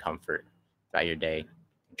and comfort throughout your day.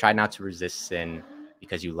 Try not to resist sin.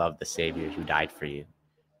 because you love the Savior who died for you.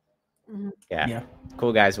 Mhm. Yeah. Yeah.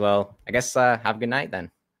 Cool, guys. Well, I guess have a good night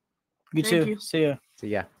then. You Thank too. you. See ya. See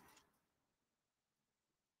ya.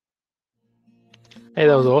 Hey,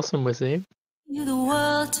 that was awesome, Wasim. The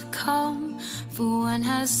world to come, for one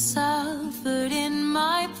has suffered in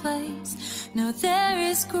my place. Now there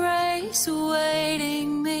is grace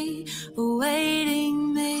awaiting me,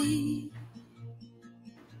 awaiting me.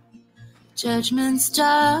 Judgment's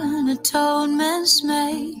done, atonement's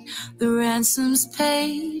made, the ransom's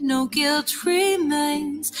paid, no guilt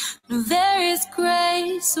remains. Now there is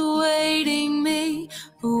grace awaiting me,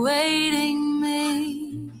 awaiting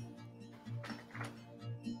me.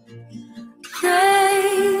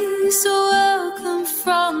 Grace, a welcome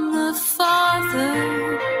from the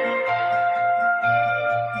Father.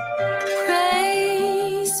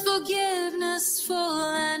 Grace, forgiveness full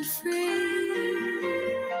and free.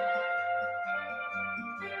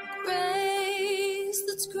 Grace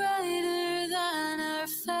that's greater than our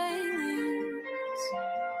failings.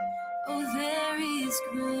 Oh, there is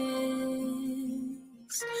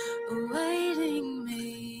grace awaiting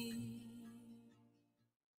me.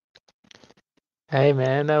 Hey,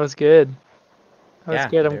 man, that was good. That was Yeah,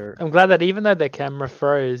 good. they were- I'm glad that even though their camera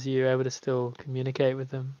froze, you were able to still communicate with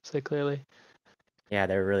them so clearly. Yeah,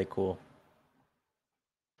 they were really cool.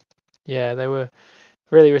 Yeah, they were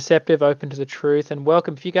really receptive, open to the truth, and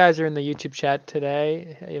welcome. If you guys are in the YouTube chat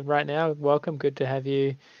today, right now, welcome. Good to have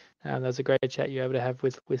you. That was a great chat you were able to have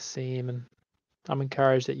with Seam, and I'm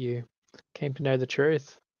encouraged that you came to know the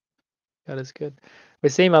truth. God is good.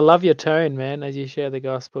 Wasim, I love your tone, man, as you share the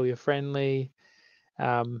gospel. You're friendly.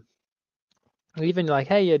 Even like,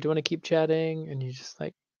 hey, yeah, do you want to keep chatting? And you just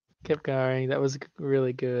like kept going. That was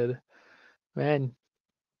really good, man.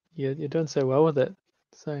 You're doing so well with it.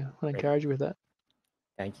 So I want to Great. encourage you with that.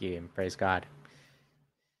 Thank you, and praise God.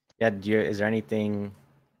 Yeah, is there anything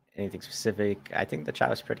specific? I think the chat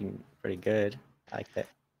was pretty good. I liked it.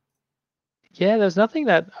 Yeah, there's nothing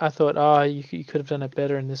that I thought, oh, you could have done it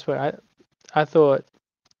better in this way. I thought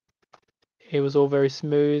it was all very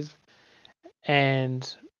smooth,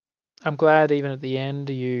 and I'm glad even at the end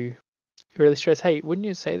you really stress, hey, wouldn't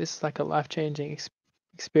you say this is like a life-changing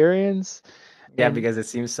experience? Yeah, And because it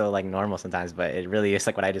seems so like normal sometimes, but it really is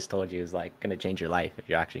like what I just told you is like gonna change your life if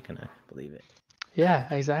you're actually gonna believe it.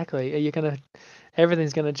 yeah, exactly.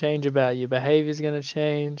 Everything's gonna change about you. Behavior's gonna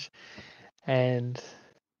change, and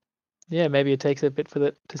yeah, maybe it takes a bit for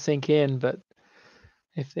it to sink in, but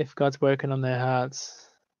if God's working on their hearts,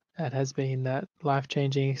 that has been that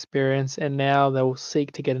life-changing experience, and now they'll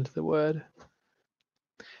seek to get into the Word.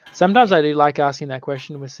 Sometimes I do like asking that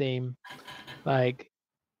question, Wasim, like,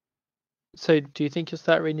 so do you think you'll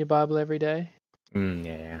start reading your Bible every day?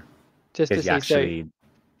 Yeah. Just to Because you see, so actually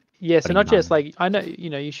yeah, so putting not it just on. like, I know,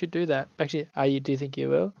 you should do that. Actually, do you think you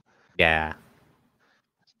will? Yeah.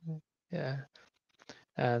 Yeah,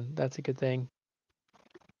 that's a good thing.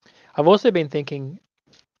 I've also been thinking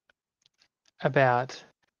about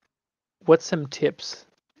what's some tips,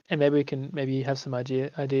 and maybe you have some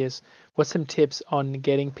ideas. What's some tips on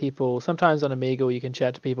getting people? Sometimes on Omegle you can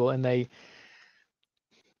chat to people, and they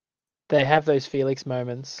have those Felix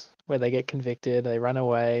moments where they get convicted, they run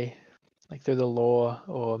away, like through the law,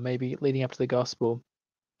 or maybe leading up to the gospel.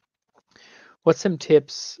 What's some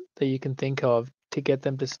tips that you can think of to get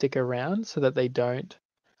them to stick around so that they don't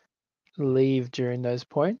leave during those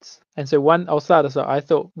points? And so I'll start us off. I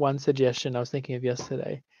thought one suggestion I was thinking of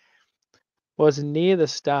yesterday was near the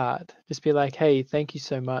start, just be like, hey, thank you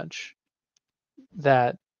so much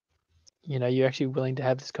that you're actually willing to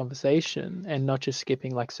have this conversation and not just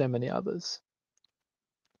skipping like so many others.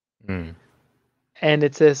 Mm. And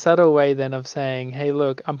it's a subtle way then of saying, hey,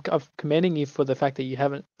 look, I'm commending you for the fact that you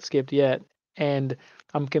haven't skipped yet, and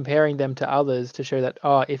I'm comparing them to others to show that,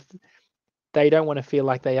 if they don't want to feel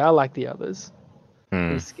like they are like the others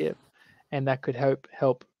who skip, and that could help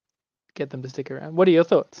get them to stick around. What are your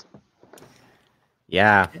thoughts?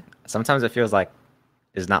 Yeah. Sometimes it feels like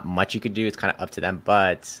there's not much you could do. It's kind of up to them,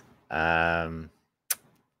 but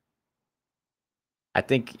I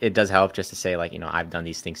think it does help just to say like, I've done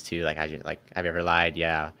these things too. Like, have you ever lied?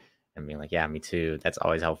 Yeah. And being like, yeah, me too. That's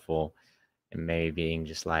always helpful. And maybe being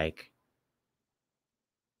just like,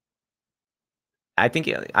 I think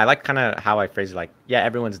I like kind of how I phrase it. Like, yeah,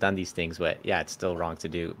 everyone's done these things, but yeah, it's still wrong to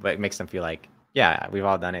do. But it makes them feel like, yeah, we've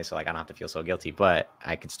all done it. So like, I don't have to feel so guilty, but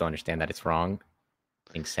I can still understand that it's wrong.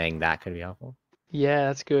 I think saying that could be helpful. Yeah,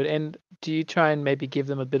 that's good. And do you try and maybe give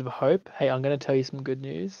them a bit of hope? Hey, I'm going to tell you some good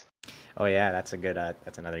news. Oh yeah, that's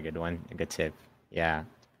another good one. A good tip. Yeah.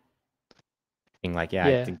 Being like, I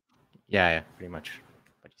Yeah. think, yeah, pretty much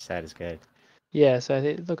what you said is good. Yeah, so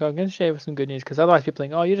look, I'm going to share some good news because otherwise people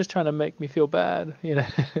think, oh, you're just trying to make me feel bad, you know.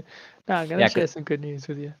 No, I'm going to Yeah, share some good news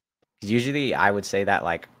with you. because usually I would say that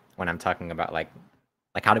like when I'm talking about like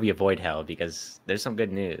how do we avoid hell, because there's some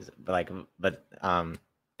good news, but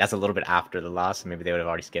that's a little bit after the loss, so maybe they would have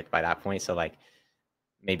already skipped by that point. So like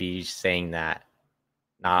maybe saying that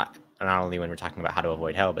not only when we're talking about how to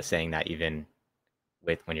avoid hell, but saying that even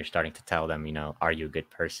with when you're starting to tell them, you know, are you a good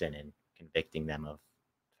person, and convicting them of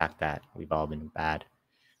the fact that we've all been bad.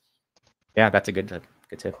 Yeah, that's a good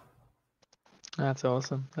tip. That's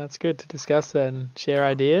awesome. That's good to discuss that and share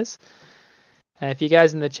ideas. And if you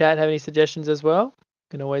guys in the chat have any suggestions as well,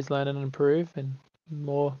 you can always learn and improve, and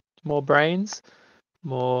more brains,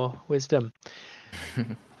 more wisdom.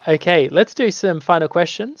 Okay, let's do some final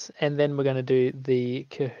questions, and then we're going to do the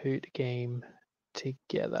Kahoot game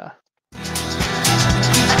together.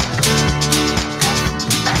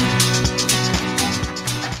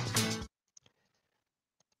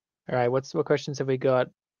 All right, what questions have we got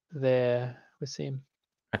there, Wasim?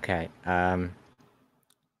 Okay,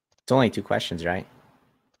 it's only 2 questions, right?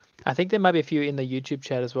 I think there might be a few in the YouTube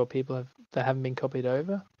chat as well. People that haven't been copied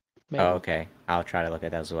over. Maybe. Oh, okay. I'll try to look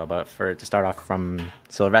at that as well. But to start off from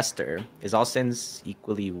Sylvester, is all sins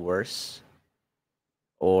equally worse,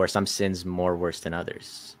 or some sins more worse than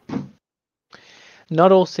others?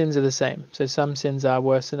 Not all sins are the same. So some sins are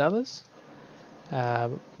worse than others.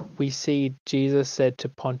 We see Jesus said to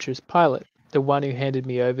Pontius Pilate, "The one who handed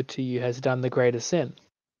me over to you has done the greater sin."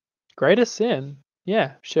 Greater sin,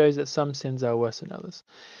 yeah, shows that some sins are worse than others.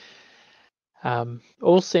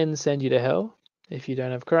 All sins send you to hell if you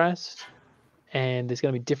don't have Christ, and there's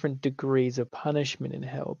going to be different degrees of punishment in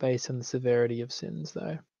hell based on the severity of sins,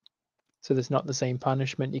 though. So there's not the same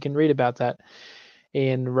punishment. You can read about that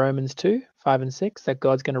in Romans 2, 5 and 6, that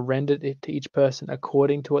God's going to render it to each person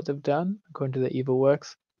according to what they've done, according to their evil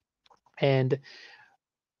works. And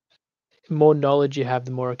the more knowledge you have,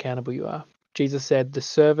 the more accountable you are. Jesus said, the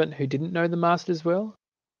servant who didn't know the master as well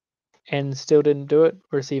and still didn't do it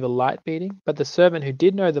will receive a light beating, but the servant who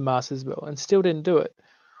did know the master as well and still didn't do it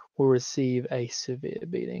will receive a severe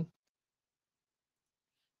beating.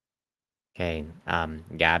 Okay.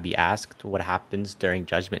 Gabby asked, what happens during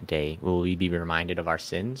Judgment Day? Will we be reminded of our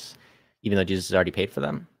sins, even though Jesus has already paid for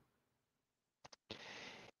them?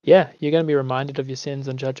 Yeah, you're going to be reminded of your sins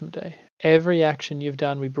on Judgment Day. Every action you've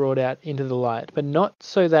done, we brought out into the light, but not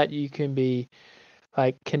so that you can be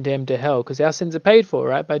like condemned to hell, because our sins are paid for,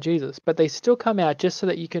 right, by Jesus. But they still come out just so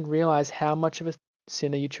that you can realize how much of a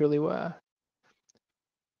sinner you truly were.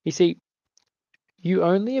 You see, you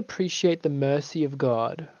only appreciate the mercy of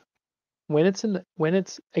God when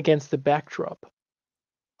it's against the backdrop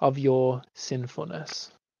of your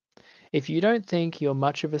sinfulness. If you don't think you're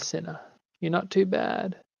much of a sinner, you're not too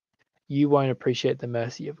bad, you won't appreciate the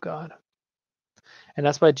mercy of God. And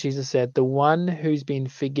that's why Jesus said, the one who's been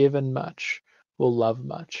forgiven much will love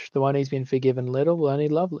much. The one who's been forgiven little will only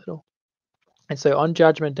love little. And so on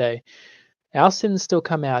Judgment Day, our sins still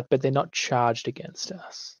come out, but they're not charged against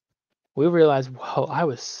us. We'll realize, whoa, I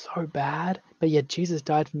was so bad, but yet Jesus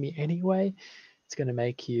died for me anyway. It's going to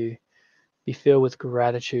make you be filled with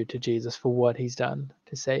gratitude to Jesus for what he's done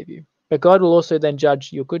to save you. But God will also then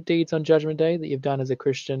judge your good deeds on Judgment Day that you've done as a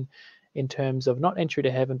Christian in terms of not entry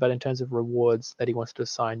to heaven, but in terms of rewards that he wants to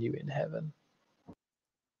assign you in heaven.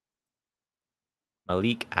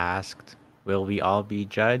 Malik asked, will we all be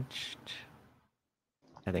judged?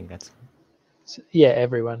 I think that's... So, yeah,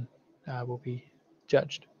 everyone will be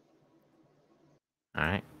judged. All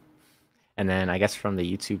right. And then I guess from the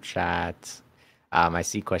YouTube chat, I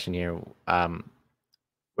see a question here.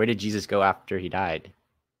 Where did Jesus go after he died?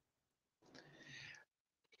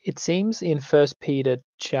 It seems in 1 Peter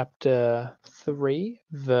chapter 3,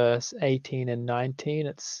 verse 18 and 19,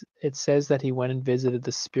 it says that he went and visited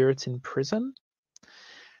the spirits in prison.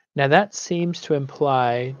 Now that seems to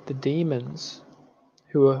imply the demons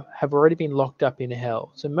who have already been locked up in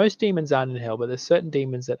hell. So most demons aren't in hell, but there's certain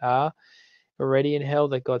demons that are already in hell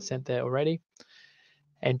that God sent there already.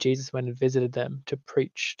 And Jesus went and visited them to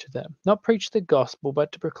preach to them. Not preach the gospel,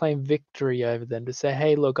 but to proclaim victory over them, to say,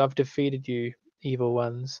 hey, look, I've defeated you, evil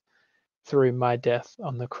ones, through my death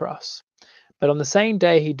on the cross. But on the same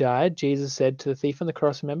day he died, Jesus said to the thief on the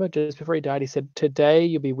cross, remember, just before he died, he said, today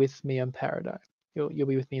you'll be with me in paradise. You'll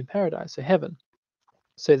be with me in paradise, so heaven.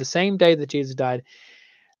 So the same day that Jesus died,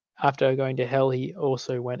 after going to hell, he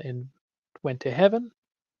also went to heaven.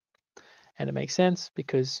 And it makes sense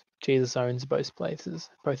because Jesus owns both places,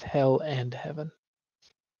 both hell and heaven.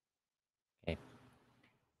 Okay.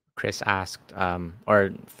 Chris asked,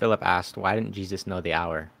 or Philip asked, why didn't Jesus know the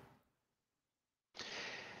hour?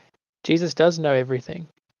 Jesus does know everything.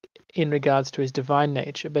 in regards to his divine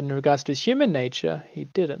nature, but in regards to his human nature, he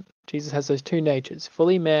didn't. Jesus has those two natures,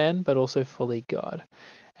 fully man, but also fully God.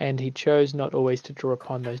 And he chose not always to draw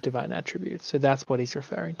upon those divine attributes. So that's what he's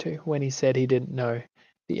referring to when he said he didn't know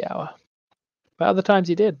the hour. But other times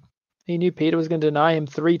he did. He knew Peter was going to deny him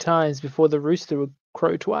 3 times before the rooster would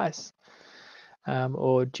crow twice.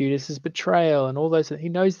 Or Judas's betrayal and all those. He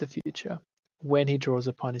knows the future when he draws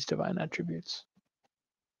upon his divine attributes.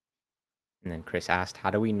 And then Chris asked, how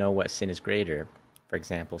do we know what sin is greater? For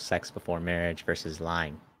example, sex before marriage versus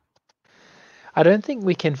lying. I don't think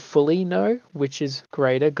we can fully know which is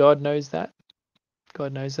greater. God knows that.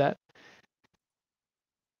 God knows that.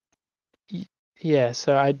 Yeah,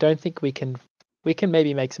 so I don't think we can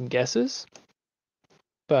maybe make some guesses,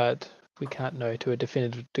 but we can't know to a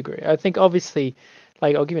definitive degree. I think obviously,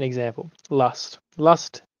 like I'll give you an example. Lust.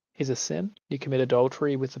 Lust is a sin. You commit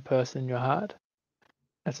adultery with the person in your heart.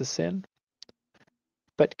 That's a sin.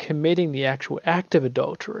 But committing the actual act of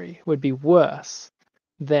adultery would be worse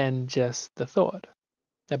than just the thought.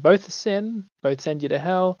 They're both a sin, both send you to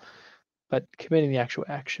hell, but committing the actual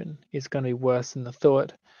action is going to be worse than the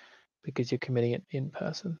thought because you're committing it in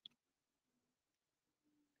person.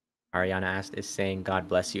 Ariana asked, is saying God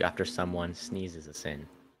bless you after someone sneezes a sin?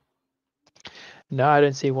 No, I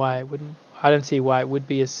don't see why it wouldn't. I don't see why it would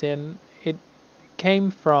be a sin. It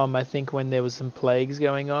came from, I think, when there was some plagues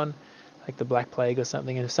going on, like the Black Plague or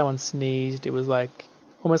something, and if someone sneezed, it was like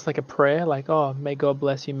almost like a prayer, like, oh, may God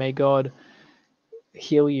bless you, may God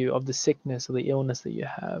heal you of the sickness or the illness that you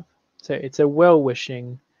have. So it's a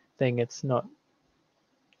well-wishing thing. It's kind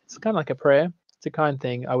of like a prayer. It's a kind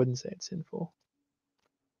thing. I wouldn't say it's sinful.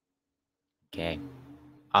 Okay.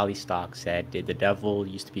 Ali Stock said, did the devil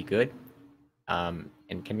used to be good? And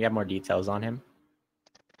can we have more details on him?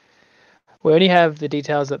 We only have the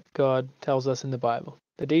details that God tells us in the Bible.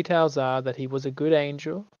 The details are that he was a good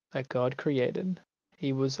angel that God created.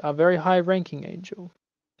 He was a very high-ranking angel.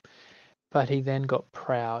 But he then got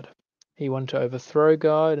proud. He wanted to overthrow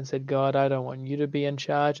God and said, God, I don't want you to be in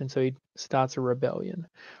charge. And so he starts a rebellion.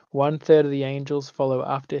 1/3 of the angels follow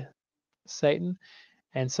after Satan.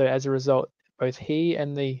 And so as a result, both he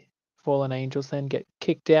and the fallen angels then get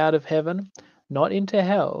kicked out of heaven, not into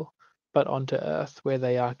hell, but onto earth, where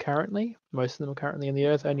they are currently. Most of them are currently in the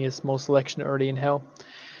earth, only a small selection are already in hell.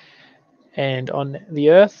 And on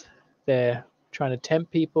the earth, they're trying to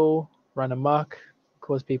tempt people, run amok,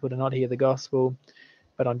 cause people to not hear the gospel.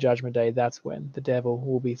 But on Judgment Day, that's when the devil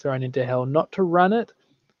will be thrown into hell, not to run it,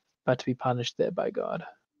 but to be punished there by God.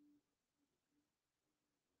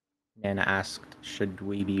 Nana asked, should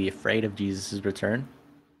we be afraid of Jesus' return?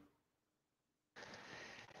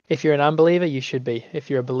 If you're an unbeliever, you should be. If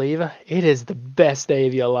you're a believer, it is the best day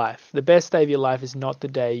of your life. The best day of your life is not the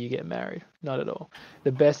day you get married. Not at all.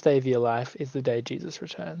 The best day of your life is the day Jesus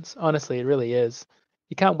returns. Honestly, it really is.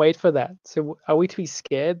 You can't wait for that. So are we to be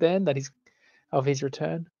scared then of his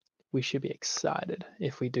return? We should be excited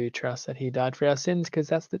if we do trust that he died for our sins, because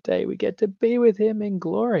that's the day we get to be with him in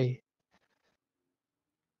glory.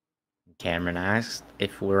 Cameron asked,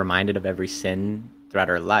 if we're reminded of every sin throughout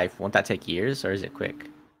our life, won't that take years or is it quick?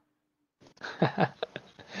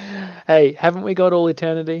 Hey, haven't we got all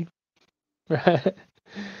eternity? Right.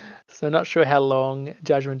 So not sure how long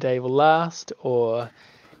Judgment Day will last, or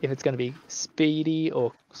if it's going to be speedy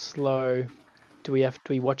or slow. Do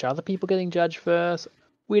we watch other people getting judged first?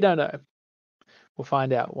 We don't know. We'll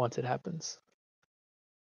find out once it happens.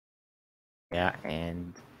 Yeah,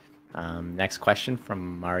 and next question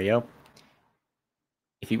from Mario.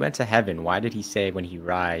 If he went to heaven, why did he say when he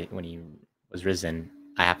was risen,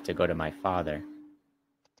 I have to go to my Father?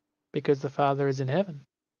 Because the Father is in heaven.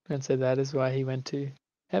 And so that is why he went to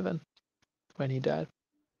heaven when he died.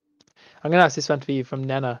 I'm going to ask this one for you from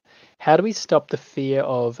Nana. How do we stop the fear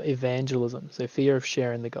of evangelism? So fear of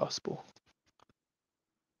sharing the gospel.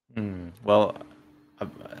 Well,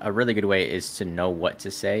 a really good way is to know what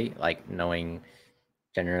to say, like knowing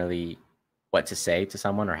generally what to say to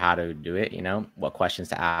someone or how to do it, what questions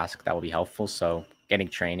to ask that will be helpful. So getting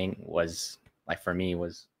training was for me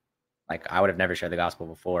was I would have never shared the gospel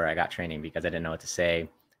before I got training because I didn't know what to say.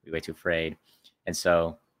 We were way too afraid. And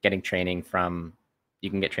so getting training you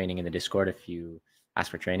can get training in the Discord if you ask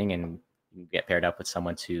for training, and you get paired up with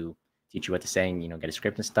someone to teach you what to say and, get a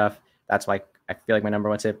script and stuff. That's I feel like my number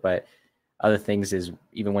one tip. But other things is,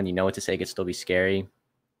 even when you know what to say, it can still be scary.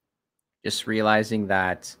 Just realizing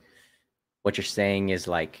that what you're saying is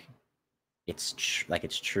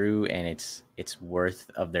it's true and it's worth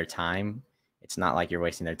of their time. It's not like you're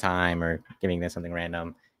wasting their time or giving them something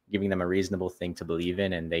random, giving them a reasonable thing to believe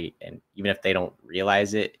in. And even if they don't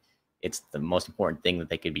realize it, it's the most important thing that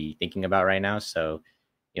they could be thinking about right now. So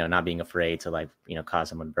not being afraid to like, cause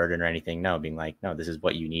someone burden or anything. No, being like, no, this is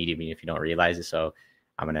what you need, even if you don't realize it. So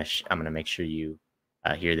I'm gonna make sure you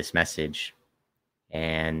hear this message.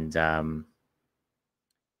 And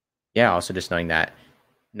also just knowing that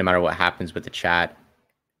no matter what happens with the chat,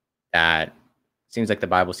 that seems like the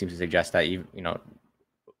Bible seems to suggest that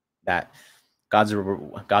that God's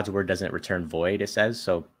word doesn't return void. It says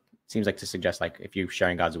so. It seems like to suggest like if you're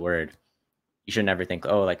sharing God's word, you should never think,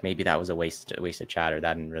 oh, like maybe that was a waste of chat or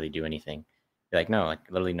that didn't really do anything. You're like, no, like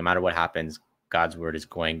literally no matter what happens, God's word is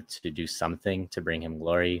going to do something to bring him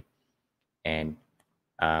glory. And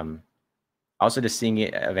also just seeing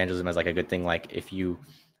evangelism as like a good thing. Like if you,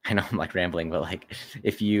 I know I'm like rambling, but like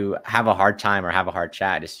if you have a hard time or have a hard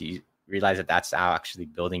chat, just you realize that that's actually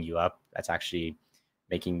building you up. That's actually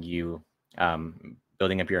making you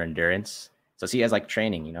building up your endurance. So see it as like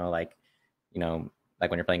training, like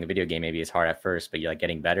when you're playing a video game, maybe it's hard at first, but you're like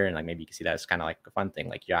getting better. And like, maybe you can see that as kind of like a fun thing.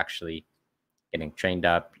 Like you're actually getting trained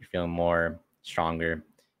up, you're feeling more stronger.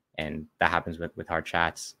 And that happens with hard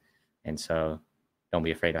chats. And so don't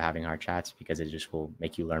be afraid of having hard chats because it just will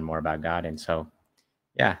make you learn more about God. And so,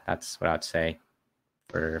 yeah, that's what I'd say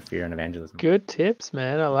for fear and evangelism. Good tips,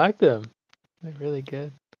 man. I like them. They're really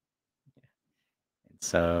good.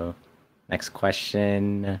 So next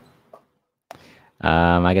question.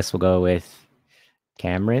 I guess we'll go with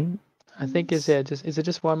Cameron. I think is it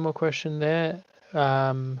just one more question there?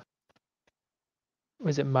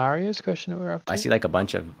 Was it Mario's question that we're up to? I see like a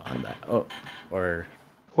bunch of on that. Oh, or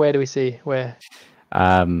where do we see where?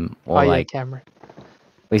 Well, like Cameron.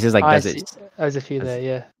 This is like does it? There's a few there,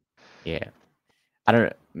 yeah. Yeah, I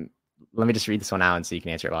don't. Let me just read this one out and so you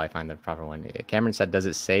can answer it while I find the proper one. Cameron said, "Does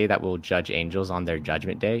it say that we'll judge angels on their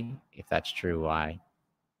judgment day? If that's true, why?"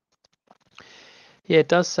 Yeah, it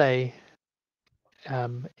does say.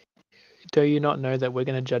 Do you not know that we're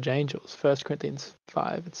going to judge angels? 1 Corinthians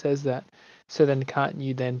 5, it says that. So then can't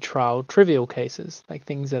you then trial trivial cases, like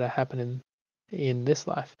things that are happening in this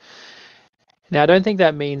life? Now, I don't think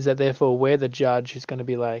that means that therefore we're the judge who's going to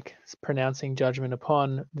be like pronouncing judgment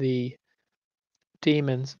upon the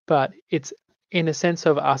demons, but it's in a sense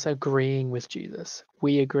of us agreeing with Jesus.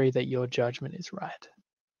 We agree that your judgment is right,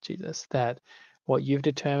 Jesus, that what you've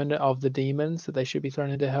determined of the demons, that they should be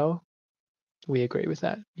thrown into hell, we agree with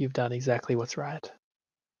that. You've done exactly what's right.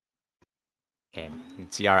 Okay.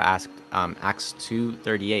 CR asked, Acts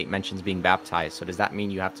 2:38 mentions being baptized. So does that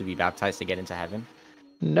mean you have to be baptized to get into heaven?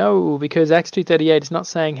 No, because Acts 2:38 is not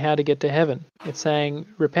saying how to get to heaven. It's saying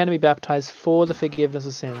repent and be baptized for the forgiveness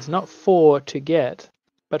of sins. Not for to get,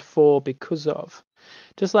 but for because of.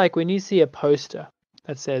 Just like when you see a poster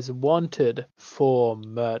that says wanted for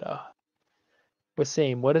murder. We're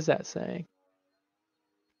seeing, what is that saying?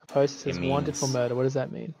 A poster says wanted for murder. What does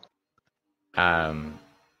that mean?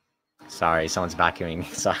 Sorry, someone's vacuuming.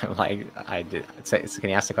 So I'm like, can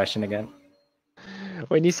you ask the question again?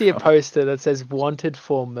 When you see a poster that says wanted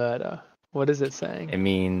for murder, what is it saying? It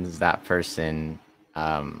means that person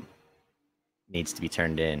needs to be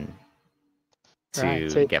turned in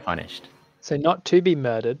to get punished. So not to be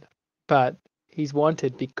murdered, but he's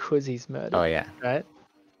wanted because he's murdered. Oh, yeah. Right?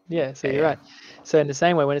 Yeah, so you're right. So in the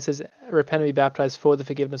same way, when it says repent and be baptized for the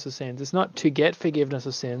forgiveness of sins, it's not to get forgiveness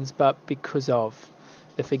of sins, but because of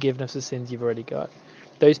the forgiveness of sins you've already got.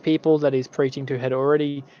 Those people that he's preaching to had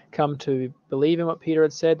already come to believe in what Peter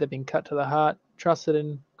had said. They've been cut to the heart, trusted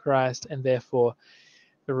in Christ, and therefore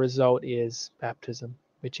the result is baptism,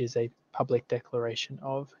 which is a public declaration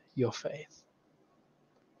of your faith.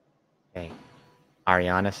 Okay.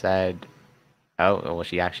 Ariana said, oh, well,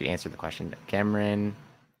 she actually answered the question. Cameron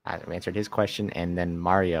answered his question, and then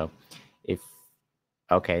Mario.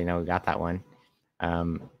 Okay, no, we got that one.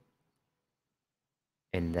 And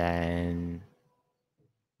then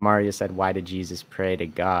Mario said, why did Jesus pray to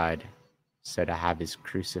God so to have his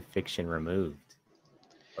crucifixion removed?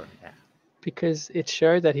 Because it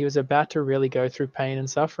showed that he was about to really go through pain and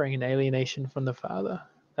suffering and alienation from the Father.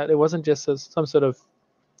 That it wasn't just some sort of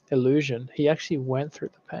illusion. He actually went through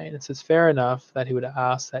the pain. It's fair enough that he would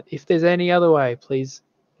ask that if there's any other way, please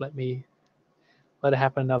let it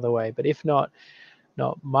happen another way. But if not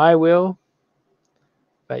my will,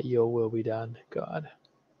 but your will be done, God.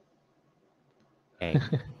 Okay.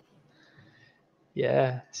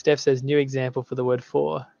 Yeah. Steph says new example for the word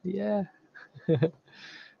for. Yeah.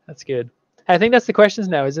 That's good. I think that's the questions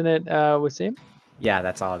now, isn't it, Wasim? Yeah,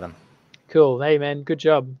 that's all of them. Cool. Hey, man, good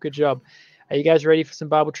job. Good job. Are you guys ready for some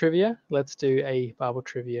Bible trivia? Let's do a Bible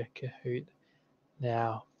trivia Kahoot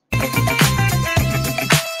now.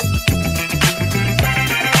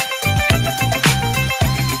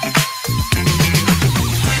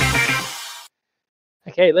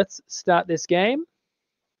 Okay, let's start this game.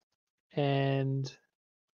 And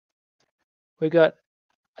we got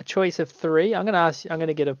a choice of 3. I'm going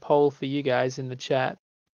to get a poll for you guys in the chat.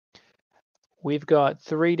 We've got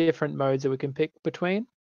 3 different modes that we can pick between.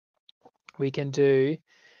 We can do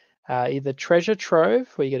either treasure trove,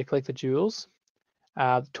 where you get to collect the jewels,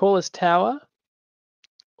 the tallest tower,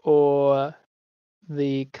 or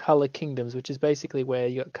the color kingdoms, which is basically where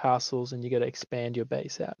you got castles and you got to expand your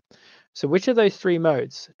base out. So which of those 3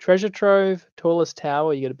 modes? Treasure trove, tallest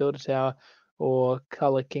tower, you got to build a tower, or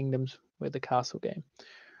color kingdoms with the castle game?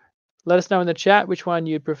 Let us know in the chat which one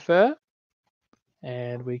you'd prefer,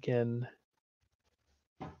 and we can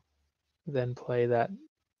then play that.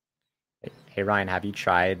 Hey Ryan, have you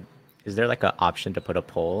tried? Is there like an option to put a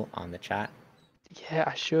poll on the chat? Yeah,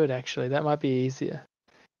 I should actually. That might be easier.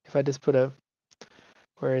 If I just put a,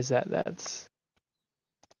 where is that? That's,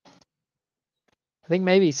 I think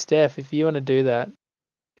maybe Steph, if you want to do that,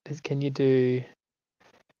 can you do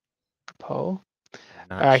a poll?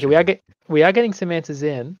 All right, Sure. we are getting some answers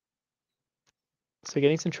in. So we're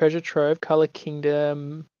getting some treasure trove, color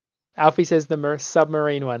kingdom. Alfie says the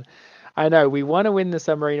submarine one. I know we want to win the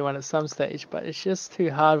submarine one at some stage, but it's just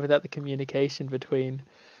too hard without the communication between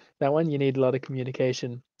that one. You need a lot of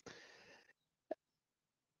communication.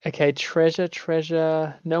 Okay,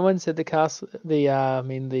 treasure. No one said the castle,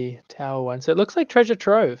 the tower one. So it looks like treasure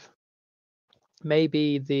trove.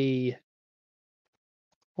 Maybe the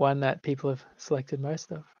one that people have selected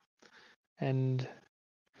most of. And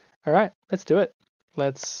all right, let's do it.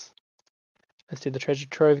 Let's do the treasure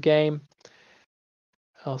trove game.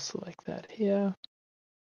 I'll select that here.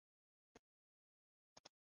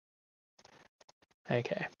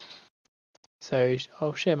 Okay. So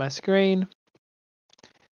I'll share my screen.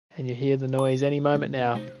 And you hear the noise any moment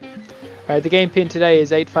now. All right, the game pin today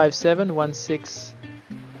is 857-1668.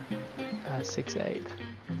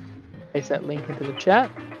 Paste that link into the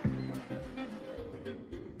chat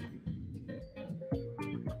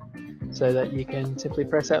so that you can simply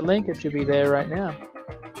press that link. It should be there right now.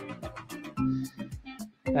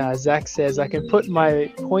 Zach says, I can put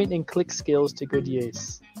my point and click skills to good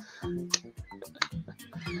use.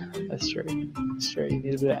 That's true. That's true. You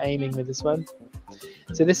need a bit of aiming with this one.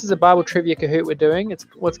 So this is a Bible trivia Kahoot we're doing.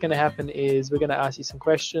 What's going to happen is we're going to ask you some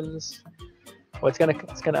questions. Well, it's going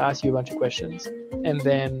to ask you a bunch of questions, and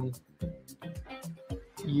then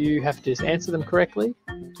you have to just answer them correctly.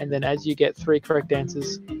 And then as you get 3 correct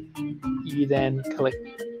answers, you then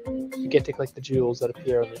get to collect the jewels that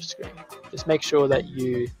appear on your screen. Just make sure that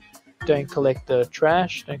you don't collect the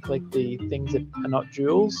trash, don't collect the things that are not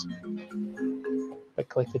jewels, but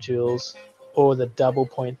collect the jewels or the double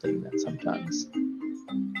point thing that sometimes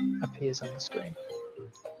appears on the screen.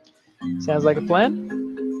 Sounds like a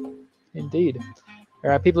plan? Indeed. All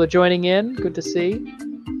right, people are joining in. Good to see.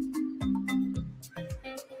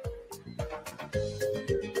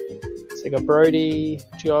 So you got Brody,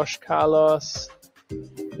 Josh, Carlos,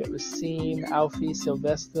 you got Rasim, Alfie,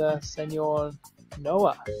 Sylvester, Senor,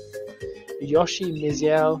 Noah, Yoshi,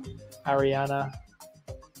 Miziel, Ariana.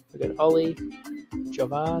 We got Ollie,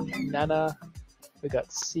 Jovan, Nana. We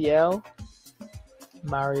got CL,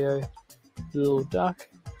 Mario, Little Duck.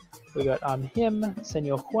 We got him,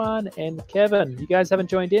 Senor Juan, and Kevin. You guys haven't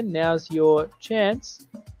joined in. Now's your chance.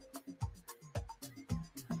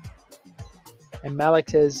 And Malik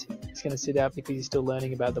says he's going to sit out because he's still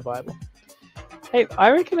learning about the Bible. Hey,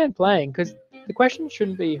 I recommend playing because the question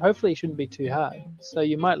hopefully shouldn't be too hard. So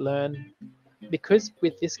you might learn, because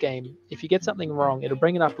with this game, if you get something wrong, it'll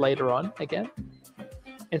bring it up later on again.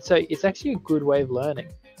 And so it's actually a good way of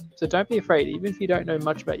learning. So don't be afraid, even if you don't know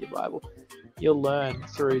much about your Bible, you'll learn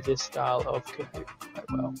through this style of Kahoot quite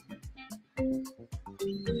well.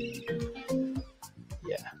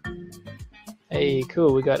 Yeah. Hey,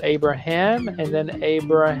 cool. We got Abraham and then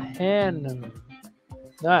Abraham.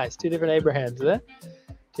 Nice. 2 different Abrahams there.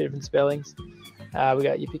 2 different spellings. We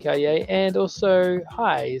got Yippee and also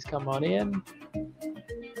hi, he's come on in.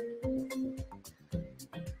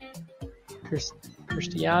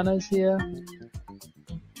 Christiana's here.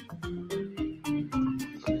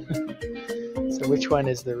 So which one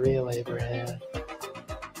is the real Abraham?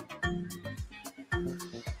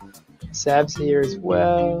 Sav's here as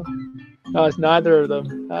well. Oh, it's neither of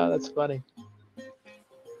them. Oh, that's funny.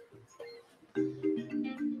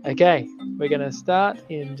 Okay, we're going to start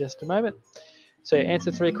in just a moment. So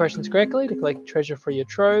answer 3 questions correctly to collect treasure for your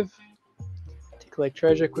trove. To collect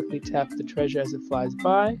treasure, quickly tap the treasure as it flies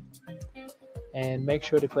by. And make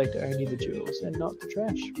sure to collect only the jewels and not the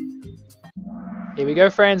trash. Here we go,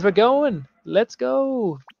 friends. We're going. Let's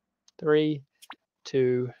go. 3,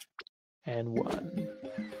 2, and 1.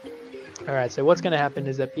 All right, so what's going to happen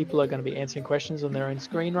is that people are going to be answering questions on their own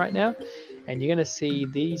screen right now, and you're going to see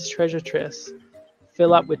these treasure chests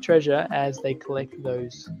fill up with treasure as they collect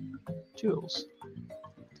those jewels.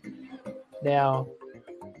 Now,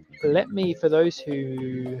 let me, for those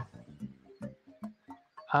who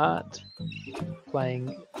aren't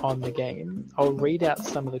playing on the game, I'll read out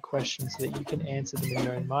some of the questions so that you can answer them in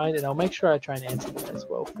your own mind, and I'll make sure I try and answer them as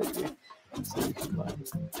well for you, so you can learn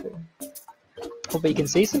too. Oh, but you can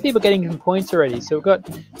see some people getting some points already. So we've got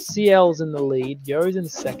CL's in the lead, Yo's in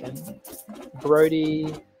second,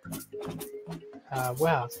 Brody.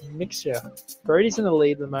 Wow, it's a mixture. Brody's in the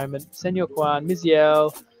lead at the moment. Senor Kwan,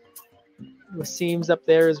 Miziel, Wasim's up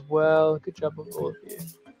there as well. Good job of all of you.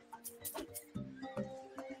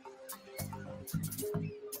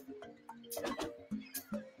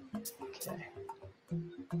 Okay.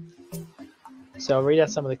 So I'll read out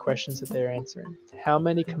some of the questions that they're answering. How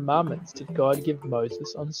many commandments did God give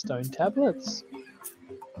Moses on stone tablets?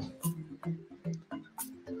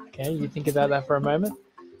 Okay, you think about that for a moment.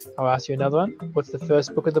 I'll ask you another one. What's the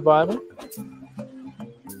first book of the Bible?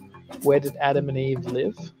 Where did Adam and Eve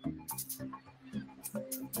live?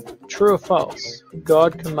 True or false?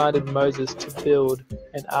 God commanded Moses to build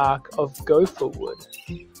an ark of gopher wood.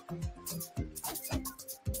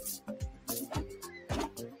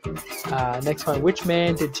 Next one. Which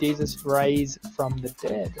man did Jesus raise from the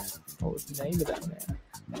dead? What was the name of that man?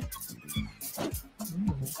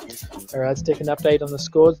 All right, let's take an update on the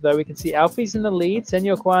scores. Though we can see Alfie's in the lead,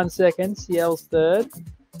 Senor Kwan second, CL's third.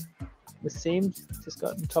 Wasim's just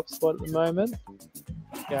got in top spot at the moment.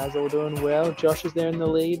 Guys all doing well. Josh is there in the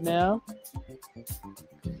lead now.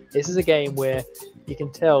 This is a game where you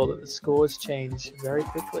can tell that the scores change very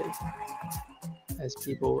quickly as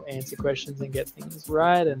people answer questions and get things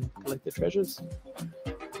right and collect the treasures.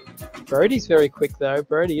 Brody's very quick though.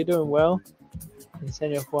 Brody, you're doing well. And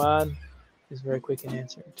Senor Juan is very quick in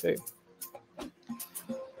answering too.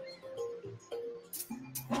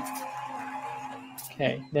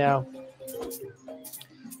 Okay, now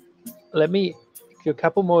let me do a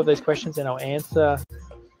couple more of those questions and I'll answer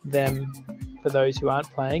them for those who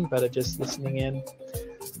aren't playing but are just listening in.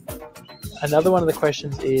 Another one of the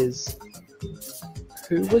questions is,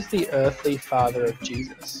 who was the earthly father of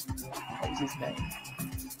Jesus? What was his name?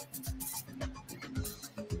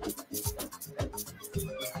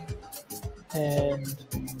 And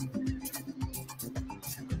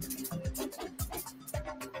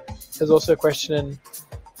there's also a question,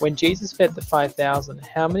 when Jesus fed the 5,000,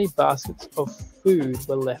 how many baskets of food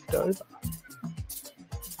were left over?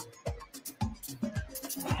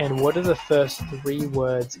 And what are the first 3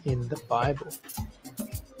 words in the Bible?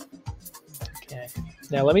 Okay.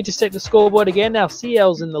 Now let me just check the scoreboard again. Now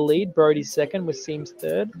CL's in the lead, Brody's second, Wasim's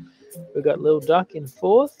third. We've got Lil Duck in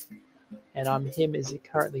fourth, and him is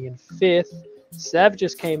currently in fifth. Sav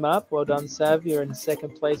just came up. Well done, Sav. You're in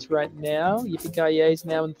second place right now. Yippee is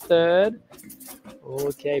now in third.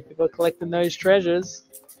 Okay, people are collecting those treasures.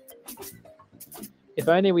 If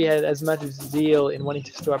only we had as much zeal in wanting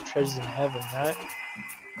to store up treasures in heaven, right?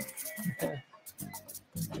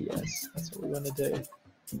 Yes, that's what we want to do.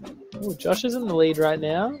 Oh, Josh is in the lead right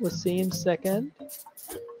now. We're seeing second.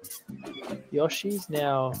 Yoshi's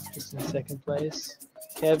now just in second place.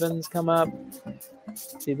 Kevin's come up.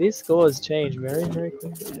 See, these scores change very, very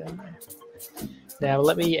quickly, don't they? Now,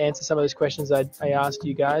 let me answer some of those questions I asked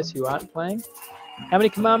you guys who aren't playing. How many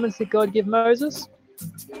commandments did God give Moses?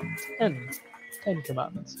 10. 10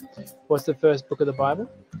 commandments. What's the first book of the Bible?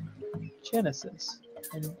 Genesis.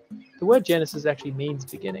 And the word Genesis actually means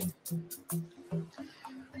beginning.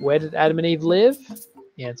 Where did Adam and Eve live?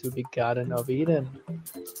 The answer would be Garden of Eden.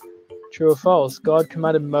 True or false? God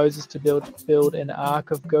commanded Moses to build an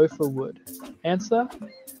ark of gopher wood. Answer?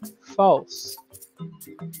 False.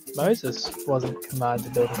 Moses wasn't commanded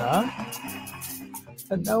to build an ark,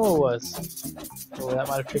 but Noah was. Well, that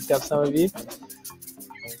might have tricked up some of you.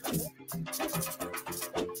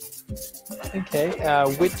 Okay,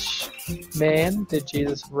 which man did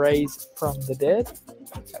Jesus raise from the dead?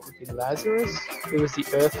 That would be Lazarus. Who was the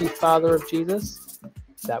earthly father of Jesus?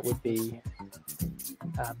 That would be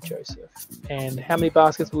Joseph. And how many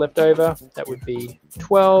baskets were left over? That would be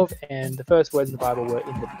 12, and the first words in the Bible were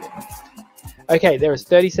in the beginning. Okay, there is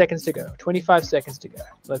 30 seconds to go, 25 seconds to go.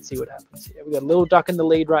 Let's see what happens here. We've got Little Duck in the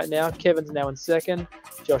lead right now. Kevin's now in second.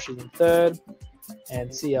 Josh is in third.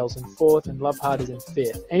 And CL's in fourth. And Love Heart is in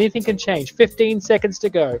fifth. Anything can change. 15 seconds to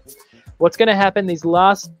go. What's going to happen these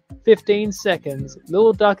last 15 seconds?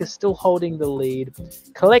 Little Duck is still holding the lead.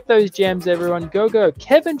 Collect those gems, everyone. Go, go.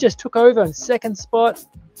 Kevin just took over in second spot.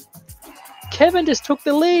 Kevin just took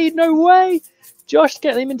the lead. No way. Josh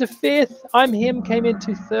got him into 5th. I'm him came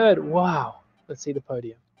into 3rd. Wow. Let's see the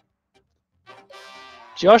podium.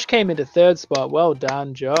 Josh came into 3rd spot. Well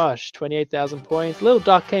done, Josh. 28,000 points. Little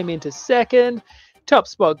Duck came into 2nd. Top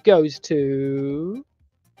spot goes to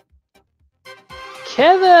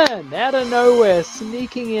Kevin. Out of nowhere,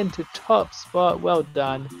 sneaking into top spot. Well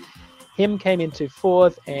done. Him came into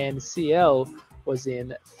 4th, and CL was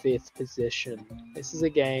in 5th position. This is a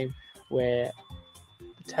game where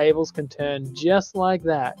the tables can turn just like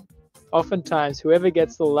that. Oftentimes, whoever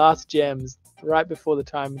gets the last gems right before the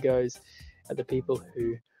time goes are the people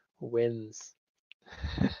who wins.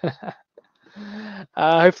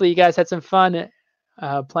 Hopefully you guys had some fun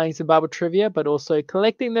playing some Bible trivia, but also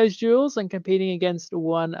collecting those jewels and competing against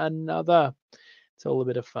one another. It's all a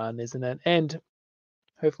bit of fun, isn't it? And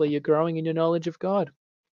hopefully you're growing in your knowledge of God.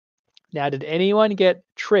 Now, did anyone get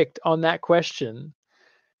tricked on that question?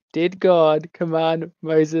 Did God command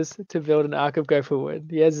Moses to build an ark of gopher wood?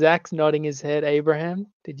 Yes, Zach's nodding his head. Abraham,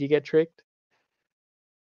 did you get tricked?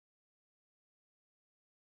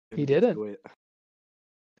 He didn't.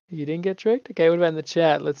 You didn't get tricked? Okay, what about in the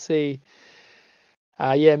chat? Let's see.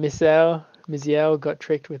 Yeah, Miziel got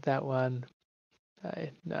tricked with that one.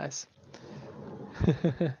 Hey, nice.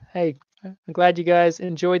 Hey, I'm glad you guys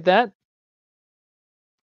enjoyed that.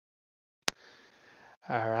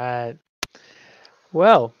 All right.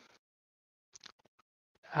 Well,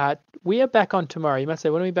 we are back on tomorrow. You must say,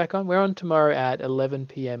 when are we back on? We're on tomorrow at 11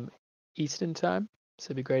 p.m. Eastern time. So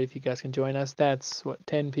it'd be great if you guys can join us. That's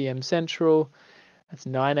 10 p.m. Central. That's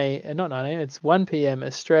 9 a.m. Not 9 a.m. It's 1 p.m.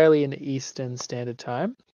 Australian Eastern Standard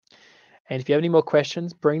Time. And if you have any more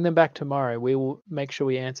questions, bring them back tomorrow. We will make sure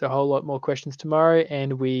we answer a whole lot more questions tomorrow,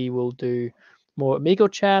 and we will do more OMEGLE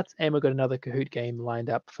chats, and we've got another Kahoot game lined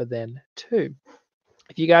up for then too.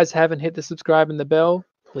 If you guys haven't hit the subscribe and the bell,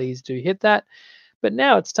 please do hit that. But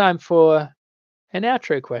now it's time for an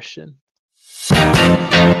outro question.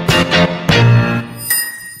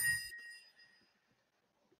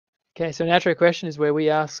 Okay, so an outro question is where we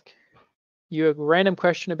ask you a random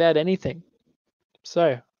question about anything. So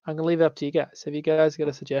I'm going to leave it up to you guys. Have you guys got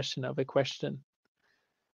a suggestion of a question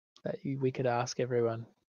that we could ask everyone?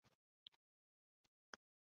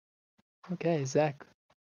 Okay, Zach.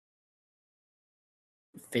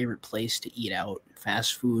 Favorite place to eat out?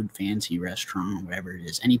 Fast food, fancy restaurant, whatever it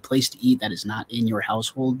is. Any place to eat that is not in your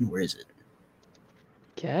household, where is it?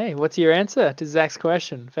 Okay, what's your answer to Zach's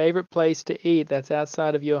question? Favorite place to eat that's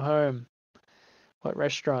outside of your home? What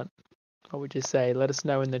restaurant? What would you say? Let us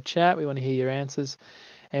know in the chat. We want to hear your answers.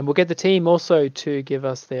 And we'll get the team also to give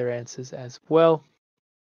us their answers as well.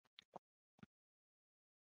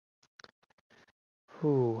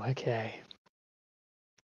 Ooh, okay.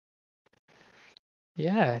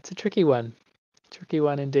 Yeah, it's a tricky one. Tricky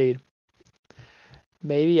one indeed.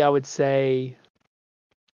 Maybe I would say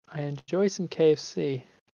I enjoy some KFC.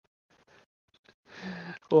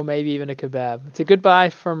 Or maybe even a kebab. It's a goodbye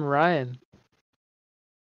from Ryan.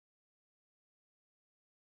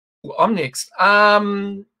 Well, I'm next.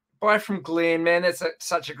 Bye from Glenn, man. That's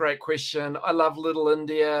such a great question. I love Little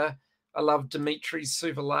India. I love Dimitri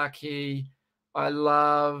Souvlaki. I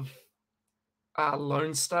love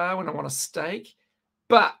Lone Star when I want a steak.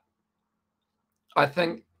 But I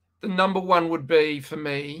think the number one would be, for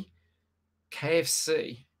me,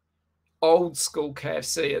 KFC. Old school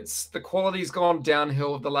KFC. It's the quality's gone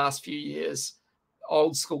downhill the last few years.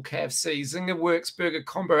 Old school KFC. Zinger Works Burger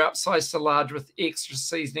Combo upsized to large with extra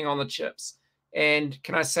seasoning on the chips. And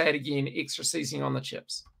can I say it again? Extra seasoning on the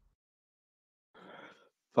chips.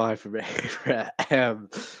 5 for me.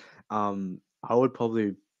 I would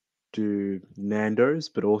probably do Nando's,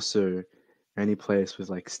 but also any place with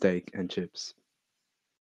like steak and chips.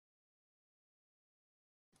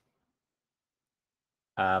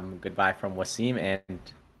 Goodbye from Wasim, and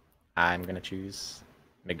I'm gonna choose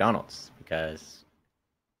McDonald's because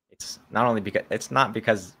it's not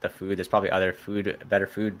because the food. There's probably other food, better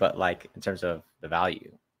food, but like in terms of the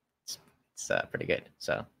value, it's pretty good.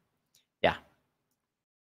 So, yeah.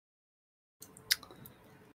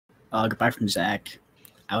 Goodbye from Zach.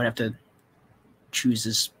 I would have to choose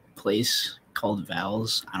this place called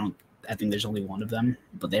Val's. I think there's only one of them,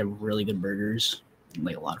 but they have really good burgers and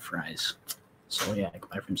like a lot of fries. So yeah,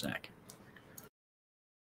 goodbye from Zach.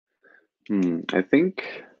 I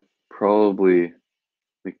think probably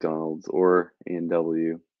McDonald's or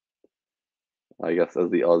A&W. I guess as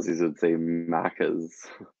the Aussies would say, Macca's.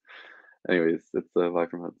 Anyways, it's a bye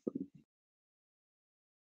from Hudson.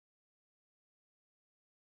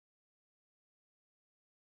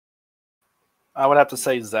 I would have to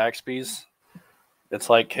say Zaxby's. It's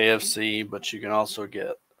like KFC, but you can also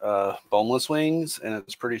get boneless wings, and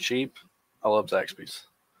it's pretty cheap. I love Zaxby's.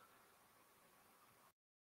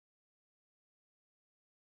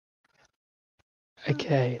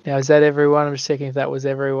 Okay, now is that everyone? I'm just checking if that was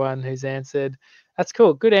everyone who's answered. That's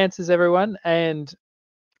cool. Good answers, everyone. And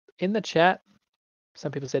in the chat,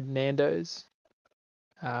 some people said Nando's,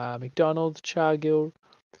 McDonald's, Chargill,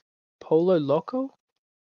 Polo Loco,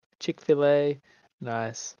 Chick-fil-A.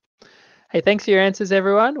 Nice. Hey, thanks for your answers,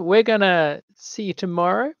 everyone. We're gonna see you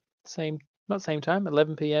tomorrow. Not same time,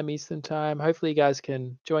 11 p.m. Eastern time. Hopefully, you guys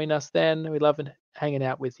can join us then. We love hanging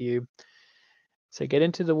out with you. So get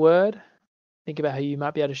into the Word. Think about who you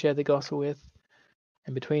might be able to share the gospel with.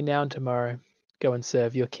 And between now and tomorrow, go and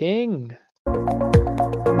serve your King.